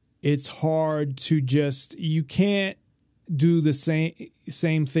it's hard to you can't do the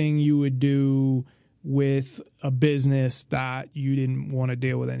same thing you would do with a business that you didn't want to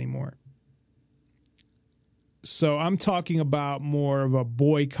deal with anymore. So I'm talking about more of a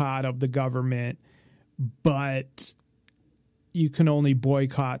boycott of the government, but you can only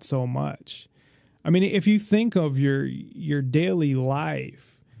boycott so much. I mean, if you think of your daily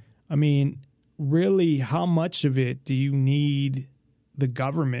life, I mean, really, how much of it do you need the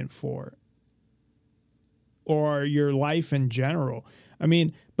government for? Or your life in general? I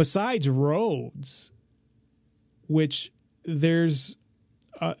mean, besides roads, which that's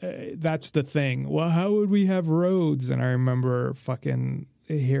the thing. Well, how would we have roads? And I remember fucking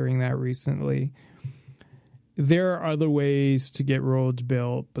hearing that recently. There are other ways to get roads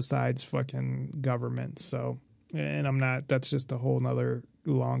built besides fucking government. So, and that's just a whole nother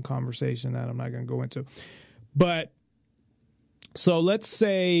long conversation that I'm not going to go into. But, so let's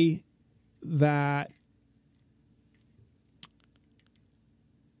say that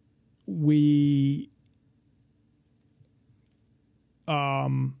we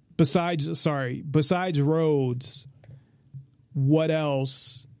besides roads, what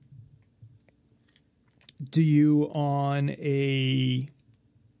else do you on a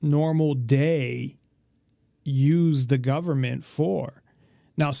normal day use the government for?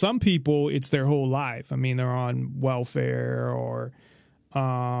 Now, some people, it's their whole life. I mean, they're on welfare or,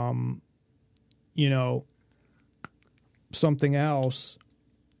 something else,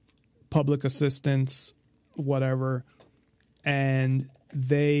 public assistance, whatever, and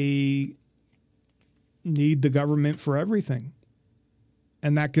they need the government for everything.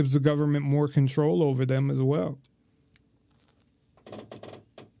 And that gives the government more control over them as well.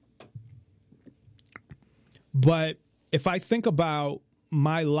 But if I think about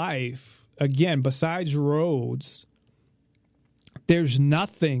my life, again, besides roads, there's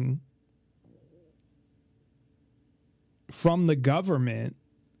nothing from the government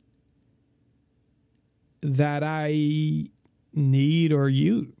that I need or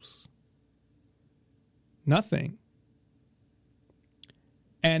use. Nothing.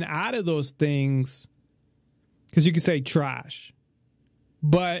 And out of those things, because you could say trash,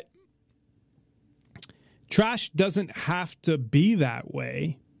 but trash doesn't have to be that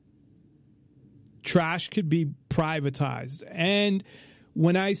way. Trash could be privatized. And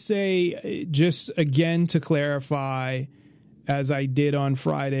when I say, just again to clarify, as I did on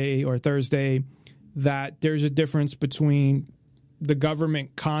Friday or Thursday, that there's a difference between the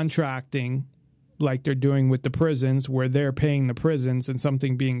government contracting, like they're doing with the prisons, where they're paying the prisons, and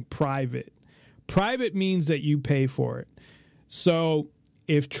something being private. Private means that you pay for it. So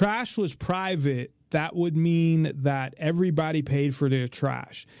if trash was private, that would mean that everybody paid for their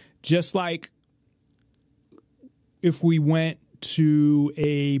trash. Just like if we went to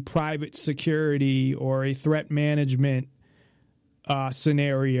a private security or a threat management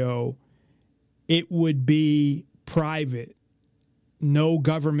scenario, it would be private, no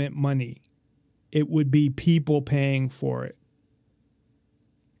government money. It would be people paying for it.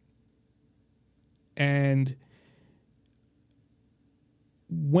 And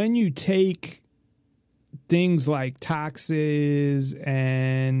when you take things like taxes,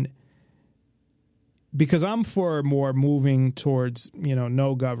 and because I'm for more moving towards,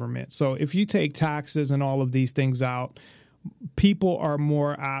 no government. So if you take taxes and all of these things out, people are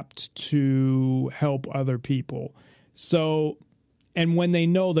more apt to help other people. So, and when they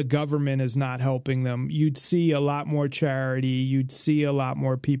know the government is not helping them, you'd see a lot more charity. You'd see a lot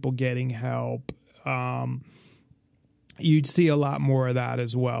more people getting help. You'd see a lot more of that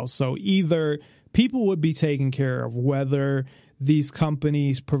as well. So either people would be taken care of, whether these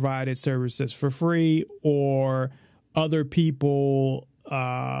companies provided services for free or other people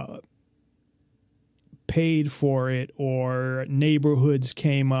paid for it, or neighborhoods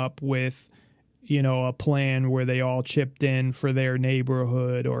came up with a plan where they all chipped in for their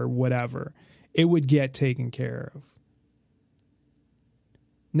neighborhood or whatever. It would get taken care of.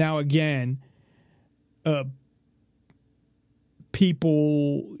 Now, again,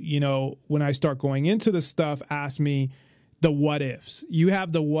 people, when I start going into the stuff, ask me the what ifs. You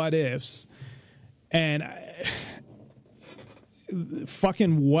have the what ifs, and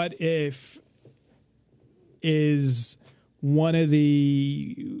fucking what if is one of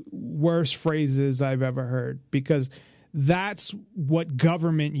the worst phrases I've ever heard, because that's what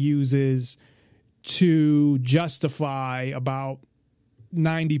government uses to justify about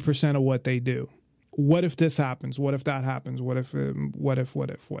 90% of what they do. What if this happens? What if that happens? What if?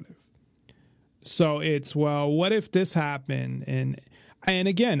 So it's, well, what if this happened? And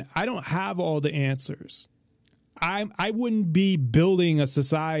again, I don't have all the answers. I wouldn't be building a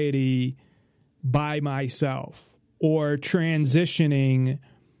society by myself or transitioning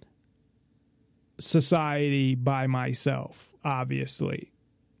society by myself, obviously.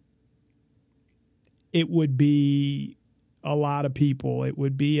 It would be a lot of people. It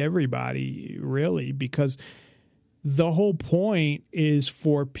would be everybody, really, because the whole point is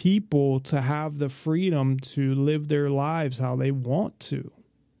for people to have the freedom to live their lives how they want to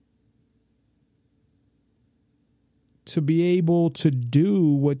be able to do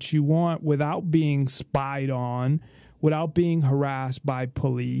what you want without being spied on, without being harassed by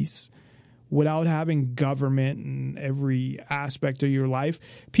police, without having government in every aspect of your life.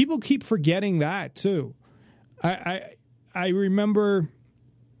 People keep forgetting that too. I remember,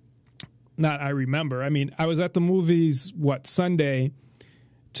 I mean, I was at the movies, Sunday,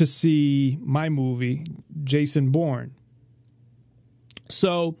 to see my movie, Jason Bourne.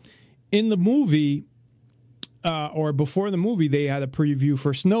 So in the movie, or before the movie, they had a preview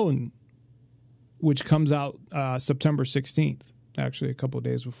for Snowden, which comes out September 16th, actually a couple of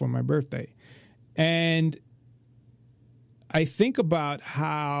days before my birthday. And I think about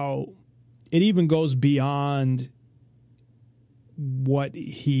how it even goes beyond what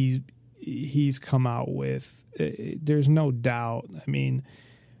he's come out with. There's no doubt. I mean,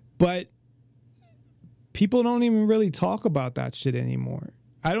 but people don't even really talk about that shit anymore.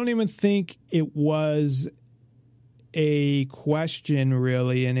 I don't even think it was a question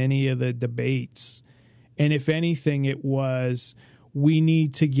really in any of the debates. And if anything, it was, we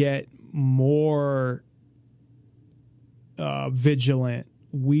need to get more vigilant.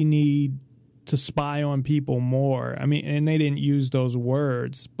 We need to spy on people more. I mean, and they didn't use those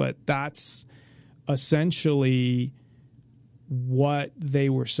words, but that's essentially what they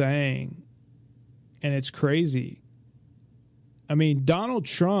were saying. And it's crazy. I mean, Donald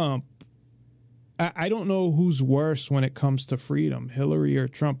Trump, I don't know who's worse when it comes to freedom, Hillary or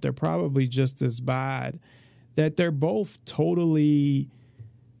Trump. They're probably just as bad. That they're both totally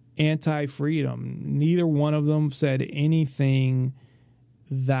anti-freedom. Neither one of them said anything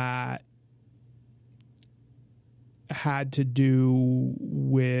that had to do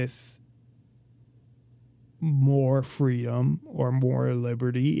with more freedom or more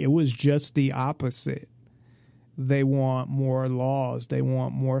liberty. It was just the opposite. They want more laws. They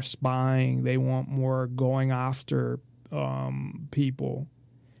want more spying. They want more going after people.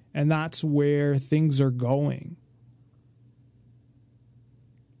 And that's where things are going.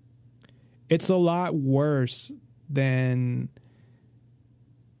 It's a lot worse than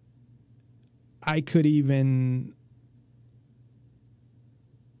I could even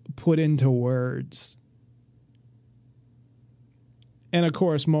put into words. And of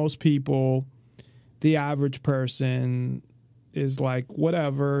course, most people, the average person is like,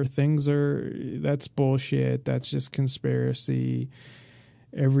 whatever, that's bullshit. That's just conspiracy.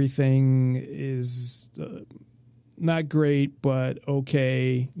 Everything is not great, but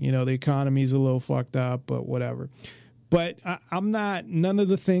okay. You know, the economy's a little fucked up, but whatever. But I'm not, none of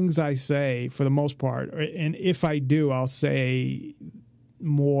the things I say, for the most part, and if I do, I'll say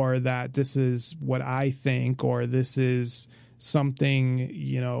more that this is what I think, or this is something,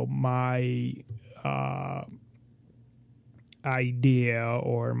 you know, my idea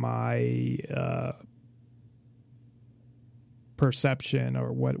or my perception,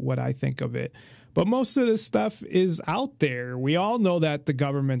 or what I think of it. But most of this stuff is out there. We all know that the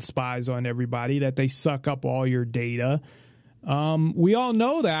government spies on everybody, that they suck up all your data. We all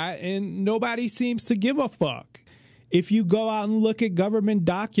know that, and nobody seems to give a fuck. If you go out and look at government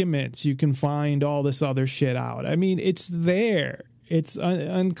documents, you can find all this other shit out. I mean, it's there. It's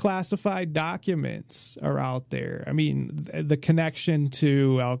unclassified documents are out there. I mean, the connection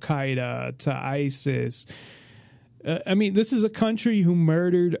to Al-Qaeda, to ISIS. I mean, this is a country who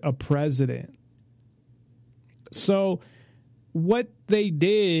murdered a president. So what they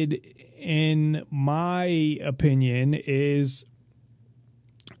did, in my opinion, is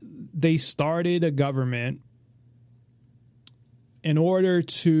they started a government in order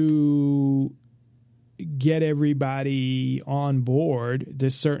to get everybody on board.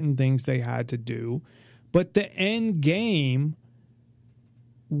 There's certain things they had to do. But the end game,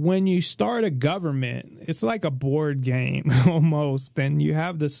 when you start a government, it's like a board game almost. And you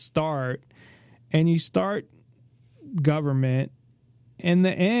have the start, and you start government. In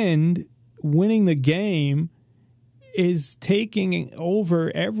the end, winning the game is taking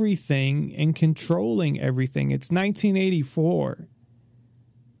over everything and controlling everything. It's 1984.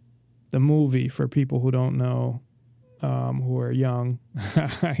 The movie, for people who don't know, who are young,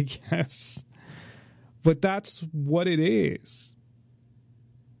 I guess. But that's what it is.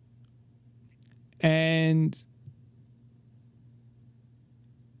 And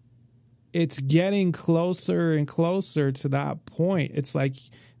it's getting closer and closer to that point. It's like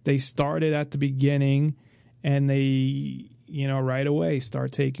they started at the beginning, and they, you know, right away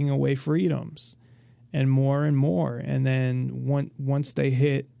start taking away freedoms and more. And then once they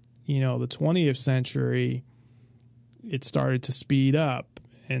hit, you know, the 20th century, it started to speed up.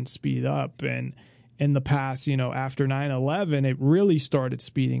 And in the past, you know, after 9/11, it really started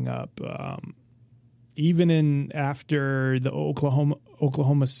speeding up. Even after the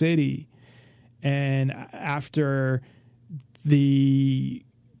Oklahoma City, and after the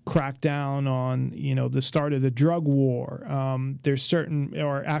crackdown on, you know, the start of the drug war,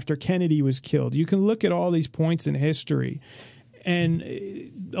 or after Kennedy was killed. You can look at all these points in history. And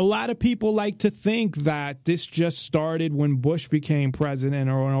a lot of people like to think that this just started when Bush became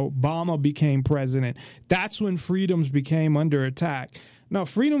president or when Obama became president. That's when freedoms became under attack. No,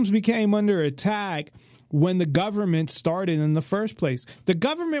 freedoms became under attack when the government started in the first place. The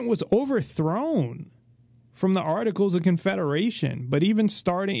government was overthrown from the Articles of Confederation. But even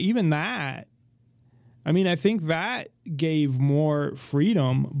that, I mean, I think that gave more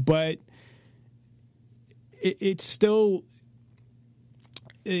freedom, but it's still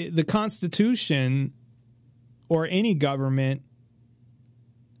the Constitution or any government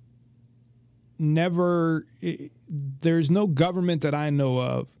never, there's no government that I know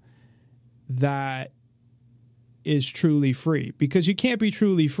of that is truly free, because you can't be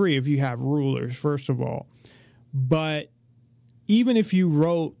truly free if you have rulers, first of all. But even if you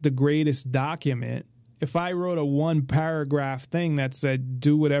wrote the greatest document, if I wrote a 1-paragraph thing that said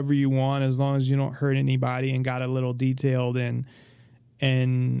do whatever you want as long as you don't hurt anybody, and got a little detailed in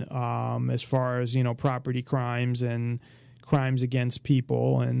as far as, you know, property crimes and crimes against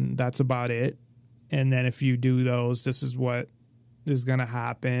people, and that's about it. And then if you do those, this is what is going to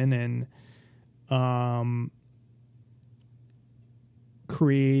happen, and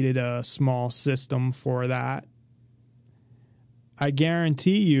created a small system for that. I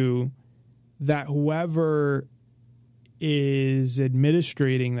guarantee you that whoever is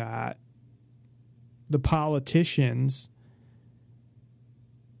administrating that, the politicians,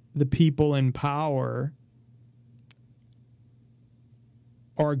 the people in power,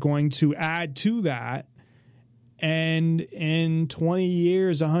 are going to add to that. And in 20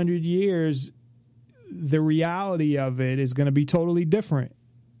 years, 100 years, the reality of it is going to be totally different,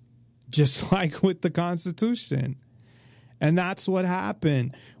 just like with the Constitution. And that's what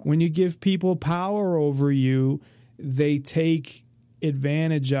happened. When you give people power over you, they take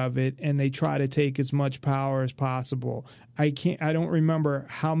advantage of it, and they try to take as much power as possible. I don't remember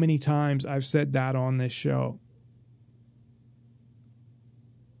how many times I've said that on this show.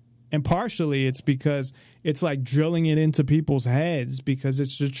 And partially it's because it's like drilling it into people's heads, because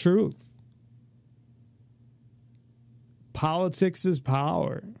it's the truth. Politics is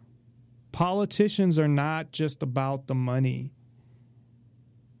power. Politicians are not just about the money.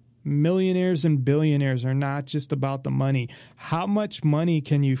 Millionaires and billionaires are not just about the money. How much money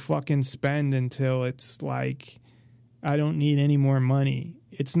can you fucking spend until it's like, I don't need any more money?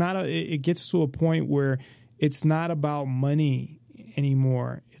 It's not it gets to a point where it's not about money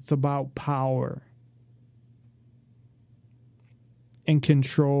anymore. It's about power and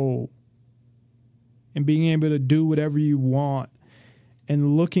control and being able to do whatever you want,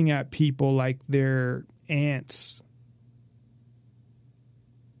 and looking at people like they're ants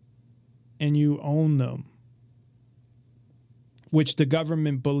and you own them, which the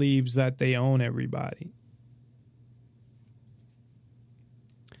government believes that they own everybody.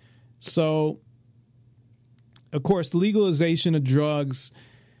 So, of course, legalization of drugs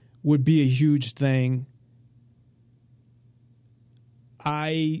would be a huge thing.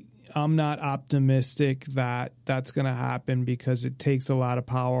 I'm not optimistic that that's going to happen, because it takes a lot of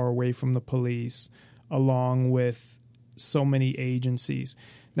power away from the police, along with so many agencies.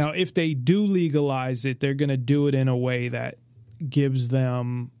 Now, if they do legalize it, they're going to do it in a way that gives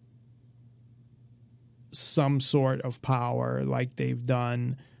them some sort of power, like they've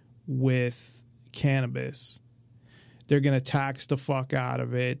done with cannabis. They're going to tax the fuck out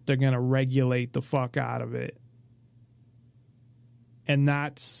of it. They're going to regulate the fuck out of it. And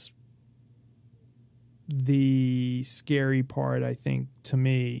that's the scary part, I think, to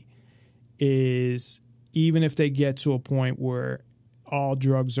me, is even if they get to a point where all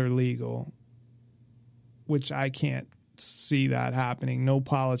drugs are legal, which I can't see that happening. No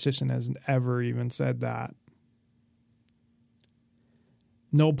politician has ever even said that.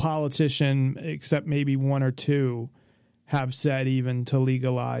 No politician, except maybe one or two, have said even to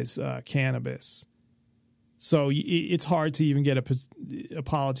legalize cannabis. So it's hard to even get a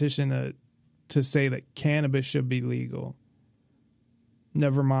politician to say that cannabis should be legal.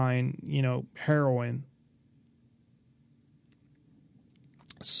 Never mind, you know, heroin.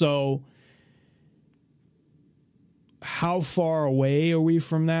 So how far away are we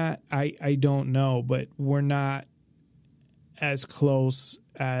from that? I don't know, but we're not as close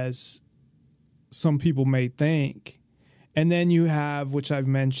as some people may think. And then you have, which I've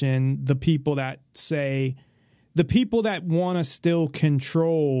mentioned, the people that want to still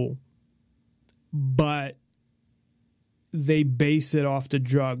control, but they base it off the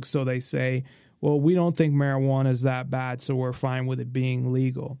drug. So they say, well, we don't think marijuana is that bad, so we're fine with it being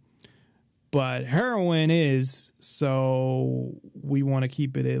legal. But heroin is, so we want to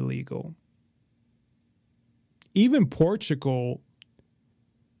keep it illegal. Even Portugal,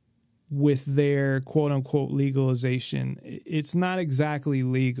 with their quote-unquote legalization, it's not exactly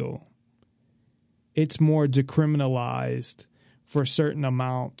legal. It's more decriminalized for certain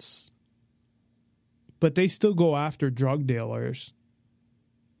amounts. But they still go after drug dealers.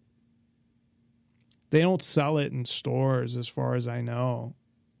 They don't sell it in stores, as far as I know.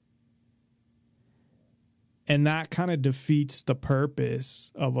 And that kind of defeats the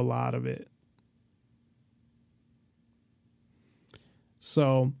purpose of a lot of it.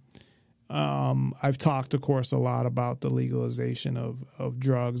 So I've talked, of course, a lot about the legalization of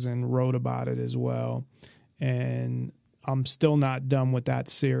drugs and wrote about it as well. And I'm still not done with that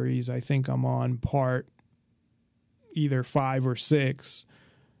series. I think I'm on part either 5 or 6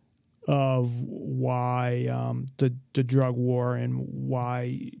 of why the drug war and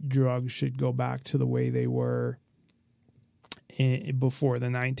why drugs should go back to the way they were before the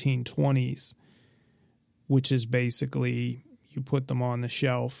 1920s, which is basically you put them on the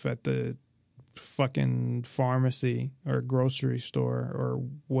shelf at the fucking pharmacy or grocery store or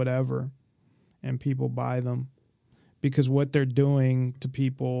whatever, and people buy them. Because what they're doing to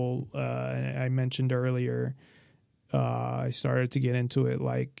people, I mentioned earlier, I started to get into it,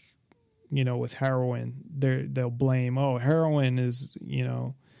 like, you know, with heroin. They'll blame, heroin is, you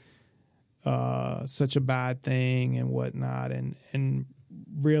know, such a bad thing and whatnot. And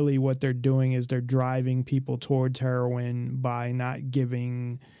really what they're doing is they're driving people towards heroin by not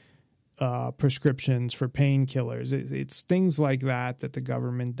giving prescriptions for painkillers. It's things like that the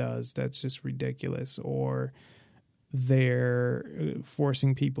government does that's just ridiculous. Or they're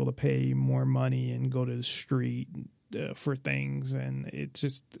forcing people to pay more money and go to the street for things, and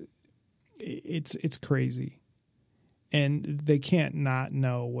it's crazy. And they can't not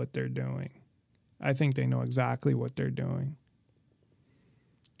know what they're doing. I think they know exactly what they're doing.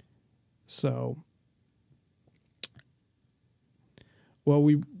 So, well,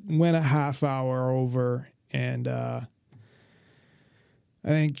 we went a half hour over, and I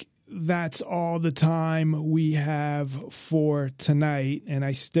think that's all the time we have for tonight. And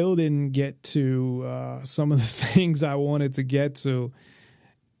I still didn't get to some of the things I wanted to get to.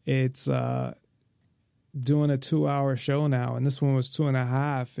 It's doing a 2-hour show now, and this one was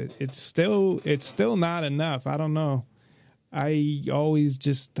 2.5. It's still not enough. I don't know. I always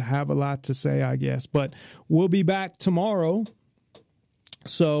just have a lot to say, I guess. But we'll be back tomorrow,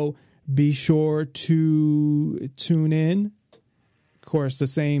 so be sure to tune in. Of course, the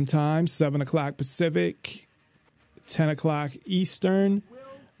same time, 7 o'clock Pacific, 10 o'clock Eastern.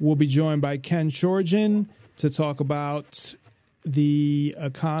 We'll be joined by Ken Shorjan to talk about the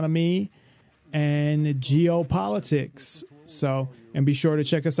economy and geopolitics. So, and be sure to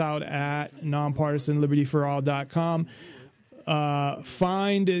check us out at NonPartisanLibertyForall.com. Or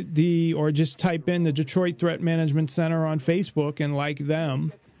just type in the Detroit Threat Management Center on Facebook and like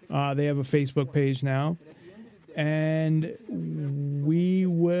them. They have a Facebook page now. And we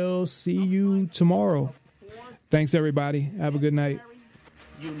will see you tomorrow. Thanks, everybody. Have a good night.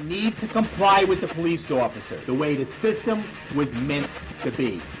 You need to comply with the police officer the way the system was meant to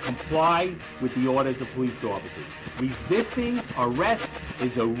be. Comply with the orders of police officers. Resisting arrest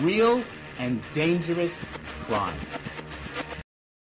is a real and dangerous crime.